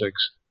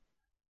classics.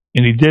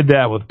 And he did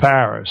that with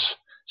Paris.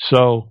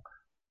 So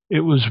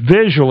it was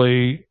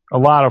visually a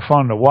lot of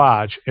fun to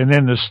watch. And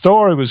then the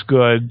story was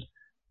good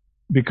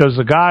because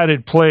the guy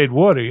that played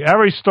Woody,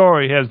 every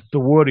story has the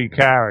Woody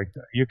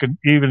character.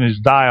 Even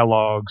his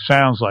dialogue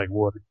sounds like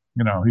Woody.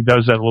 He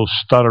does that little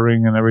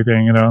stuttering and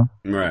everything,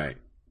 Right.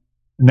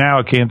 Now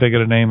I can't think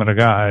of the name of the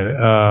guy.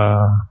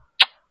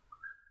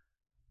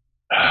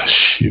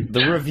 Shoot.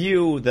 The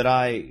review that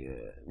I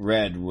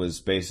read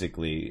was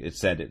basically, it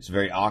said it's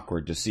very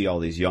awkward to see all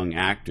these young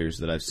actors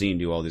that I've seen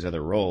do all these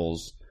other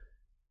roles,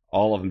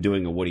 all of them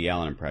doing a Woody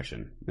Allen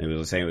impression. They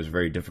were saying it was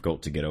very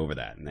difficult to get over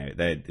that, and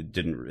it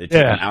took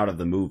them out of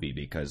the movie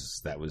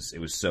because it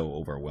was so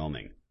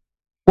overwhelming.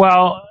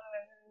 Well,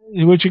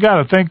 what you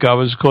got to think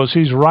of is, of course,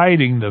 he's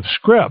writing the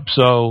script,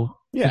 so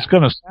it's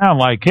going to sound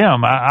like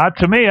him.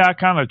 To me, I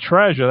kind of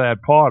treasure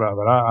that part of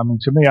it.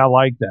 To me, I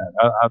like that.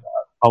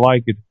 I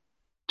like it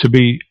to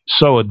be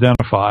so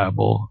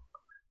identifiable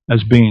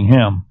as being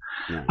him.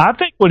 Yeah. I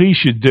think what he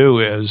should do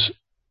is,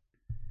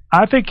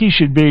 I think he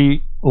should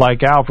be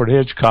like Alfred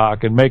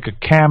Hitchcock and make a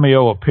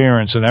cameo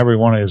appearance in every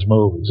one of his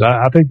movies.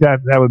 I think that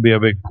would be a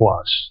big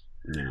plus.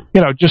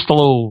 Yeah. Just a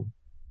little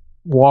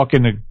walk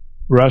in the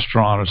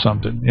restaurant or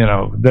something. He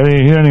don't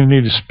even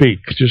need to speak.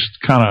 Just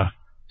kind of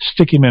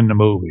stick him in the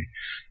movie.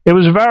 It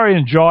was a very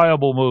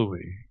enjoyable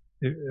movie.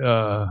 It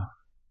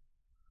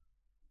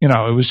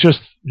was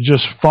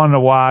just fun to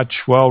watch,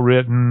 well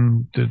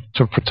written.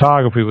 The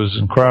photography was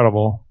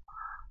incredible.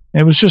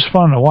 It was just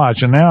fun to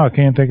watch, and now I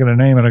can't think of the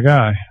name of the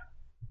guy.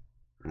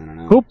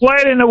 Who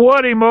played in the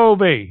Woody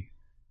movie?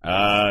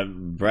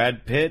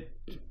 Brad Pitt.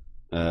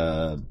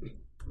 Was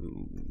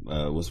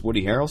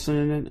Woody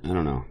Harrelson in it? I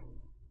don't know.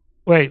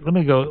 Wait, let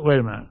me go. Wait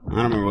a minute. I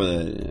don't remember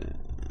whether.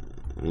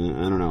 I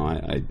don't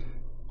know.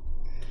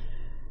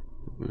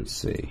 Let's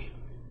see.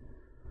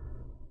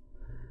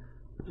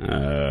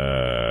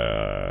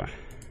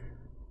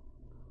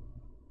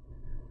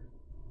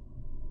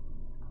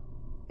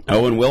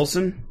 Owen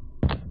Wilson?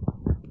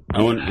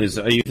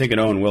 Are you thinking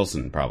Owen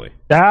Wilson, probably?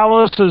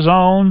 Dallas's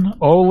own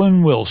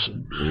Owen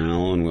Wilson.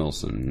 Owen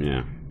Wilson,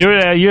 yeah.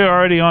 You're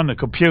already on the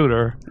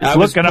computer. I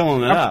was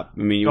pulling it up.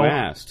 I mean, you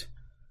asked.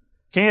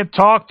 Can't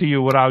talk to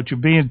you without you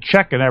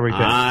checking everything.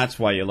 That's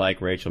why you like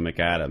Rachel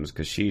McAdams,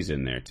 because she's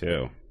in there,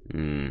 too.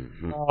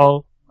 Mm-hmm.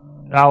 Well,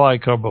 I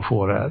like her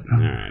before that. All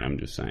right, I'm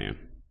just saying.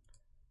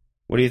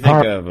 What do you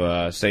think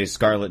of, say,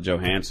 Scarlett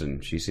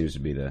Johansson? She seems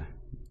to be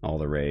all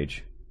the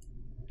rage.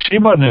 She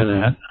wasn't in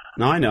that.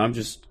 No, I know. I'm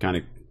just kind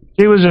of...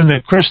 She was in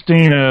the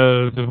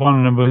Christina, the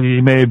one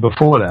he made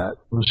before that.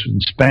 It was in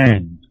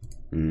Spain.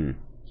 Mm.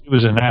 She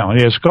was in that one.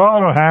 Yeah,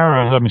 Scarlett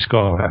O'Hara.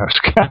 Scarlett O'Hara.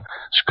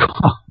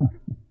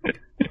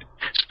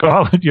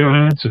 Scarlett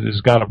Johansson has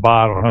got a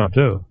bottle on her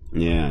too.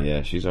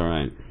 Yeah, she's all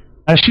right.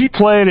 And she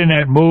played in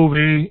that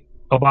movie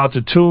about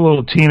the two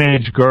little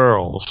teenage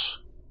girls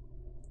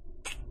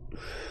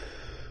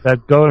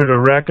that go to the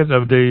record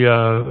of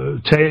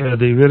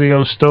the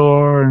video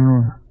store,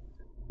 and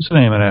what's the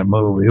name of that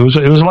movie? It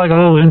was like a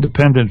little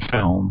independent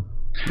film.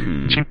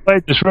 She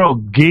played this real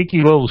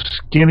geeky, little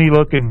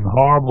skinny-looking,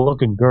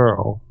 horrible-looking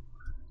girl.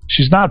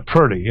 She's not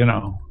pretty, you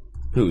know.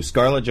 Who?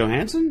 Scarlett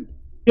Johansson?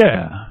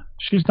 Yeah,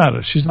 she's not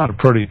a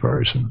pretty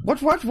person. What?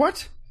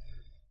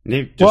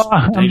 They're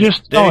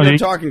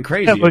talking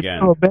crazy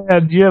again.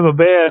 You have a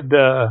bad.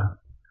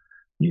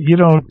 You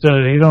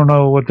don't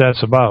know what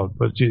that's about,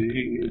 but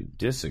you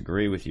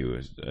disagree with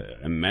you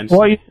immensely.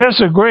 Well, you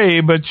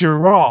disagree, but you're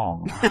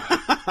wrong.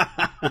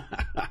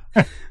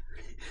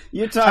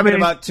 You're talking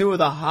about two of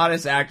the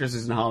hottest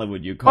actresses in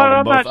Hollywood. You call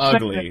them both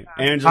ugly.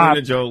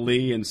 Angelina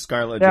Jolie and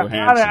Scarlett Johansson.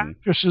 They're hot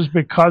actresses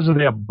because of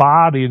their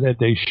body that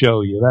they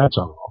show you. That's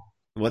all.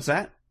 What's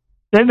that?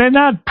 They're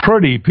not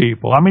pretty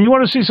people. I mean, you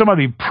want to see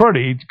somebody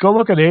pretty, go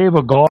look at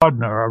Ava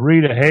Gardner or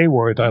Rita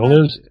Hayworth or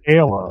Liz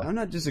Taylor. I'm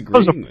not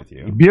disagreeing with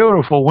you.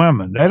 Beautiful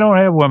women. They don't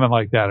have women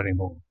like that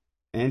anymore.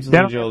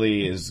 Angelina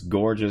Jolie is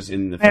gorgeous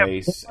in the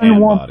face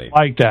and body.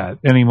 Like that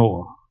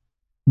anymore.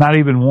 Not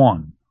even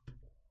one.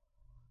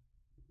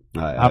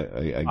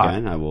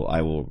 I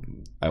will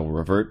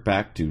revert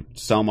back to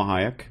Salma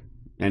Hayek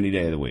any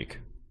day of the week.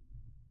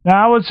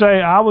 Now,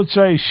 I would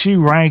say she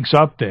ranks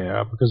up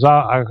there because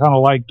I kind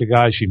of like the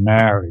guy she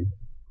married.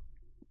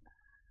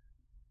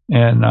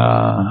 And,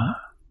 I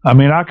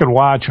could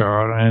watch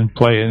her and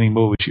play any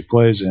movie she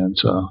plays in,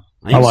 so.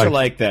 I used to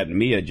like that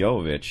Mia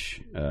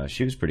Jovovich.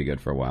 She was pretty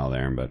good for a while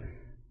there, but.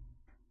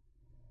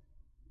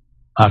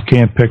 I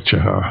can't picture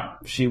her.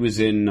 She was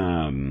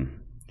in,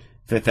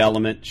 Fifth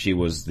Element. She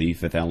was the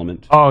Fifth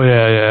Element. Oh,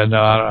 yeah. No,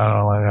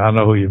 I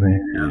know who you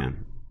mean. Yeah.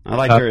 I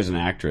like her as an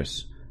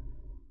actress.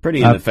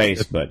 Pretty in the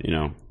face, but,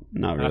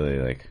 not really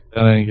like...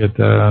 I didn't get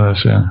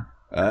that.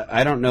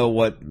 I don't know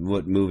what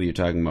movie you're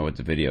talking about with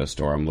the video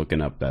store. I'm looking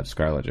up that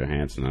Scarlett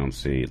Johansson. I don't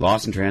see...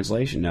 Lost in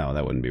Translation? No,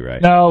 that wouldn't be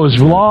right. No, it was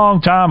a long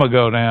time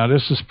ago now.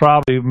 This is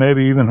probably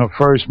maybe even her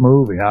first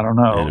movie. I don't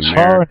know. It was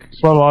her and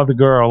the little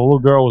girl. The little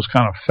girl was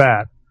kind of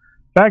fat.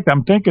 In fact,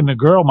 I'm thinking the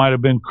girl might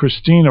have been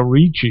Christina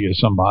Ricci or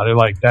somebody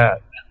like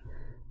that.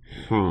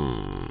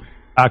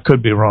 I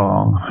could be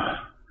wrong.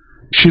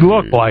 She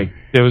looked like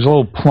there was a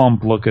little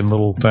plump-looking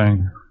little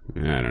thing. I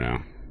don't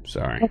know.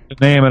 Sorry. What's the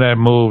name of that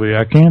movie?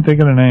 I can't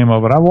think of the name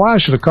of it. I've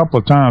watched it a couple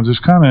of times. It's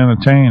kind of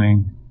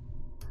entertaining.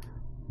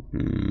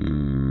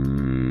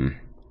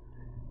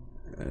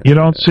 You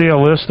don't see a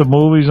list of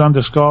movies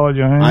under Scarlett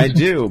Johansson? I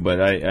do, but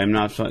I'm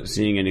not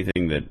seeing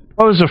anything that...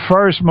 What was the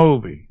first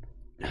movie?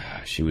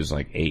 She was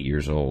like 8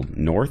 years old.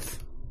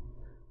 North?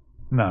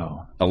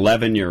 No.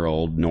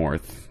 11-year-old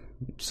North.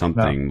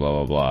 Something,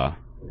 blah, blah, blah.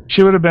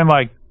 She would have been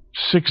like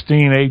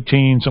 16,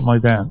 18, something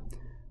like that.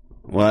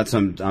 Well,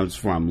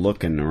 that's where I'm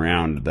looking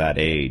around that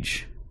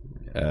age.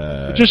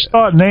 Just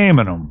start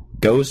naming them.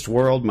 Ghost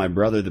World, My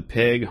Brother the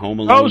Pig, Home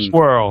Alone. Ghost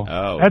World.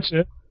 Oh. That's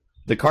it.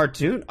 The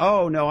cartoon?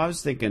 Oh, no, I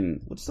was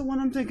thinking... What's the one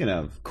I'm thinking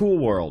of? Cool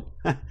World.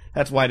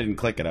 That's why I didn't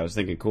click it. I was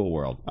thinking Cool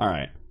World. All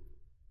right.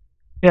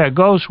 Yeah,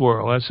 Ghost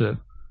World. That's it.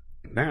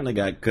 Apparently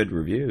got good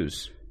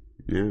reviews.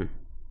 Yeah.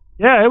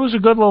 Yeah, it was a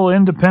good little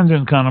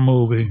independent kind of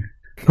movie.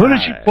 Who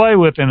did she play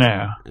with in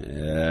there?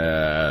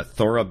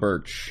 Thora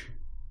Birch.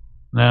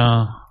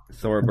 No.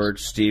 Thora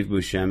Birch, Steve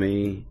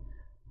Buscemi,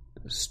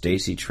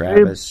 Stacey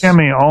Travis. Steve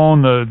Buscemi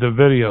owned the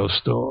video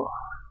store.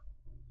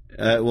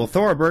 Well,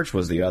 Thora Birch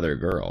was the other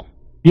girl.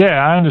 Yeah,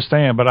 I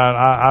understand, but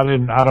I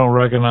don't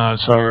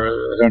recognize her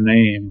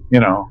name.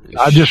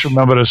 I just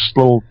remember this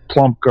little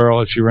plump girl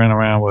that she ran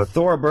around with.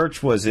 Thora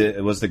Birch was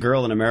the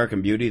girl in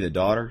American Beauty, the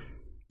daughter.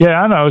 Yeah,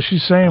 I know.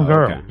 She's the same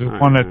girl. Okay. The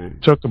one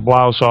that took the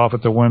blouse off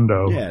at the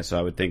window. Yeah, so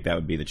I would think that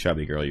would be the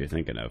chubby girl you're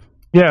thinking of.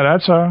 Yeah,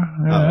 that's her.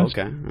 Yeah,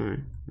 okay. All right.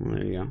 Well,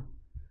 there you go.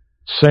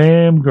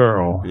 Same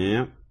girl.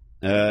 Yeah.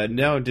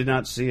 No, did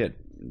not see it.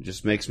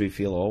 Just makes me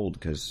feel old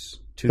because...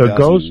 The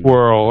Ghost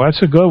World.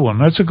 That's a good one.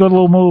 That's a good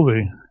little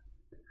movie.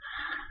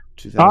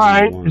 All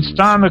right, it's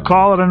time to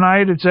call it a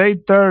night. It's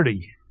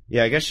 8:30.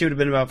 Yeah, I guess she would have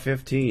been about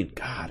 15.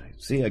 God,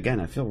 see, again,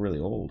 I feel really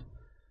old.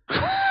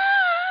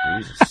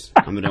 Jesus,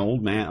 I'm an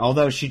old man.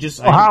 Although she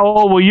just... how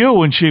old were you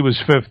when she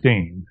was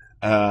 15?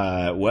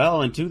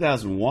 Well, in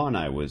 2001,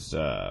 I was,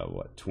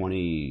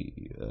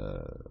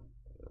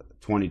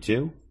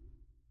 22?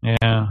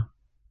 Yeah.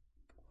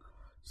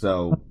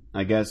 So,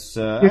 I guess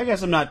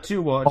I'm not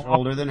too much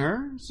older than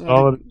her.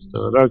 So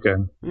okay.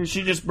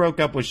 She just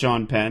broke up with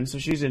Sean Penn, so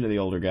she's into the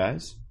older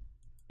guys.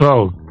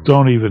 Oh,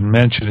 don't even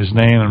mention his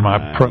name in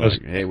my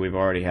presence. Hey, we've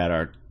already had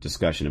our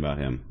discussion about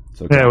him.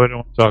 It's okay. Yeah, we don't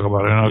want to talk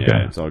about it. Okay.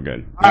 Yeah, it's all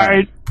good. All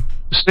right.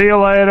 See you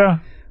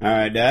later. All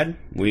right, Dad.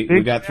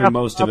 We got through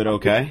most of it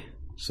okay.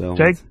 So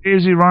take it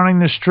easy running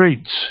the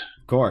streets.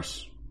 Of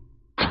course.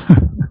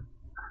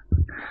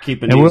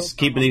 keeping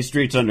these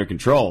streets under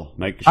control.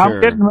 Make sure.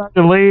 I'm getting ready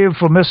to leave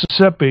for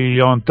Mississippi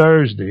on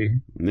Thursday.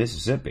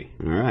 Mississippi.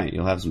 All right.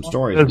 You'll have some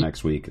stories for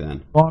next week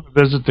then. I want to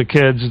visit the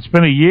kids. It's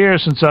been a year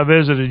since I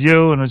visited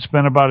you, and it's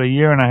been about a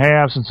year and a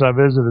half since I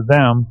visited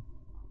them.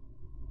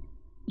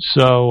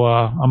 So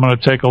I'm going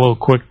to take a little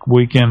quick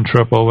weekend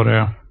trip over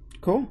there.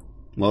 Cool.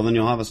 Well, then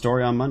you'll have a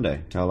story on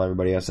Monday. Tell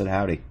everybody I said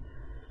howdy.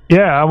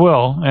 Yeah, I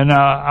will. And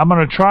I'm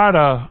going to try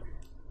to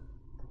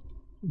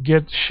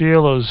get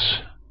Sheila's...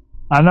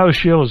 I know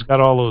Sheila's got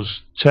all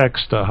those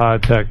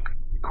high-tech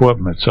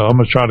equipment, so I'm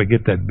going to try to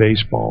get that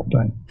baseball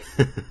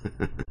thing.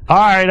 All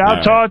right,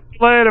 I'll talk to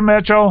you later,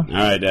 Mitchell. All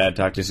right, Dad.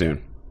 Talk to you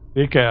soon.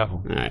 Be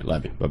careful. All right,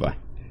 love you. Bye-bye.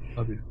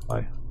 Love you.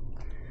 Bye.